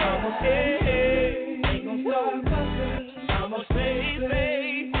anyway. I'ma stay safe. Ain't gon' start cussing. I'ma stay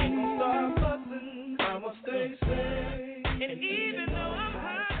safe. Ain't gon' start fussing. I'ma stay safe. And even though I'm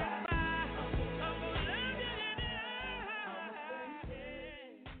hot as fire, I'm gonna love you anyhow.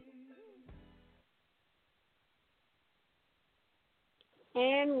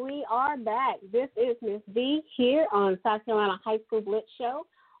 And we are back. This is Miss V here on South Carolina High School Blitz Show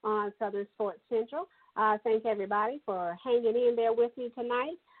on Southern Sports Central. Thank everybody for hanging in there with me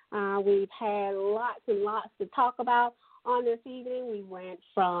tonight. We've had lots and lots to talk about on this evening. We went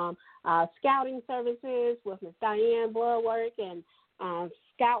from scouting services with Miss Diane Bloodwork and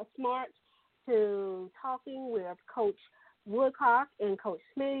Scout Smart to talking with Coach Woodcock and Coach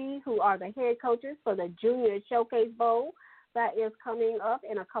Smitty, who are the head coaches for the Junior Showcase Bowl that is coming up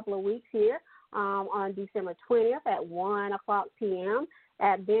in a couple of weeks here on December 20th at 1 o'clock p.m.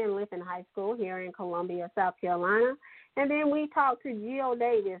 at Ben Lipon High School here in Columbia, South Carolina. And then we talked to Gio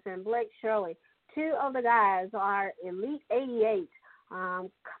Davis and Blake Shirley. Two of the guys are Elite 88,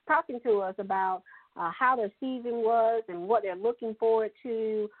 talking to us about how their season was and what they're looking forward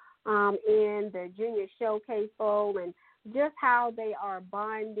to in the Junior Showcase Bowl, and just how they are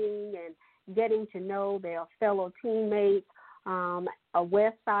bonding and getting to know their fellow teammates,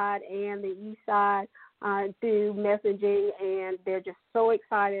 West Side and the East Side, through messaging. And they're just so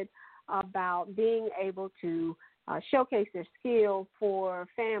excited about being able to showcase their skills for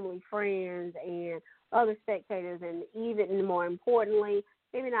family, friends, and other spectators, and even more importantly,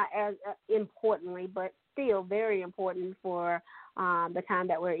 maybe not as importantly, but still very important for the time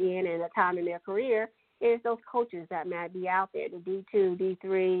that we're in and the time in their career, is those coaches that might be out there, the D2,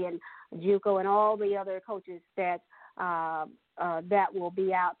 D3, and JUCO, and all the other coaches that that will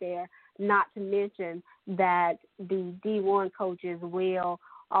be out there. Not to mention that the D1 coaches will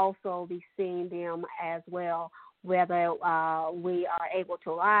also be seeing them as well, whether we are able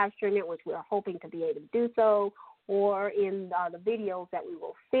to live stream it, which we're hoping to be able to do so, or in the videos that we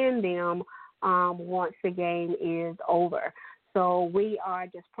will send them once the game is over. So we are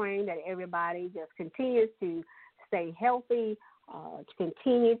just praying that everybody just continues to stay healthy, to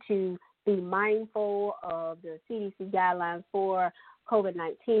continue to be mindful of the CDC guidelines for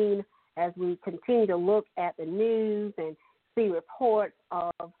COVID-19 as we continue to look at the news and see reports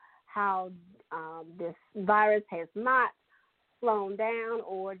of how this virus has not slowed down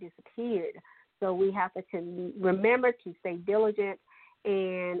or disappeared. So we have to remember to stay diligent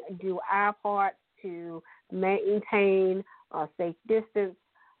and do our part to maintain a safe distance,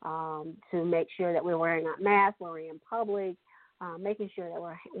 to make sure that we're wearing our masks when we're in public, making sure that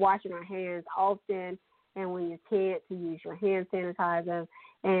we're washing our hands often, and when you can't, to use your hand sanitizer,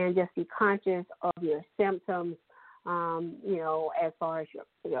 and just be conscious of your symptoms, as far as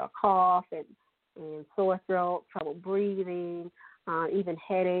your cough and sore throat, trouble breathing, even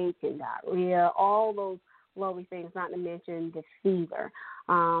headache and diarrhea, all those lovely things, not to mention the fever.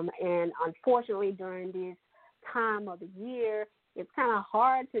 And unfortunately, during this time of the year, it's kind of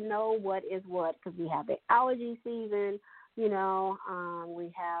hard to know what is what, because we have the allergy season, we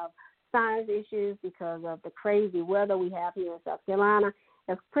have sinus issues because of the crazy weather we have here in South Carolina.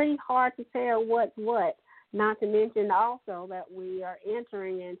 It's pretty hard to tell what's what, not to mention also that we are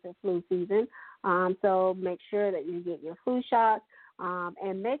entering into flu season. So make sure that you get your flu shots,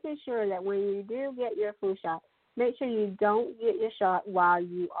 and making sure that when you do get your flu shot, make sure you don't get your shot while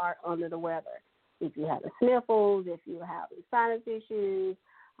you are under the weather. If you have the sniffles, if you have sinus issues,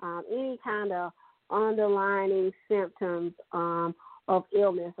 any kind of underlying symptoms of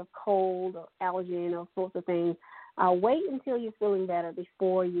illness, of cold, or allergy, and those sorts of things, wait until you're feeling better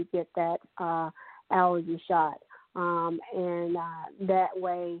before you get that allergy shot. And that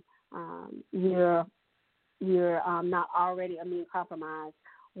way you're not already immune compromised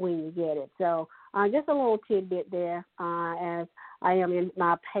when you get it. So just a little tidbit there, as I am in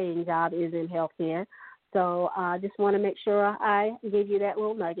my paying job is in healthcare. So I just want to make sure I give you that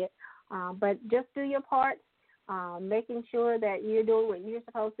little nugget. But just do your part, making sure that you're doing what you're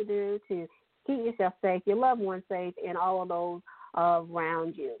supposed to do to keep yourself safe, your loved ones safe, and all of those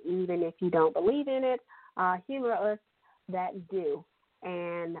around you. Even if you don't believe in it, humor us that do,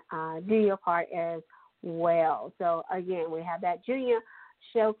 and do your part as well. So, again, we have that Junior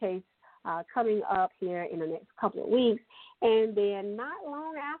Showcase coming up here in the next couple of weeks. And then not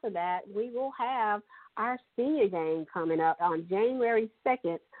long after that, we will have our senior game coming up on January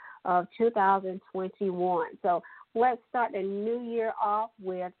 2nd of 2021. So let's start the new year off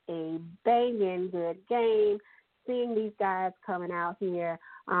with a banging good game, seeing these guys coming out here,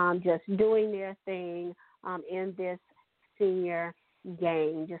 just doing their thing in this senior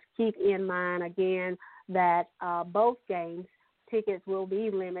game. Just keep in mind, again, that both games, tickets will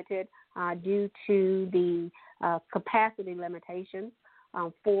be limited due to the capacity limitations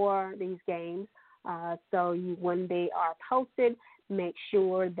for these games. So when they are posted, make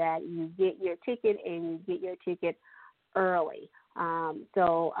sure that you get your ticket and you get your ticket early.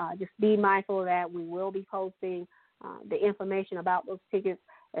 So just be mindful of that. We will be posting the information about those tickets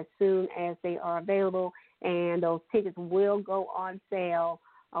as soon as they are available, and those tickets will go on sale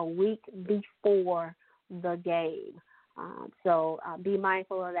a week before the game. So be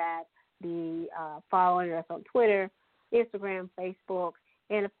mindful of that. Be following us on Twitter, Instagram, Facebook,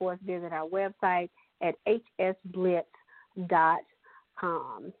 and, of course, visit our website at hsblitz.com.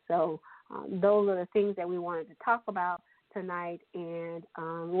 So those are the things that we wanted to talk about tonight. And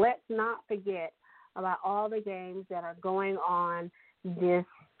let's not forget about all the games that are going on this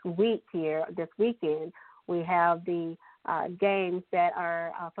week here, this weekend. We have the games that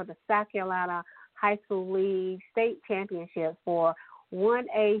are for the South Carolina High School League state championships for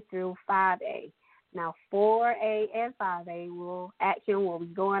 1A through 5A. Now, 4A and 5A action will be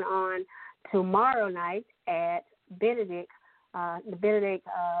going on tomorrow night at Benedict, the Benedict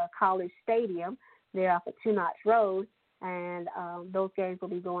College Stadium. They're off of Two Notch Road, and those games will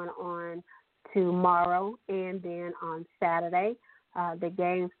be going on tomorrow and then on Saturday. The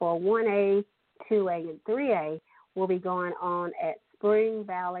games for 1A, 2A, and 3A will be going on at Spring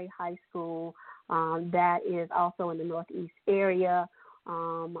Valley High School. That is also in the Northeast area.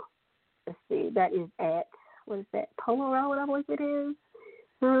 Let's see, that is at, what is that, Polo Road, I believe it is?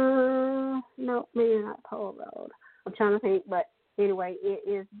 No, maybe not Polo Road. I'm trying to think, but anyway, it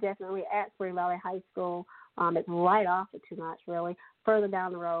is definitely at Spring Valley High School. It's right off of Two Notch, really, further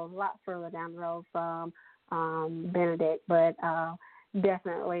down the road, a lot further down the road from Benedict, but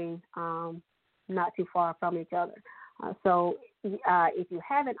definitely not too far from each other. So if you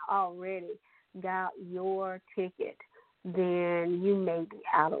haven't already got your ticket, then you may be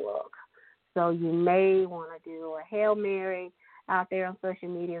out of luck. So you may want to do a Hail Mary out there on social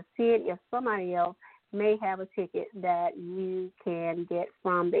media, see if somebody else may have a ticket that you can get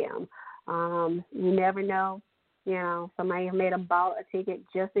from them. You never know. You know, somebody may have bought a ticket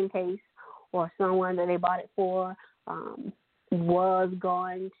just in case, or someone that they bought it for was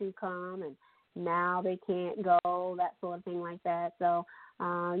going to come and now they can't go, that sort of thing like that. So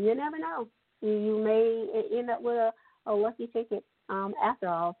you never know. You may end up with a lucky ticket after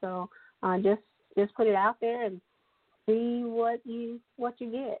all. So just put it out there and see what you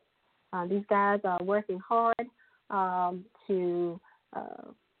get. These guys are working hard to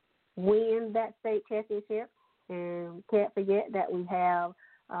win that state championship, and can't forget that we have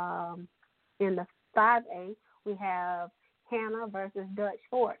in the 5A we have Hannah versus Dutch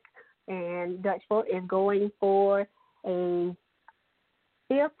Fork, and Dutch Fork is going for a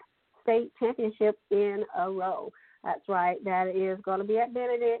 5th state championship in a row. That's right. That is going to be at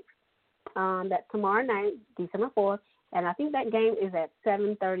Benedict. That's tomorrow night, December 4th. And I think that game is at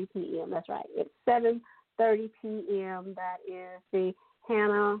 7:30 p.m. That's right. It's 7:30 p.m. That is the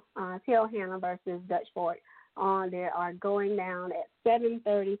TL Hannah versus Dutch Fork. They are going down at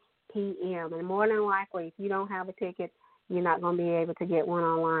 7:30 p.m. And more than likely, if you don't have a ticket, you're not going to be able to get one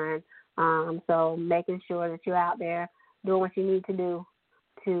online. So making sure that you're out there doing what you need to do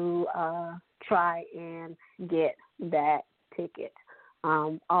to try and get that ticket.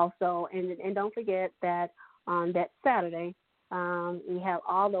 Also, and don't forget that on that Saturday, we have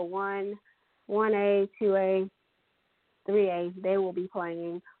all the 1A, 2A, 3A. They will be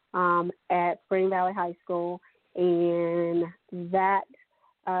playing at Spring Valley High School. And that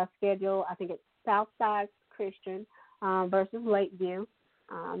schedule, I think it's Southside Christian versus Lakeview.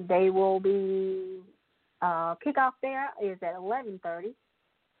 They will be kickoff there is at 11:30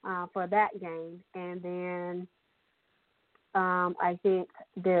 for that game, and then I think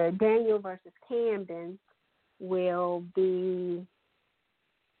the Daniel versus Camden will be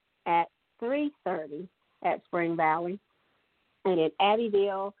at 3:30 at Spring Valley, and then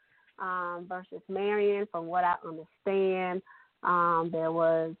Abbeville versus Marion. From what I understand, there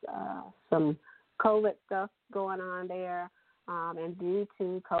was some COVID stuff going on there, and due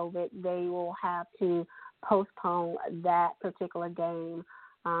to COVID, they will have to postpone that particular game.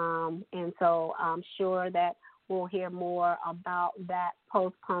 And so I'm sure that we'll hear more about that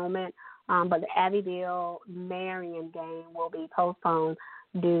postponement. But the Abbeville-Marion game will be postponed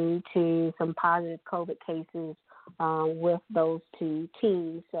due to some positive COVID cases with those two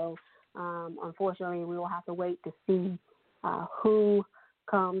teams. So unfortunately, we will have to wait to see who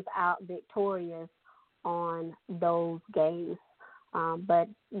comes out victorious on those games. But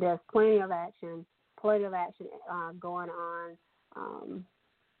there's plenty of action going on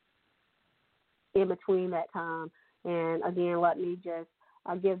in between that time. And again, let me just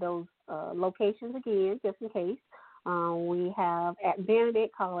give those locations again, just in case. We have at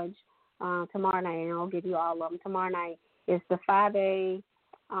Benedict College tomorrow night, and I'll give you all of them. Tomorrow night is the 5A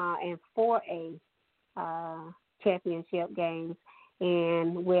and 4A championship games.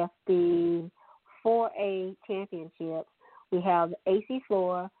 And with the 4A championships, we have AC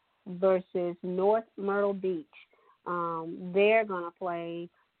Flora versus North Myrtle Beach. They're going to play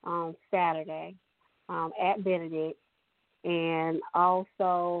on Saturday at Benedict. And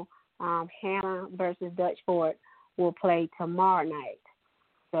also Hannah versus Dutch Fork will play tomorrow night.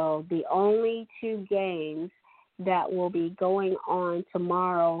 So the only two games that will be going on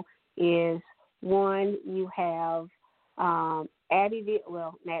tomorrow is, one, you have Abbeville.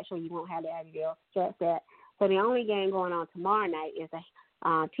 Well, naturally, you won't have the Abbeville. Stress that. So the only game going on tomorrow night is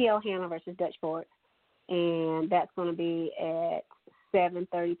TL Hannah versus Dutch Fork, and that's going to be at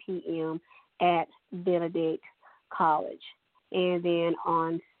 7:30 p.m. at Benedict College. And then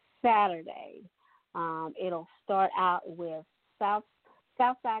on Saturday, it'll start out with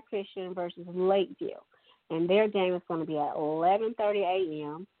Southside Christian versus Lakeview. And their game is going to be at 11:30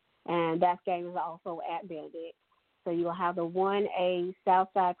 a.m., and that game is also at Benedict. So you'll have the 1A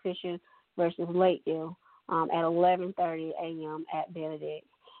Southside Christian versus Lakeview at 11:30 a.m. at Benedict.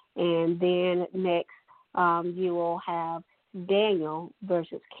 And then next you will have Daniel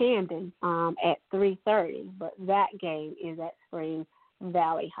versus Camden at 3:30, but that game is at Spring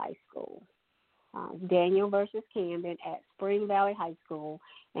Valley High School. Daniel versus Camden at Spring Valley High School,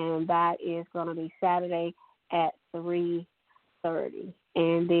 and that is going to be Saturday at 3:30.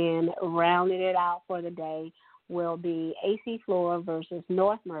 And then rounding it out for the day will be AC Flora versus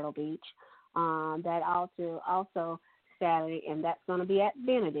North Myrtle Beach. That also Saturday, and that's going to be at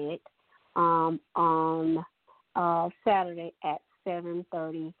Benedict on Saturday at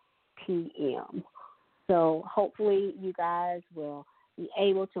 7:30 p.m. So hopefully you guys will be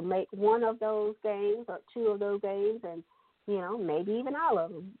able to make one of those games or two of those games, and maybe even all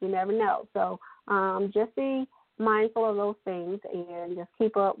of them. You never know. So just be mindful of those things and just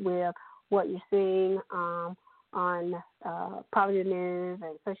keep up with what you're seeing on probably the news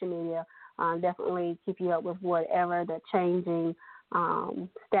and social media. Definitely keep you up with whatever the changing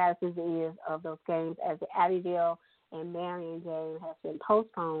statuses is of those games, as the Abbeville and Marion game has been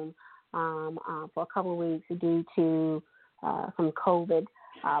postponed for a couple of weeks due to some COVID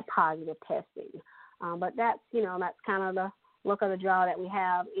positive testing. But that's kind of the look of the draw that we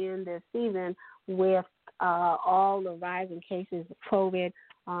have in this season with all the rising cases of COVID.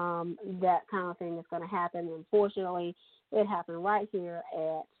 That kind of thing is going to happen. Unfortunately, it happened right here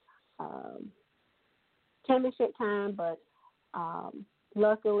at championship time, but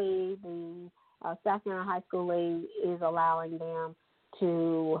luckily the South Carolina High School League is allowing them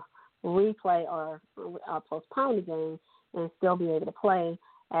to replay or postpone the game and still be able to play,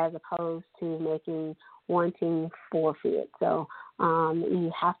 as opposed to making one team forfeit. So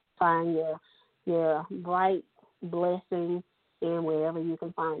you have to find your bright blessing in wherever you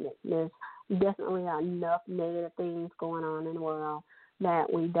can find it. There's definitely enough negative things going on in the world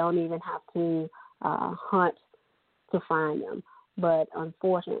that we don't even have to hunt to find them. But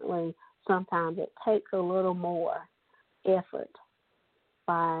unfortunately, sometimes it takes a little more effort to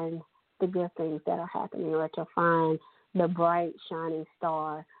find the good things that are happening, or to find the bright, shining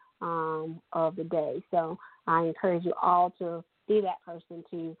star of the day. So I encourage you all to be that person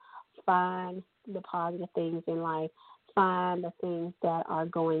to find the positive things in life, find the things that are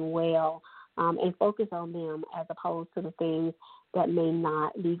going well, and focus on them as opposed to the things that may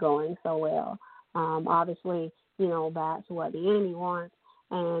not be going so well. Obviously, that's what the enemy wants,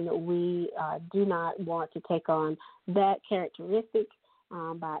 and we do not want to take on that characteristic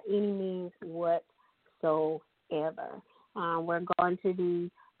by any means whatsoever. We're going to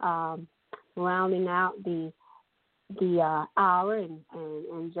be rounding out the hour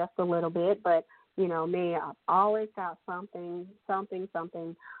in just a little bit, but me, I've always got something to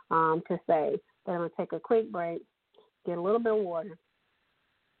say. But I'm going to take a quick break, get a little bit of water,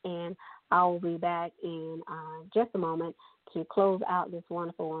 and I will be back in just a moment to close out this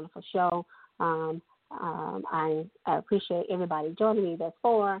wonderful, wonderful show. I appreciate everybody joining me thus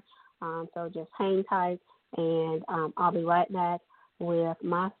far, so just hang tight, and I'll be right back with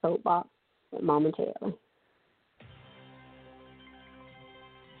my soapbox momentarily.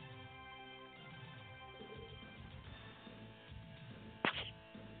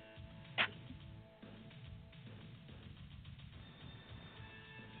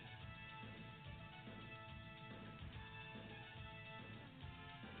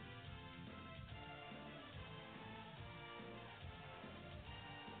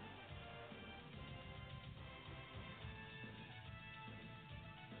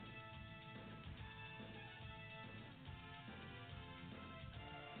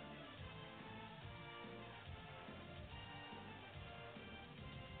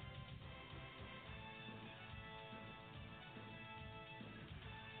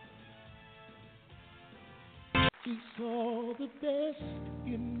 He saw the best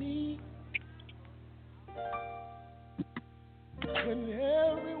in me when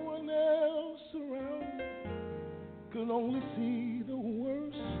everyone else around me could only see the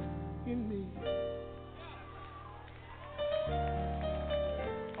worst in me.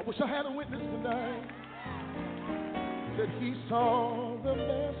 I wish I had a witness tonight that he saw the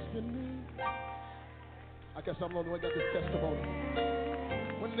best in me. I guess I'm the only one that got this testimony.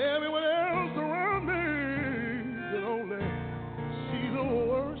 When everyone else around me could only see the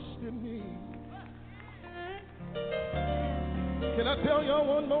worst in me. Can I tell y'all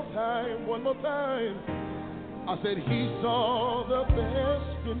one more time? One more time. I said he saw the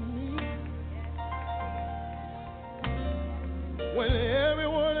best in me when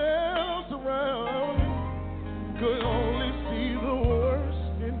everyone else around me could only see the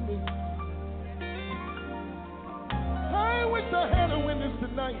worst in me. I wish I had a witness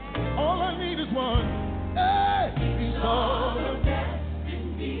tonight. All I need is one. Hey, he saw the best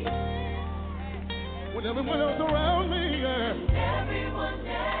in me when everyone else around me, everyone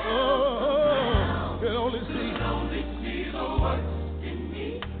else could only see the worst in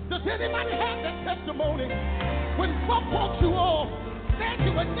me. Does anybody have that testimony? When folk walked you off, said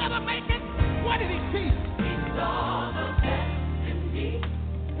you would never make it, what did he see? He saw the best in me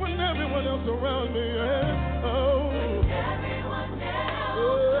when everyone else around me, everyone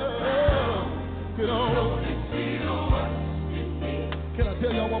else could only see the worst in me. Can I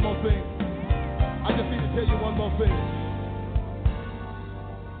tell y'all one more thing? I just need to tell you one more thing.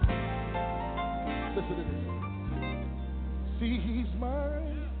 Listen to this. See, he's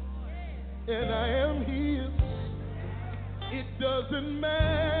mine, and I am his. It doesn't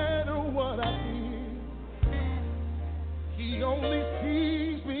matter what I did. He only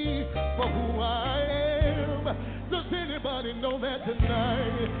sees me for who I am. Does anybody know that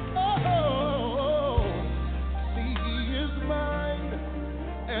tonight? Oh, see, he is mine,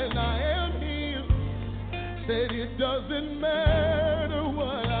 and I am his. Said it doesn't matter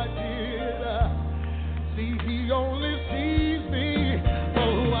what I did. See, he only sees me for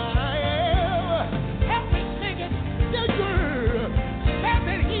who I am. Help me sing it, yeah, girl. Said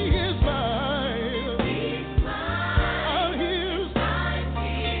that he is mine. He's mine. I'm his. I'm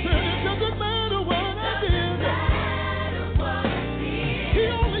his. Said it doesn't matter what I did. He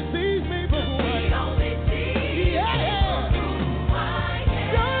only sees me for who I am.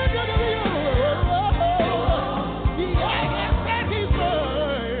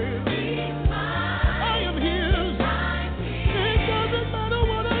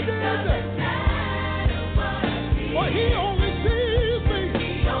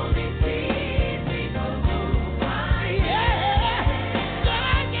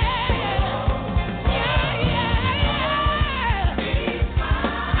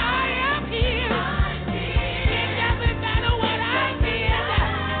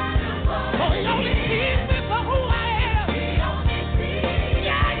 He only sees me for who I am.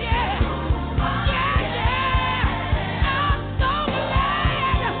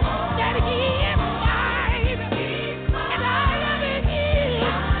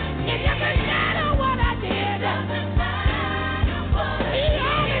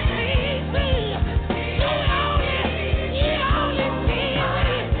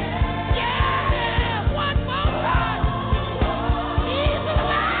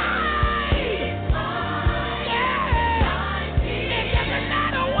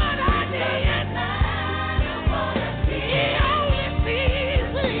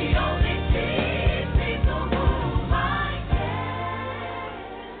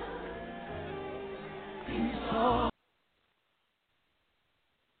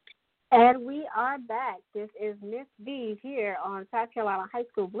 And we are back. This is Miss B here on South Carolina High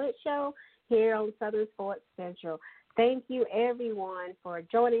School BLITZ Show here on Southern Sports Central. Thank you, everyone, for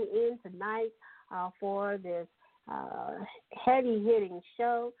joining in tonight for this heavy-hitting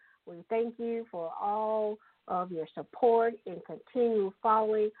show. We thank you for all of your support and continued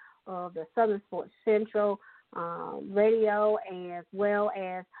following of the Southern Sports Central radio, as well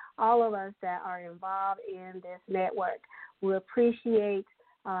as all of us that are involved in this network. We appreciate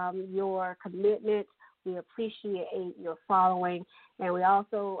your commitment. We appreciate your following, and we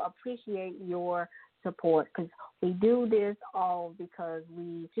also appreciate your support, because we do this all because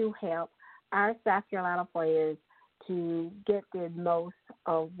we do help our South Carolina players to get the most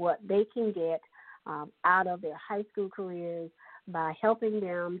of what they can get out of their high school careers by helping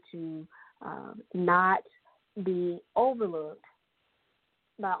them to not be overlooked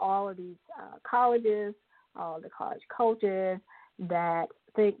by all of these colleges, all the college coaches that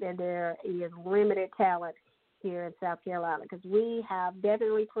think that there is limited talent here in South Carolina, because we have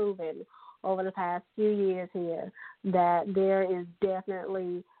definitely proven over the past few years here that there is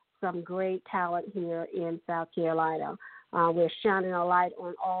definitely some great talent here in South Carolina. We're shining a light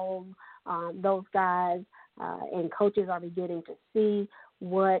on all those guys, and coaches are beginning to see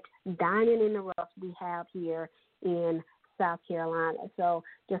what diamond in the rough we have here in South Carolina. So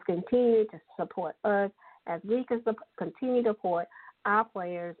just continue to support us as we can continue to support our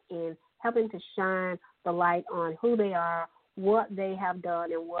players in helping to shine the light on who they are, what they have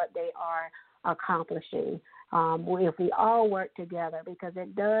done, and what they are accomplishing. If we all work together, because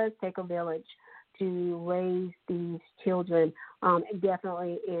it does take a village to raise these children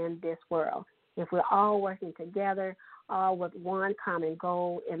definitely in this world. If we're all working together, all with one common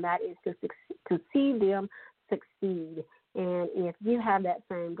goal, and that is to see them succeed. And if you have that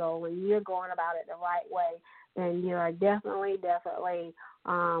same goal and you're going about it the right way, then you are definitely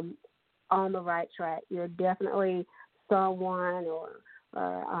on the right track. You're definitely someone or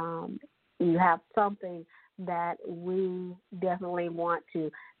you have something that we definitely want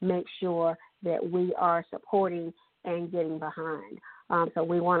to make sure that we are supporting and getting behind. So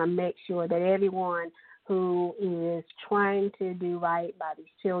we want to make sure that everyone who is trying to do right by these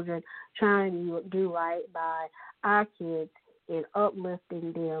children, trying to do right by our kids, and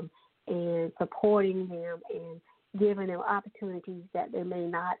uplifting them and supporting them and giving them opportunities that they may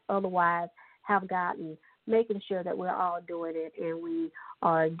not otherwise have gotten, making sure that we're all doing it and we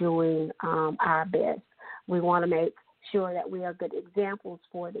are doing our best. We want to make sure that we are good examples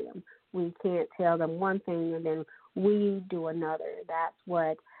for them. We can't tell them one thing and then we do another. That's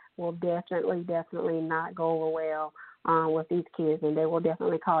what will definitely not go over well with these kids, and they will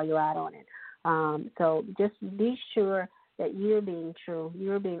definitely call you out on it. So just be sure that you're being true,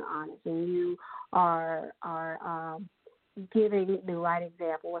 you're being honest, and you are giving the right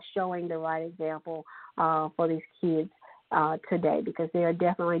example or showing the right example for these kids today, because they are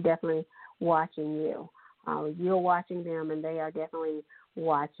definitely watching you. You're watching them, and they are definitely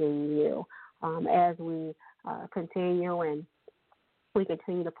watching you. As we continue and we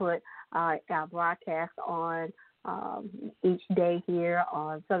continue to put our broadcast on each day here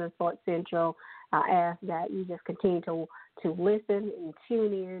on Southern Sports Central, I ask that you just continue to listen and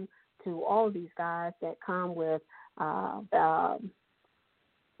tune in to all these guys that come with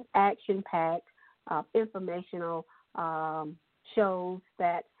action-packed, informational shows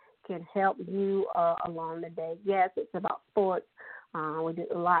that can help you along the day. Yes, it's about sports. We do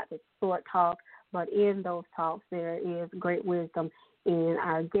a lot of sport talk, but in those talks there is great wisdom in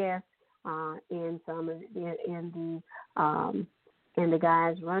our guests, in the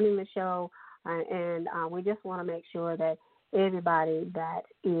guys running the show, and we just want to make sure that everybody that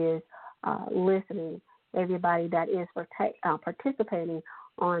is listening, everybody that is participating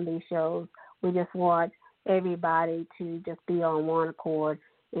on these shows, we just want everybody to just be on one accord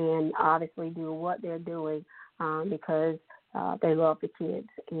and obviously do what they're doing because they love the kids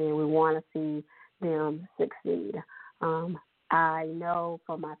and we want to see them succeed. I know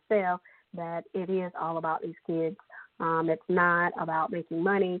for myself that it is all about these kids. It's not about making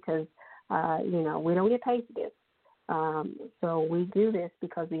money because, we don't get paid for this. So we do this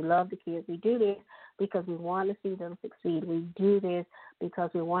because we love the kids. We do this because we want to see them succeed. We do this because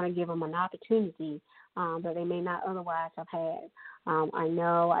we want to give them an opportunity that they may not otherwise have had. I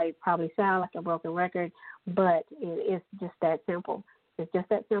know I probably sound like a broken record, but it's just that simple. It's just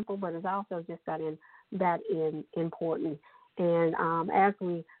that simple, but it's also just that important. And as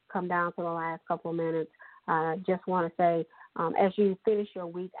we come down to the last couple of minutes, I just want to say, as you finish your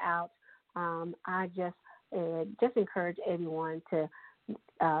week out, I just encourage everyone to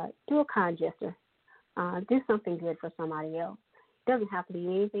do a kind gesture. Do something good for somebody else. It doesn't have to be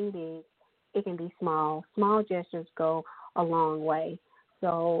anything big. It can be small. Small gestures go a long way.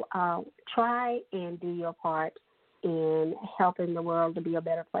 So try and do your part in helping the world to be a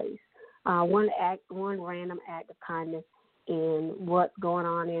better place. One random act of kindness in what's going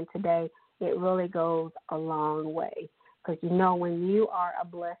on in today, it really goes a long way. Because when you are a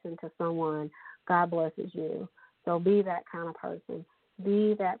blessing to someone, God blesses you. So be that kind of person.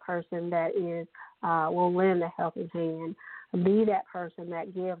 Be that person that is will lend a helping hand. Be that person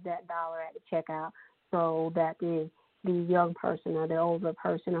that gives that dollar at the checkout so that the young person or the older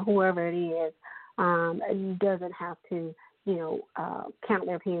person or whoever it is doesn't have to, count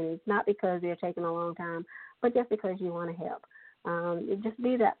their pennies, not because they're taking a long time, but just because you want to help. Just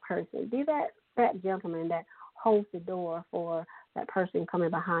be that person. Be that gentleman that holds the door for that person coming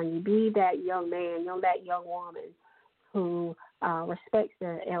behind you. Be that young man, that young woman who respects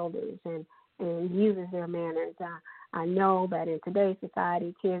their elders and uses their manners. I know that in today's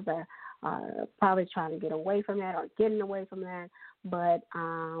society, kids are probably trying to get away from that or getting away from that, but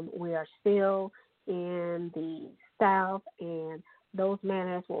we are still in the South, and those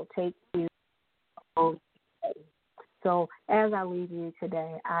manners will take you on. So as I leave you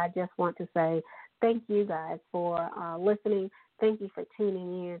today, I just want to say thank you guys for listening. Thank you for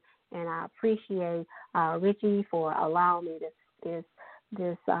tuning in, and I appreciate Richie for allowing me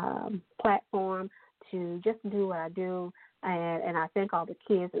this platform to just do what I do, and I thank all the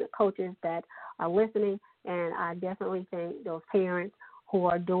kids and the coaches that are listening, and I definitely thank those parents who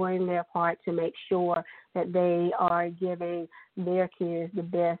are doing their part to make sure that they are giving their kids the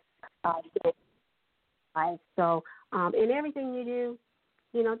best life. So in everything you do,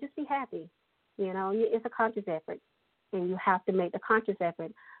 you know, just be happy. You know, it's a conscious effort, and you have to make the conscious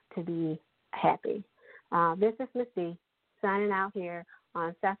effort to be happy. This is Miss B signing out here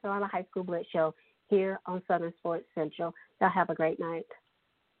on South Carolina High School Blitz Show here on Southern Sports Central. Y'all have a great night.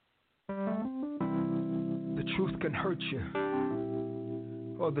 The truth can hurt you,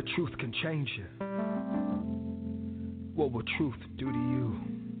 or the truth can change you. What will truth do to you?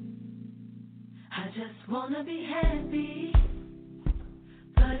 I just wanna be happy,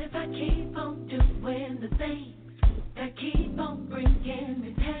 but if I keep on doing the things that keep on bringing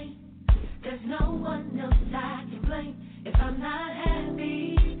me pain, there's no one else I can blame if I'm not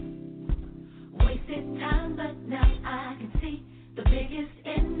happy. Wasted time, but now I can see the biggest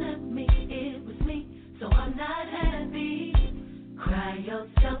enemy, it was me, so I'm not happy. Cry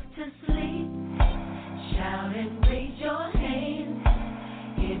yourself to sleep, shout and raise your hand.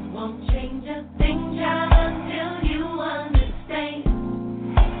 It won't change a thing, child, until you understand.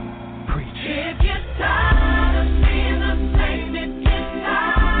 Preach. If you're tired of being the same, if you're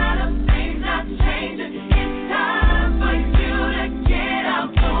tired of things not changing, it's time for you to get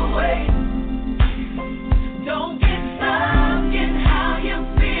out the way. Don't get stuck in how you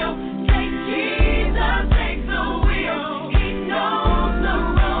feel. Take Jesus, take the wheel. He knows the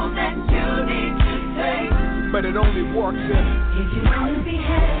road that you need to take. But it only works if you want to be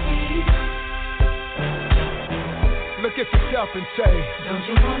happy. Look at yourself and say, don't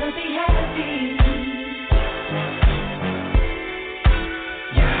you want to be happy?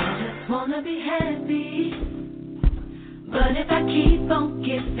 Yeah. I just want to be happy. But if I keep on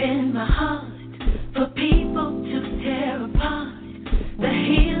giving my heart for people to tear apart, the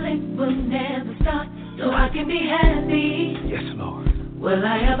healing will never start, so I can be happy. Yes, Lord. Will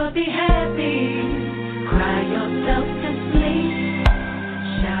I ever be happy? Cry yourself to sleep,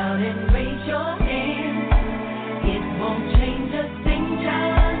 shout and raise your hand. It won't change a thing,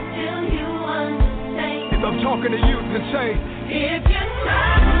 child, until you understand. If I'm talking to you, then say, if you're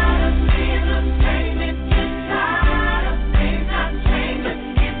tired of being the same, if you're tired of things not changing,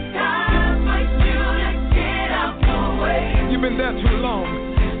 it's time for you to get out the way. You've been there too long.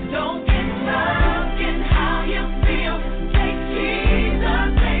 Don't get stuck in how you feel. Take Jesus,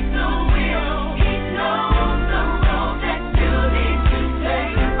 take the wheel. He knows the road that you need to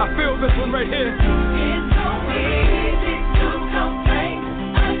take. I feel this one right here.